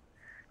enjoy.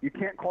 You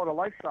can't call it a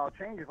lifestyle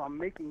change if I'm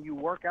making you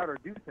work out or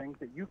do things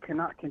that you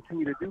cannot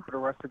continue to do for the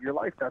rest of your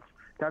life.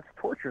 That's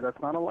torture.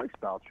 That's not a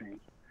lifestyle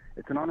change.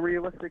 It's an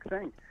unrealistic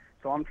thing.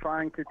 So I'm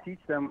trying to teach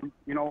them,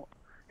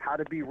 how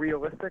to be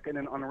realistic in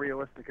an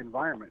unrealistic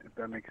environment, if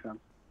that makes sense.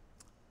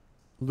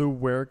 Lou,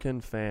 where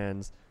can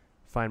fans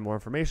find more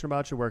information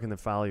about you? Where can they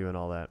follow you and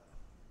all that?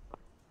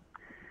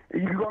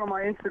 You can go to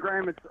my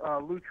Instagram. It's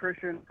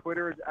Lutrition.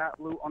 Twitter is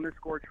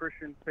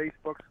 @Lou_Trition.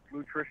 Facebook's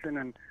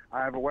Lutrition. And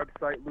I have a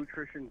website,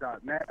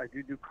 lutrition.net. I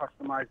do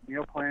customized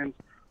meal plans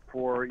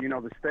for,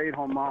 the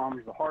stay-at-home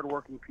moms, the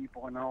hardworking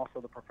people, and then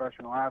also the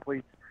professional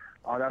athletes.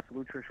 That's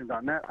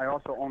lutrition.net. I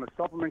also own a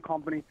supplement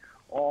company.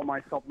 All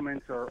my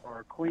supplements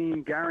are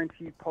clean,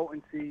 guaranteed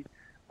potency,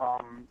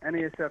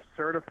 NASF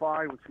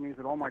certified, which means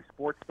that all my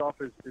sports stuff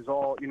is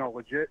all,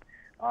 legit.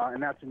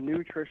 And that's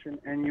Nutrition,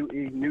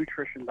 N-U-E,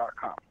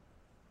 nutrition.com.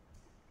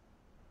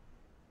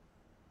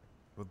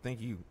 Well,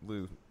 thank you,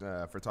 Lou,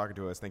 for talking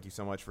to us. Thank you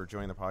so much for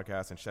joining the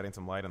podcast and shedding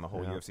some light on the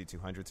whole UFC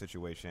 200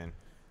 situation.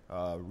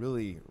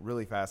 Really,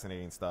 really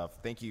fascinating stuff.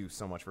 Thank you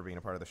so much for being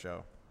a part of the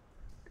show.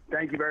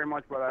 Thank you very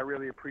much, brother. I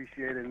really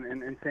appreciate it.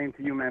 And same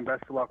to you, man.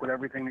 Best of luck with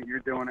everything that you're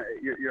doing.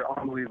 You're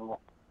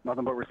unbelievable.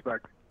 Nothing but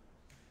respect.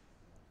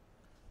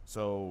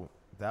 So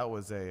that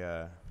was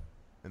a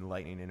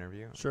enlightening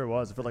interview. Sure it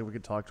was. I feel like we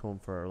could talk to him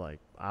for like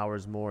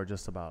hours more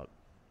just about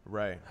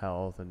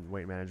health and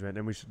weight management.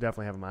 And we should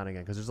definitely have him on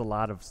again because there's a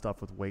lot of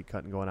stuff with weight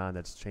cutting going on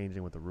that's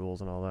changing with the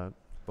rules and all that.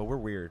 But we're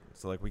weird,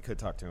 so like we could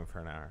talk to him for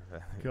an hour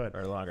Good.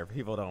 or longer.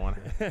 People don't want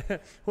to.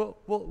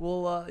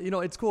 Well,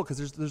 it's cool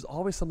because there's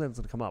always something that's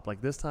going to come up.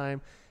 Like this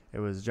time, it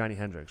was Johnny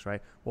Hendricks,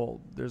 right?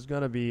 Well, there's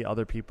going to be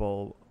other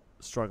people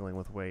struggling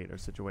with weight or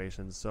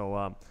situations.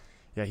 So,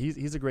 yeah,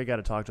 he's a great guy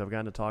to talk to. I've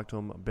gotten to talk to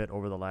him a bit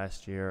over the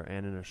last year,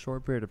 and in a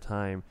short period of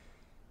time,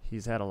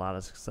 he's had a lot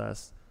of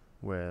success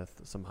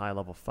with some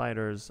high-level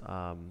fighters.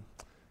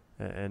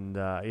 And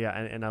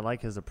I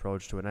like his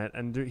approach to it.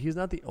 And he's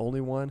not the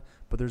only one,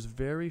 but there's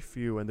very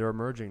few, and they're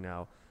emerging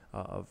now,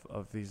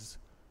 of these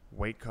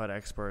weight cut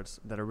experts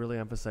that are really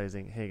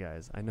emphasizing, hey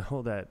guys, I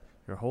know that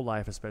your whole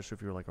life, especially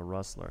if you're like a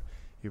wrestler,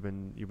 you've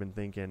been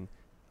thinking,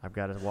 I've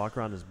got to walk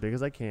around as big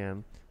as I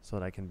can so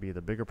that I can be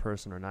the bigger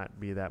person or not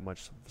be that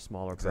much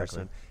smaller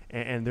person.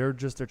 And they're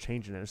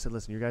changing it. I said,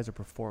 listen, you guys are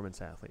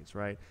performance athletes,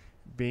 right?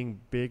 Being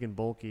big and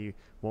bulky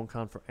won't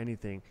count for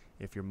anything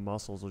if your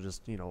muscles will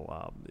just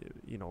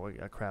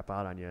crap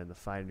out on you in the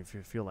fight, and if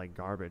you feel like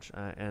garbage.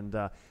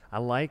 I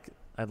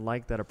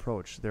like that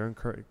approach. They're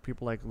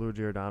people like Lou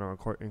Giordano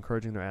are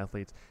encouraging their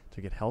athletes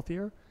to get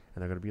healthier,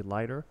 and they're going to be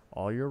lighter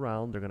all year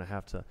round. They're going to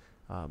have to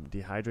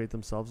dehydrate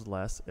themselves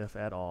less, if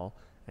at all,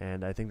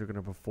 and I think they're going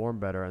to perform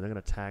better, and they're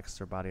going to tax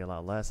their body a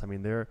lot less. I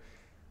mean,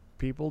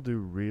 people do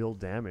real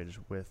damage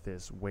with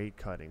this weight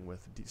cutting,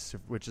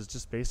 which is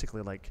just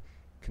basically like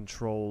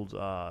controlled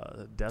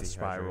death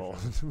spiral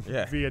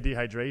via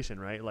dehydration,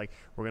 right? Like,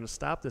 we're going to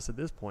stop this at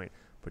this point,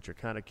 but you're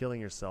kind of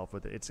killing yourself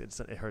with it.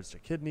 It hurts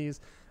your kidneys.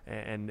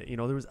 And there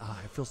was,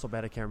 I feel so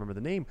bad I can't remember the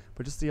name,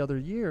 but just the other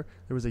year,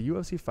 there was a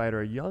UFC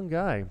fighter, a young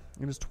guy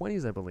in his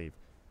 20s, I believe,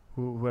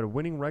 who had a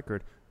winning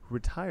record, who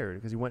retired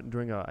because he went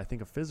during a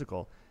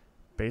physical.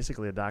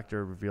 Basically, a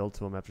doctor revealed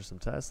to him after some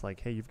tests, like,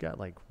 hey, you've got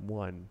like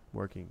one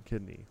working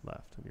kidney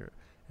left.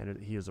 And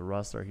he was a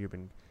wrestler. He had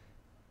been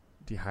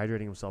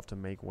dehydrating himself to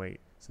make weight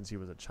since he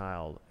was a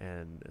child,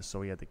 and so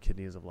he had the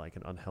kidneys of like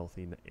an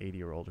unhealthy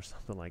 80-year-old or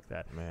something like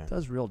that. Man. It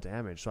does real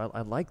damage. So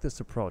I like this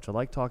approach. I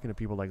like talking to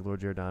people like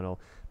Lord Giordano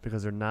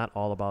because they're not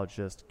all about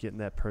just getting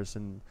that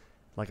person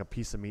like a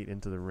piece of meat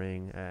into the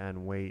ring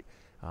and weight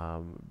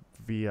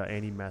via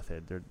any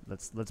method.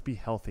 Let's be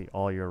healthy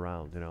all year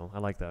round. I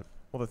like that.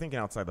 Well, the thinking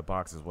outside the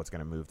box is what's going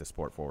to move the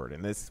sport forward,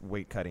 and this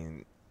weight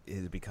cutting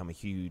has become a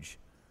huge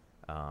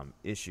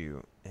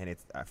issue, and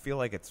I feel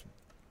like it's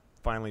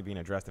finally being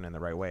addressed in the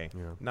right way.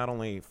 Yeah. Not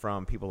only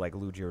from people like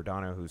Lou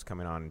Giordano, who's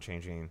coming on and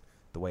changing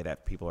the way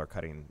that people are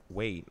cutting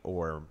weight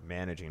or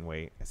managing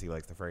weight, as he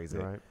likes to phrase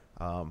it,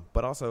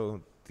 but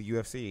also the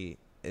UFC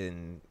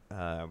and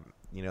the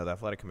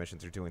athletic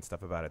commissions are doing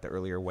stuff about it. The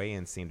earlier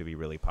weigh-ins seem to be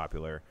really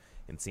popular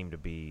and seem to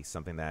be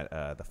something that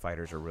the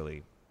fighters are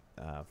really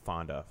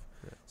fond of.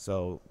 Yeah.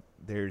 So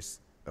there's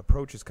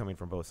approaches coming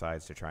from both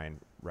sides to try and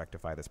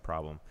rectify this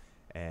problem,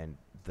 and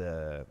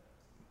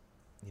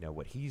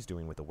what he's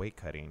doing with the weight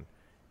cutting,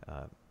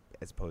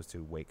 as opposed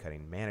to weight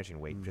cutting, managing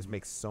weight, just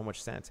makes so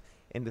much sense.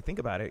 And to think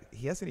about it,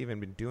 he hasn't even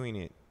been doing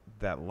it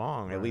that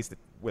long, at least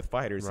with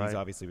fighters. He's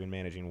obviously been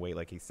managing weight,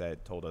 like he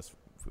told us,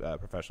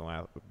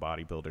 professional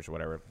bodybuilders or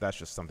whatever. That's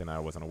just something I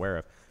wasn't aware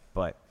of.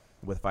 But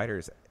with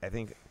fighters, has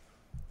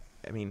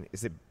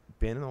it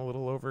been a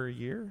little over a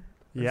year?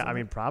 Yeah,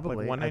 probably.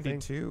 Like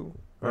 192?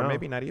 Or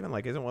maybe not even.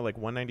 Like, isn't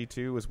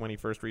 192 was when he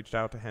first reached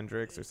out to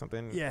Hendricks or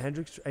something? Yeah,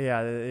 Hendricks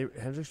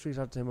reached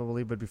out to him, I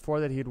believe. But before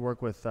that, he'd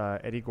worked with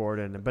Eddie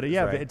Gordon. But,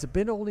 it's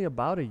been only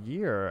about a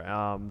year.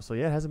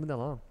 It hasn't been that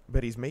long.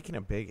 But he's making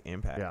a big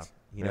impact,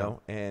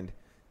 and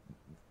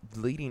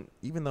leading,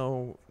 even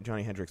though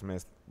Johnny Hendricks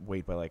missed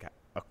weight by like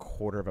a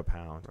quarter of a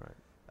pound.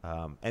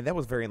 Right. And that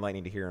was very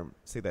enlightening to hear him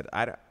say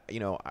that.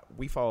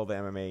 We follow the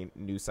MMA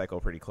news cycle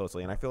pretty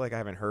closely, and I feel like I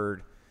haven't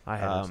heard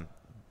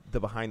the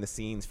behind the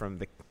scenes from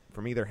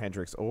either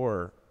Hendricks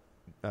or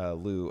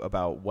Lou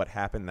about what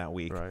happened that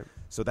week. Right.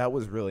 So that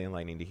was really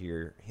enlightening to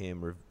hear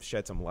him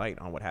shed some light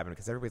on what happened,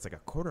 because everybody's like, a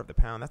quarter of the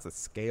pound, that's a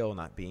scale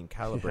not being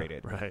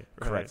calibrated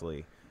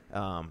correctly.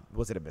 Right.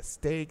 Was it a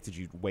mistake? Did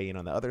you weigh in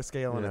on the other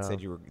scale and it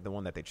said you were the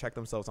one that they checked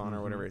themselves on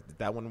or whatever?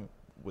 That one,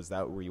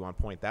 were you on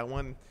point? That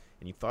one,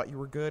 and you thought you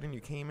were good and you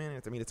came in?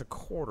 It's a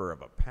quarter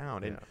of a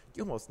pound. And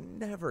you almost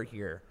never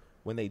hear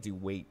when they do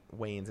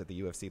weigh-ins at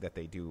the UFC that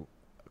they do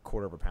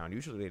quarter of a pound.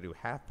 Usually they do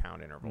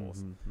half-pound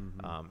intervals.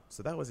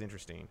 So that was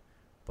interesting,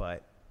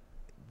 but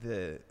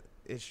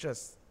it's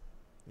just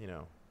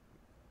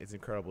it's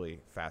incredibly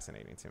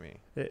fascinating to me.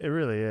 It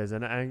really is,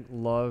 and I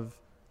love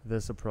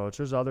this approach.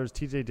 There's others.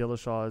 TJ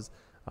Dillashaw's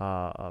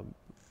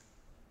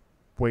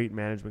weight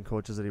management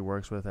coaches that he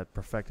works with at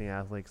Perfecting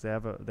Athletes, they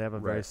have a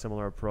very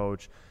similar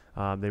approach.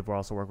 They've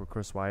also worked with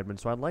Chris Weidman,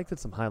 so I like that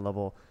some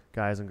high-level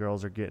guys and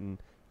girls are getting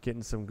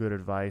some good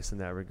advice in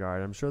that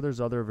regard. I'm sure there's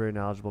other very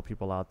knowledgeable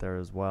people out there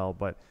as well,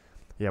 but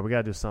we got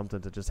to do something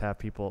to just have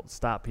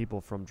stop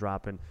people from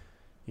dropping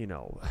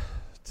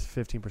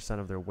 15%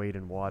 of their weight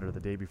in water the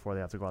day before they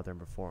have to go out there and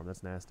perform.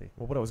 That's nasty.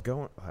 Well,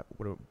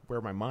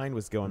 where my mind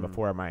was going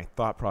before my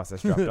thought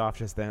process dropped off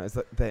just then is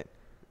that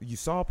you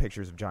saw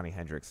pictures of Johnny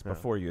Hendricks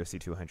before UFC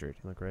 200.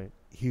 He looked great.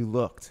 He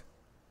looked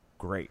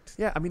great.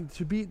 Yeah, I mean,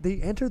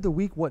 they entered the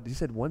week, what, you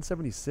said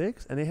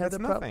 176? And they had That's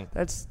the nothing.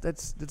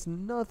 That's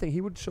nothing.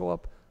 He would show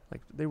up,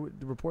 like, the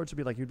reports would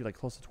be like, he'd be like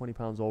close to 20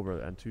 pounds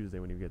over on Tuesday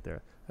when you get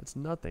there. That's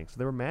nothing. So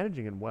they were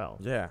managing it well.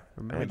 Yeah.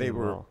 I mean, they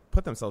well.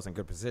 put themselves in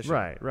good position.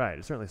 Right.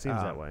 It certainly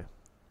seems that way.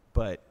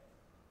 But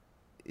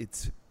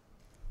it's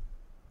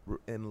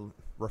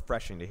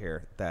refreshing to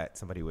hear that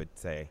somebody would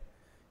say,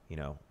 you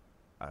know,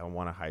 I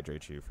want to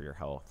hydrate you for your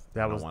health.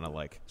 I don't want to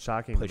like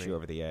shocking push you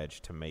over the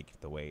edge to make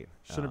the weight.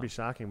 Shouldn't be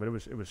shocking, but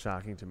it was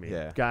shocking to me.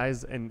 Yeah.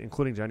 Guys, and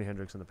including Johnny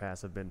Hendricks in the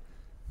past, have been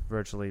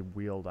virtually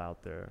wheeled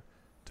out there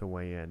to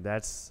weigh in.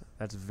 That's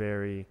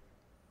very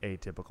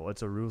atypical.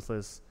 It's a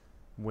ruthless,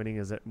 winning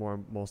is it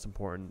most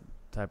important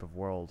type of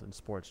world in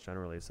sports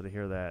generally. So to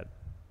hear that,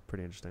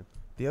 pretty interesting.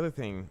 The other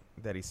thing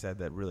that he said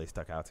that really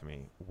stuck out to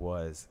me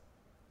was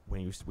when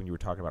you were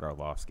talking about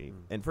Arlovsky,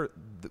 and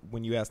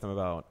when you asked him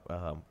about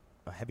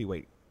a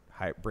heavyweight,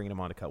 bringing him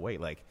on to cut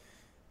weight, like,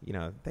 you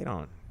know, they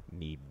don't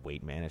need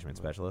weight management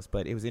specialists,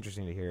 but it was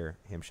interesting to hear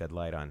him shed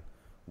light on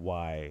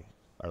why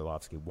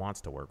Arlovsky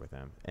wants to work with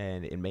him,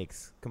 and it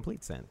makes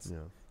complete sense. Yeah.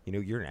 You know,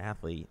 you're an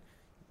athlete,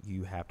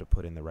 you have to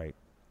put in the right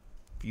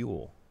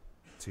fuel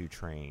to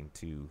train,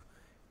 to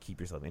keep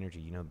yourself energy.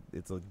 You know,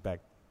 it's like back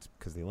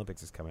because the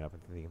Olympics is coming up,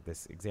 and think of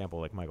this example,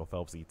 like Michael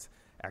Phelps eats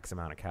X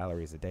amount of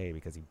calories a day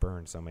because he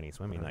burned so many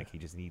swimming. Right. Like, he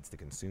just needs to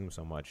consume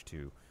so much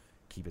to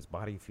keep his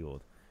body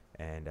fueled.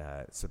 And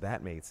so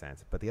that made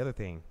sense. But the other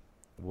thing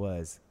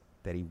was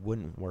that he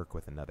wouldn't work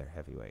with another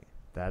heavyweight.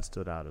 That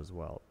stood out as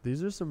well.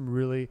 These are some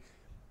really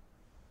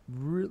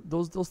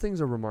those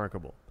things are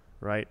remarkable,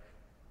 right?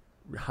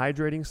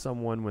 Hydrating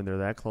someone when they're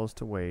that close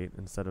to weight,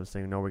 instead of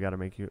saying, no, we got to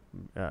make you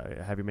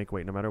have you make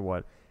weight no matter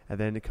what, and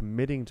then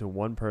committing to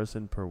one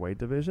person per weight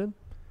division.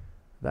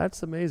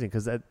 That's amazing,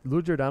 because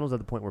Lou Giordano's at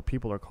the point where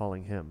people are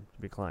calling him to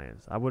be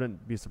clients. I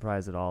wouldn't be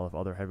surprised at all if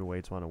other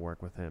heavyweights want to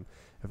work with him,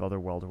 if other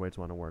welterweights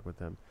want to work with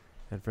him.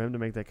 And for him to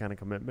make that kind of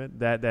commitment,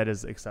 that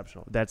is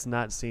exceptional. That's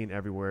not seen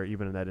everywhere,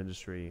 even in that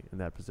industry, in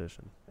that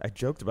position. I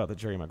joked about the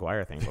Jerry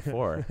Maguire thing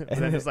before.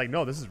 And then it's like,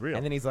 no, this is real.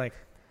 And then he's like,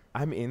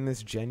 I'm in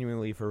this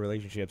genuinely for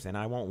relationships, and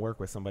I won't work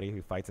with somebody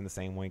who fights in the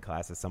same weight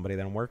class as somebody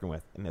that I'm working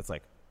with. And it's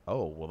like,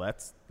 oh, well,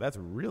 that's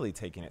really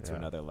taking it to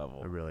another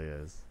level. It really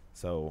is.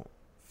 So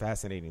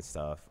fascinating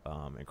stuff,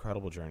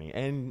 incredible journey.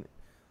 And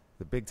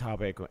the big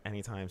topic,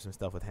 anytime some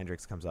stuff with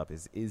Hendricks comes up,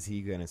 is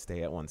he going to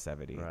stay at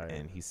 170? Right.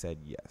 And he said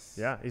yes.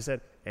 Yeah, he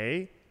said,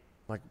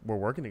 like, we're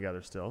working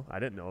together still. I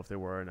didn't know if they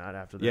were or not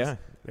after this. Yeah,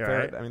 fair,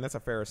 right? I mean, that's a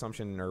fair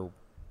assumption or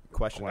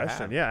question to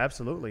have. Yeah,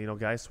 absolutely. You know,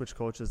 guys switch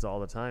coaches all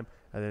the time,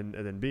 and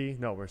then B,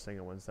 no, we're staying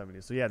at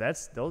 170. So yeah,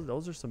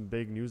 those are some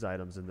big news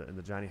items in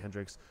the Johnny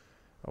Hendricks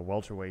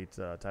welterweight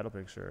title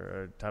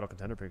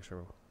contender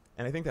picture.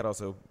 And I think that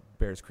also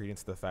bears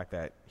credence to the fact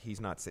that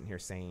he's not sitting here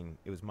saying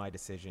it was my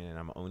decision and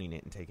I'm owning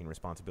it and taking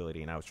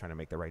responsibility and I was trying to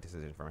make the right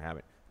decision for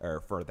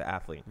the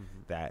athlete.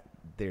 Mm-hmm. That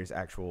there's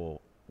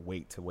actual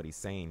weight to what he's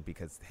saying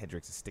because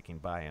Hendricks is sticking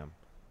by him.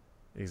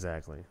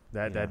 Exactly.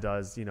 That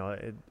does, you know,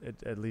 it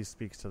at least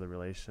speaks to the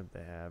relationship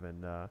they have.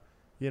 And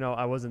you know,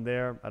 I wasn't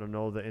there. I don't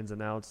know the ins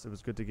and outs. It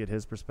was good to get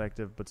his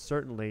perspective, but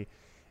certainly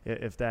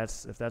if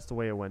that's the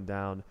way it went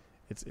down,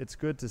 it's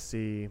good to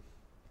see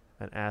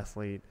an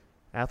athlete.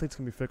 Athletes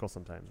can be fickle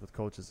sometimes, with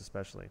coaches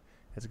especially.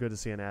 It's good to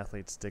see an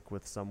athlete stick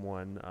with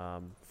someone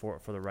for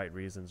the right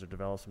reasons, or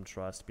develop some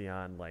trust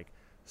beyond like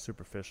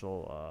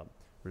superficial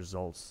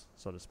results,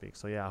 so to speak.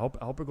 So yeah, I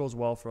hope it goes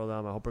well for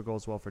them. I hope it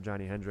goes well for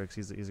Johnny Hendricks.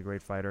 He's a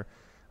great fighter,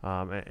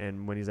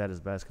 and when he's at his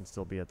best, can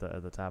still be at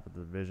the top of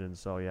the division.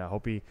 So yeah, I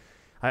hope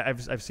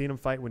I've seen him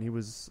fight when he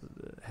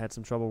had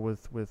some trouble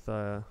with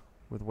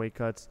weight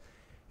cuts.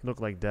 He looked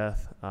like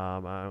death.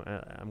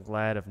 I'm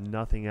glad, if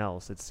nothing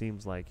else, it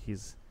seems like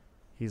he's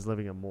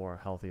living a more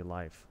healthy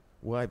life.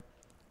 Well,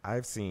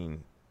 I've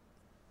seen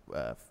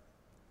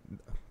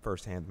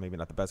firsthand, maybe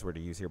not the best word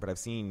to use here, but I've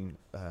seen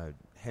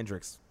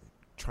Hendricks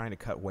trying to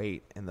cut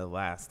weight in the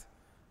last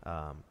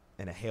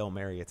in a Hail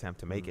Mary attempt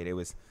to make it. It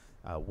was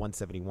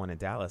 171 in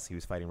Dallas. He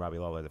was fighting Robbie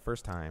Lawler the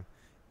first time,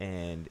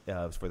 and it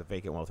was for the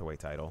vacant welterweight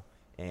title,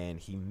 and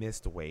he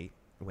missed weight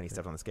when he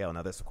stepped on the scale.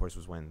 Now, this, of course,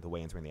 was when the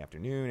weigh-ins were in the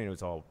afternoon, and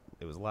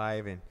it was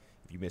live, and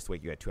if you missed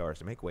weight, you had 2 hours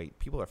to make weight.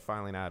 People are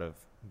filing out of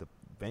the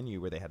venue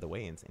where they had the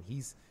weigh-ins, and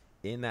he's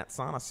in that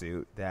sauna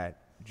suit that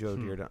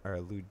Giordano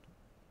or Lou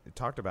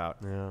talked about,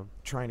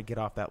 trying to get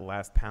off that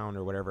last pound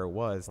or whatever it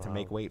was to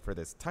make weight for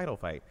this title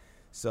fight.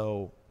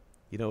 So,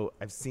 you know,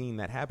 I've seen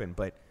that happen,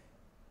 but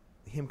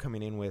him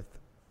coming in with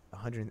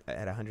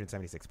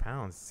 176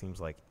 pounds seems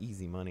like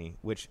easy money,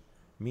 which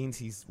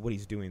means what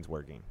he's doing is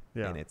working,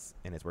 and it's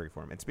working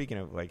for him. And speaking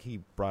of, like, he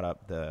brought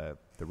up the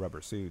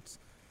rubber suits,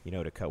 you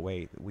know, to cut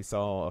weight. We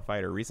saw a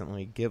fighter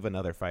recently give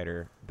another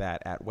fighter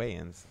that at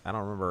weigh-ins. I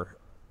don't remember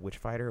which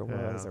fighter it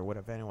was or what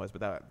event it was,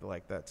 but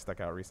that stuck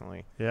out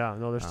recently. Yeah,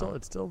 no,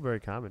 it's still very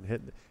common,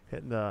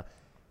 hitting the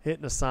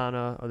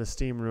sauna or the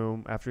steam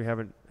room after you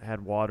haven't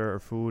had water or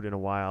food in a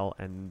while,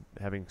 and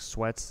having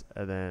sweats,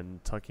 and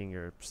then tucking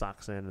your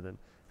socks in, and then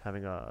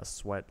having a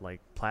sweat, like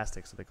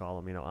plastics that they call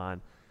them, you know,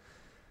 on.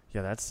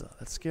 Yeah, that's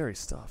scary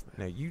stuff,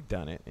 man. Now, you've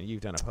done it, and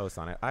you've done a post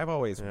on it. I've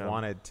always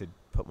wanted to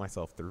put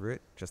myself through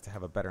it just to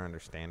have a better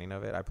understanding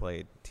of it. I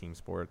played team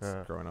sports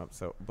growing up,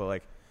 but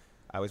like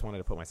I always wanted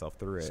to put myself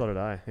through it. So did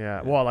I.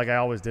 Yeah. Well, like I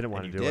always didn't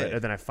want to do it,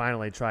 and then I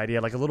finally tried. Yeah,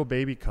 like a little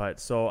baby cut.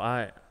 So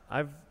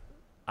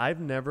I've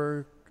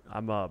never.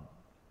 I'm a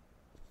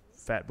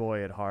fat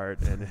boy at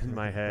heart and in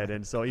my head,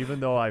 and so even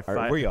though I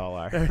fight, we all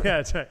are. Yeah,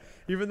 that's right.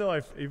 Even though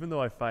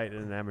I fight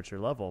at an amateur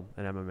level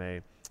in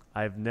MMA,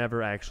 I've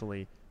never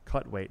actually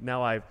cut weight.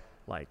 Now I've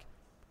like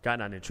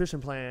gotten on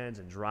nutrition plans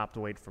and dropped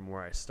weight from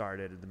where I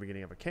started at the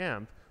beginning of a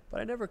camp, but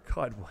I never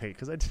cut weight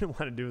because I didn't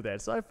want to do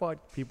that. So I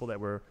fought people that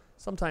were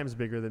sometimes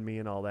bigger than me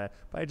and all that,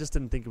 but I just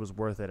didn't think it was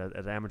worth it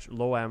at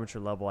low amateur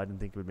level. I didn't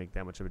think it would make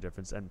that much of a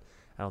difference, and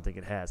I don't think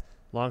it has.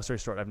 Long story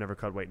short, I've never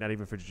cut weight, not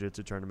even for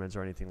jiu-jitsu tournaments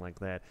or anything like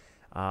that.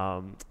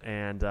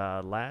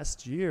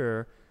 Last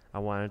year, I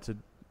wanted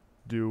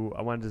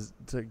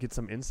to get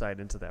some insight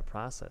into that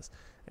process,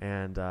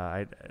 and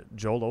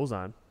Joe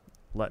Lauzon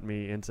let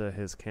me into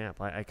his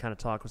camp. I kind of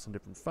talked with some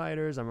different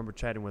fighters. I remember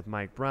chatting with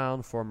Mike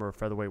Brown, former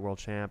featherweight world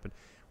champ, and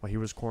while he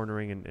was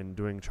cornering and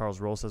doing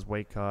Charles Rosa's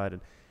weight cut,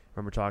 and I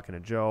remember talking to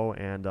Joe,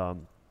 and I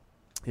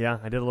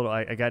did a little.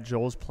 I got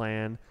Joe's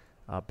plan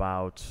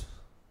about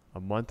a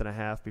month and a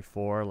half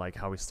before, like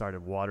how he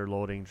started water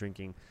loading,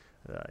 drinking,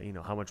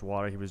 how much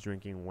water he was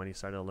drinking, when he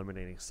started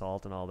eliminating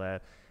salt and all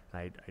that.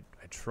 I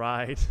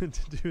tried to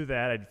do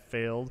that. I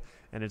failed,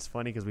 and it's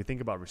funny because we think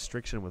about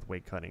restriction with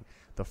weight cutting.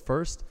 The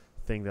first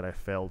thing that I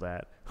failed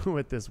at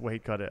with this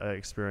weight cut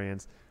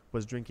experience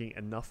was drinking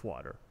enough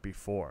water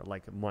before,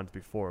 like a month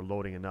before,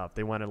 loading enough.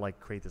 They want to like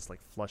create this like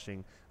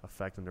flushing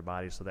effect in their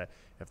body so that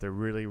if they're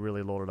really,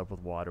 really loaded up with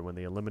water, when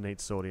they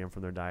eliminate sodium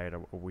from their diet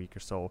a week or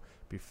so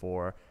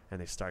before and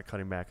they start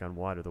cutting back on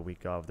water the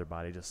week of, their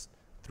body just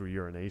through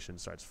urination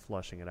starts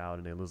flushing it out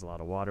and they lose a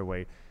lot of water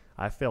weight.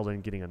 I failed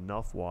in getting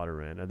enough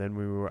water in, and then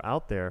when we were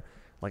out there,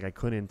 like I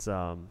couldn't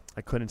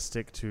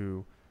stick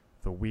to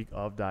the week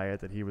of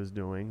diet that he was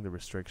doing, the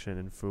restriction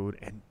in food,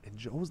 and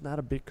Joe's not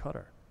a big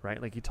cutter, right?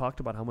 Like he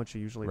talked about how much he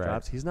usually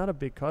drops. He's not a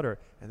big cutter,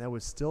 and that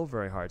was still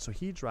very hard. So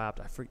he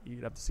dropped,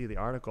 you'd have to see the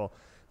article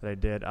that I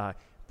did,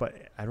 but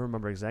I don't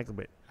remember exactly,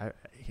 but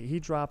he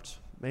dropped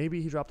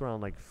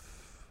around like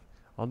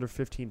under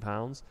 15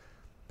 pounds,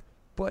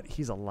 but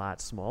he's a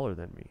lot smaller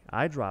than me.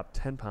 I dropped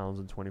 10 pounds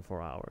in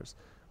 24 hours,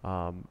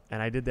 and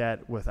I did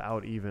that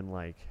without even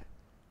like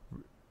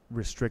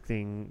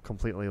restricting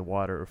completely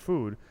water or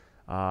food.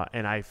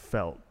 And I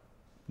felt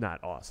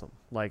not awesome.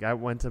 Like I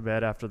went to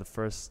bed after the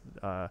first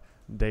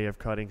day of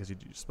cutting because you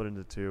split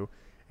into two,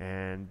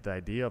 and the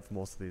idea of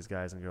most of these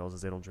guys and girls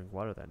is they don't drink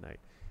water that night,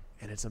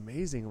 and it's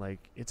amazing.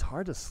 Like it's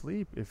hard to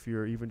sleep if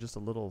you're even just a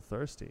little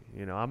thirsty.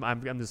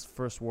 I'm this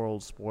first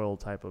world spoiled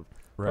type of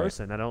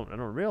person. I don't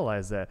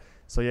realize that.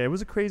 So yeah, it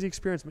was a crazy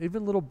experience.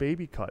 Even little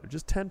baby cut,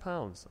 just 10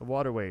 pounds of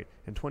water weight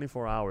in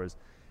 24 hours.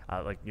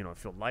 I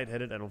feel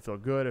lightheaded. I don't feel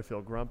good. I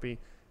feel grumpy.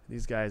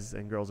 These guys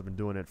and girls have been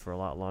doing it for a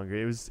lot longer.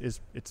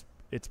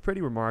 It's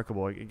pretty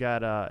remarkable. It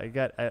got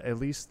at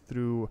least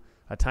through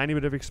a tiny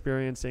bit of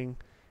experiencing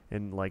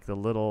and like the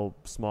little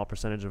small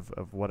percentage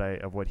of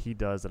what he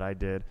does that I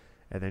did,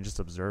 and then just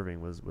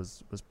observing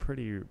was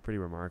pretty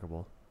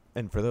remarkable.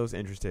 And for those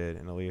interested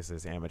in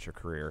Elias's amateur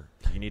career,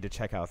 you need to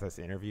check out this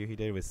interview he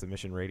did with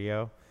Submission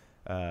Radio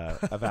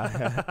about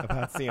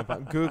CM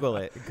Punk. Google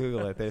it.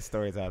 There's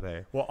stories out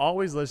there. Well,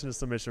 always listen to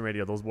Submission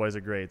Radio. Those boys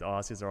are great. The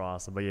Aussies are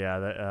awesome. But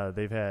yeah,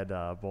 they've had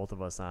both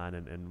of us on,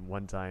 and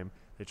one time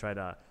they tried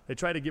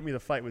to get me to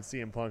fight with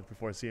CM Punk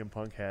before CM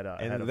Punk had a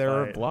and there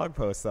were blog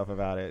post stuff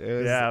about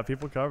it. Yeah,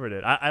 people covered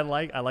it. I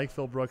like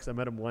Phil Brooks. I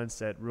met him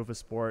once at Rufus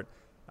Sport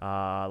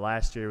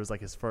last year. It was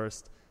like his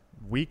first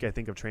week, I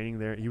think, of training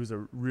there. He was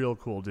a real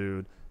cool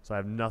dude, so I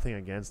have nothing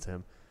against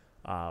him.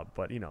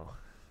 But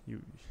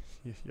you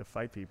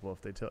fight people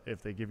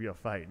if they give you a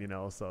fight,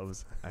 So it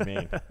was I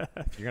mean,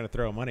 if you're gonna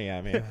throw money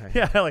at me,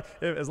 yeah, like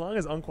as long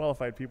as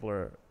unqualified people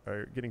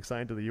are getting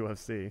signed to the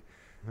UFC,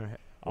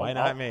 why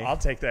not me? I'll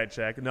take that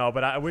check. No,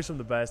 but I wish him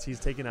the best. He's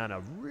taking on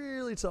a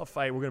really tough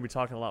fight. We're gonna be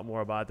talking a lot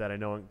more about that, I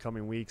know, in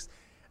coming weeks.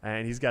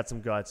 And he's got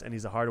some guts, and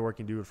he's a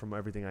hardworking dude from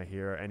everything I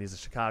hear, and he's a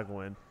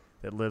Chicagoan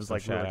that lives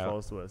like really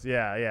close to us.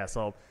 Yeah.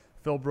 So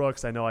Phil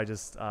Brooks, I know I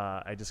just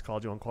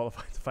called you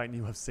unqualified to fight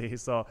in UFC.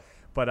 So,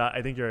 but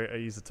I think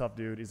he's a tough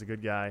dude. He's a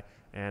good guy,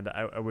 and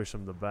I wish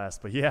him the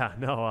best. But yeah,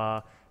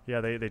 no,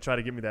 they try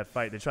to give me that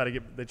fight. They try to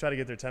get their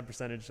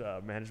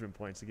 10% management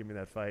points to give me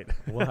that fight.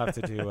 We'll have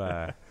to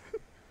do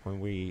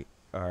when we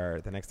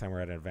are the next time we're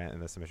at an event and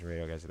the Submission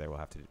Radio guys are there. We'll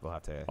have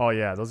to. Oh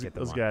yeah, those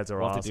guys are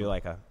we'll awesome. Have to do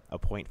like a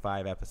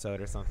 0.5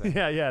 episode or something.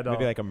 Yeah. No.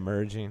 Maybe like a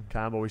merging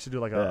combo. We should do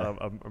like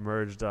a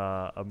merged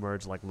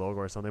like logo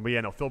or something. But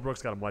yeah, no. Phil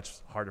Brooks got a much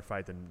harder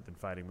fight than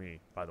fighting me.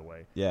 By the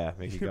way. Yeah,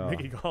 Mickey Gall.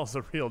 Mickey Gall's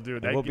a real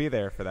dude. We'll be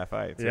there for that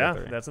fight. Yeah,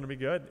 that's gonna be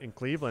good in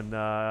Cleveland.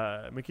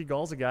 Mickey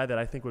Gall's a guy that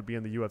I think would be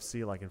in the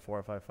UFC like in 4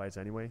 or 5 fights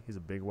anyway. He's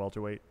a big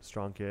welterweight,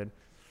 strong kid.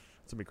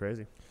 It's gonna be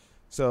crazy.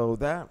 So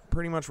that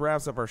pretty much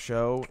wraps up our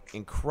show.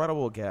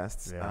 Incredible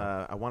guests.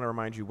 Yeah. I want to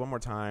remind you one more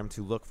time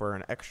to look for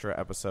an extra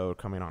episode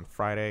coming on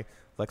Friday.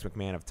 Lex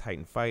McMahon of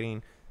Titan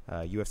Fighting,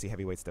 UFC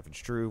heavyweight Stefan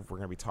Struve. We're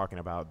going to be talking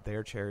about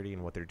their charity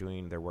and what they're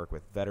doing, their work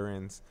with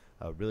veterans.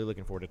 Really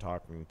looking forward to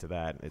talking to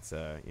that. It's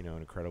an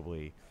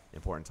incredibly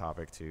important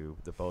topic to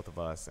the both of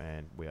us,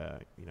 and we,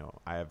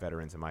 I have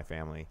veterans in my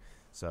family,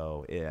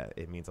 so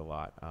it means a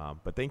lot.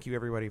 But thank you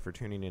everybody for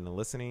tuning in and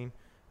listening.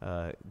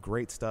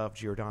 Great stuff,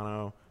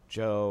 Giordano.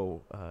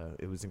 Joe,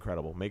 it was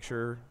incredible. Make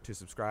sure to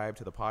subscribe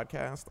to the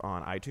podcast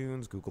on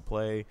iTunes, Google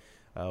Play,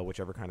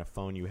 whichever kind of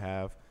phone you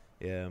have.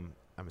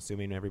 I'm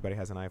assuming everybody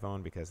has an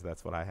iPhone because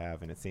that's what I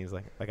have, and it seems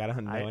like I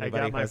don't know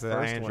anybody who has an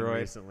Android. I got my first one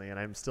recently, and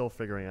I'm still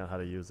figuring out how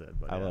to use it.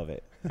 But I love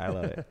it. I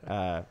love it.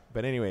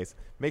 But anyways,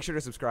 make sure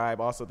to subscribe.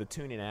 Also, the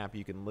TuneIn app,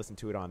 you can listen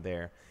to it on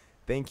there.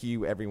 Thank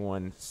you,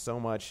 everyone, so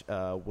much.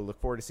 We'll look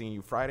forward to seeing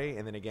you Friday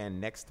and then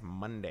again next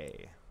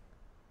Monday.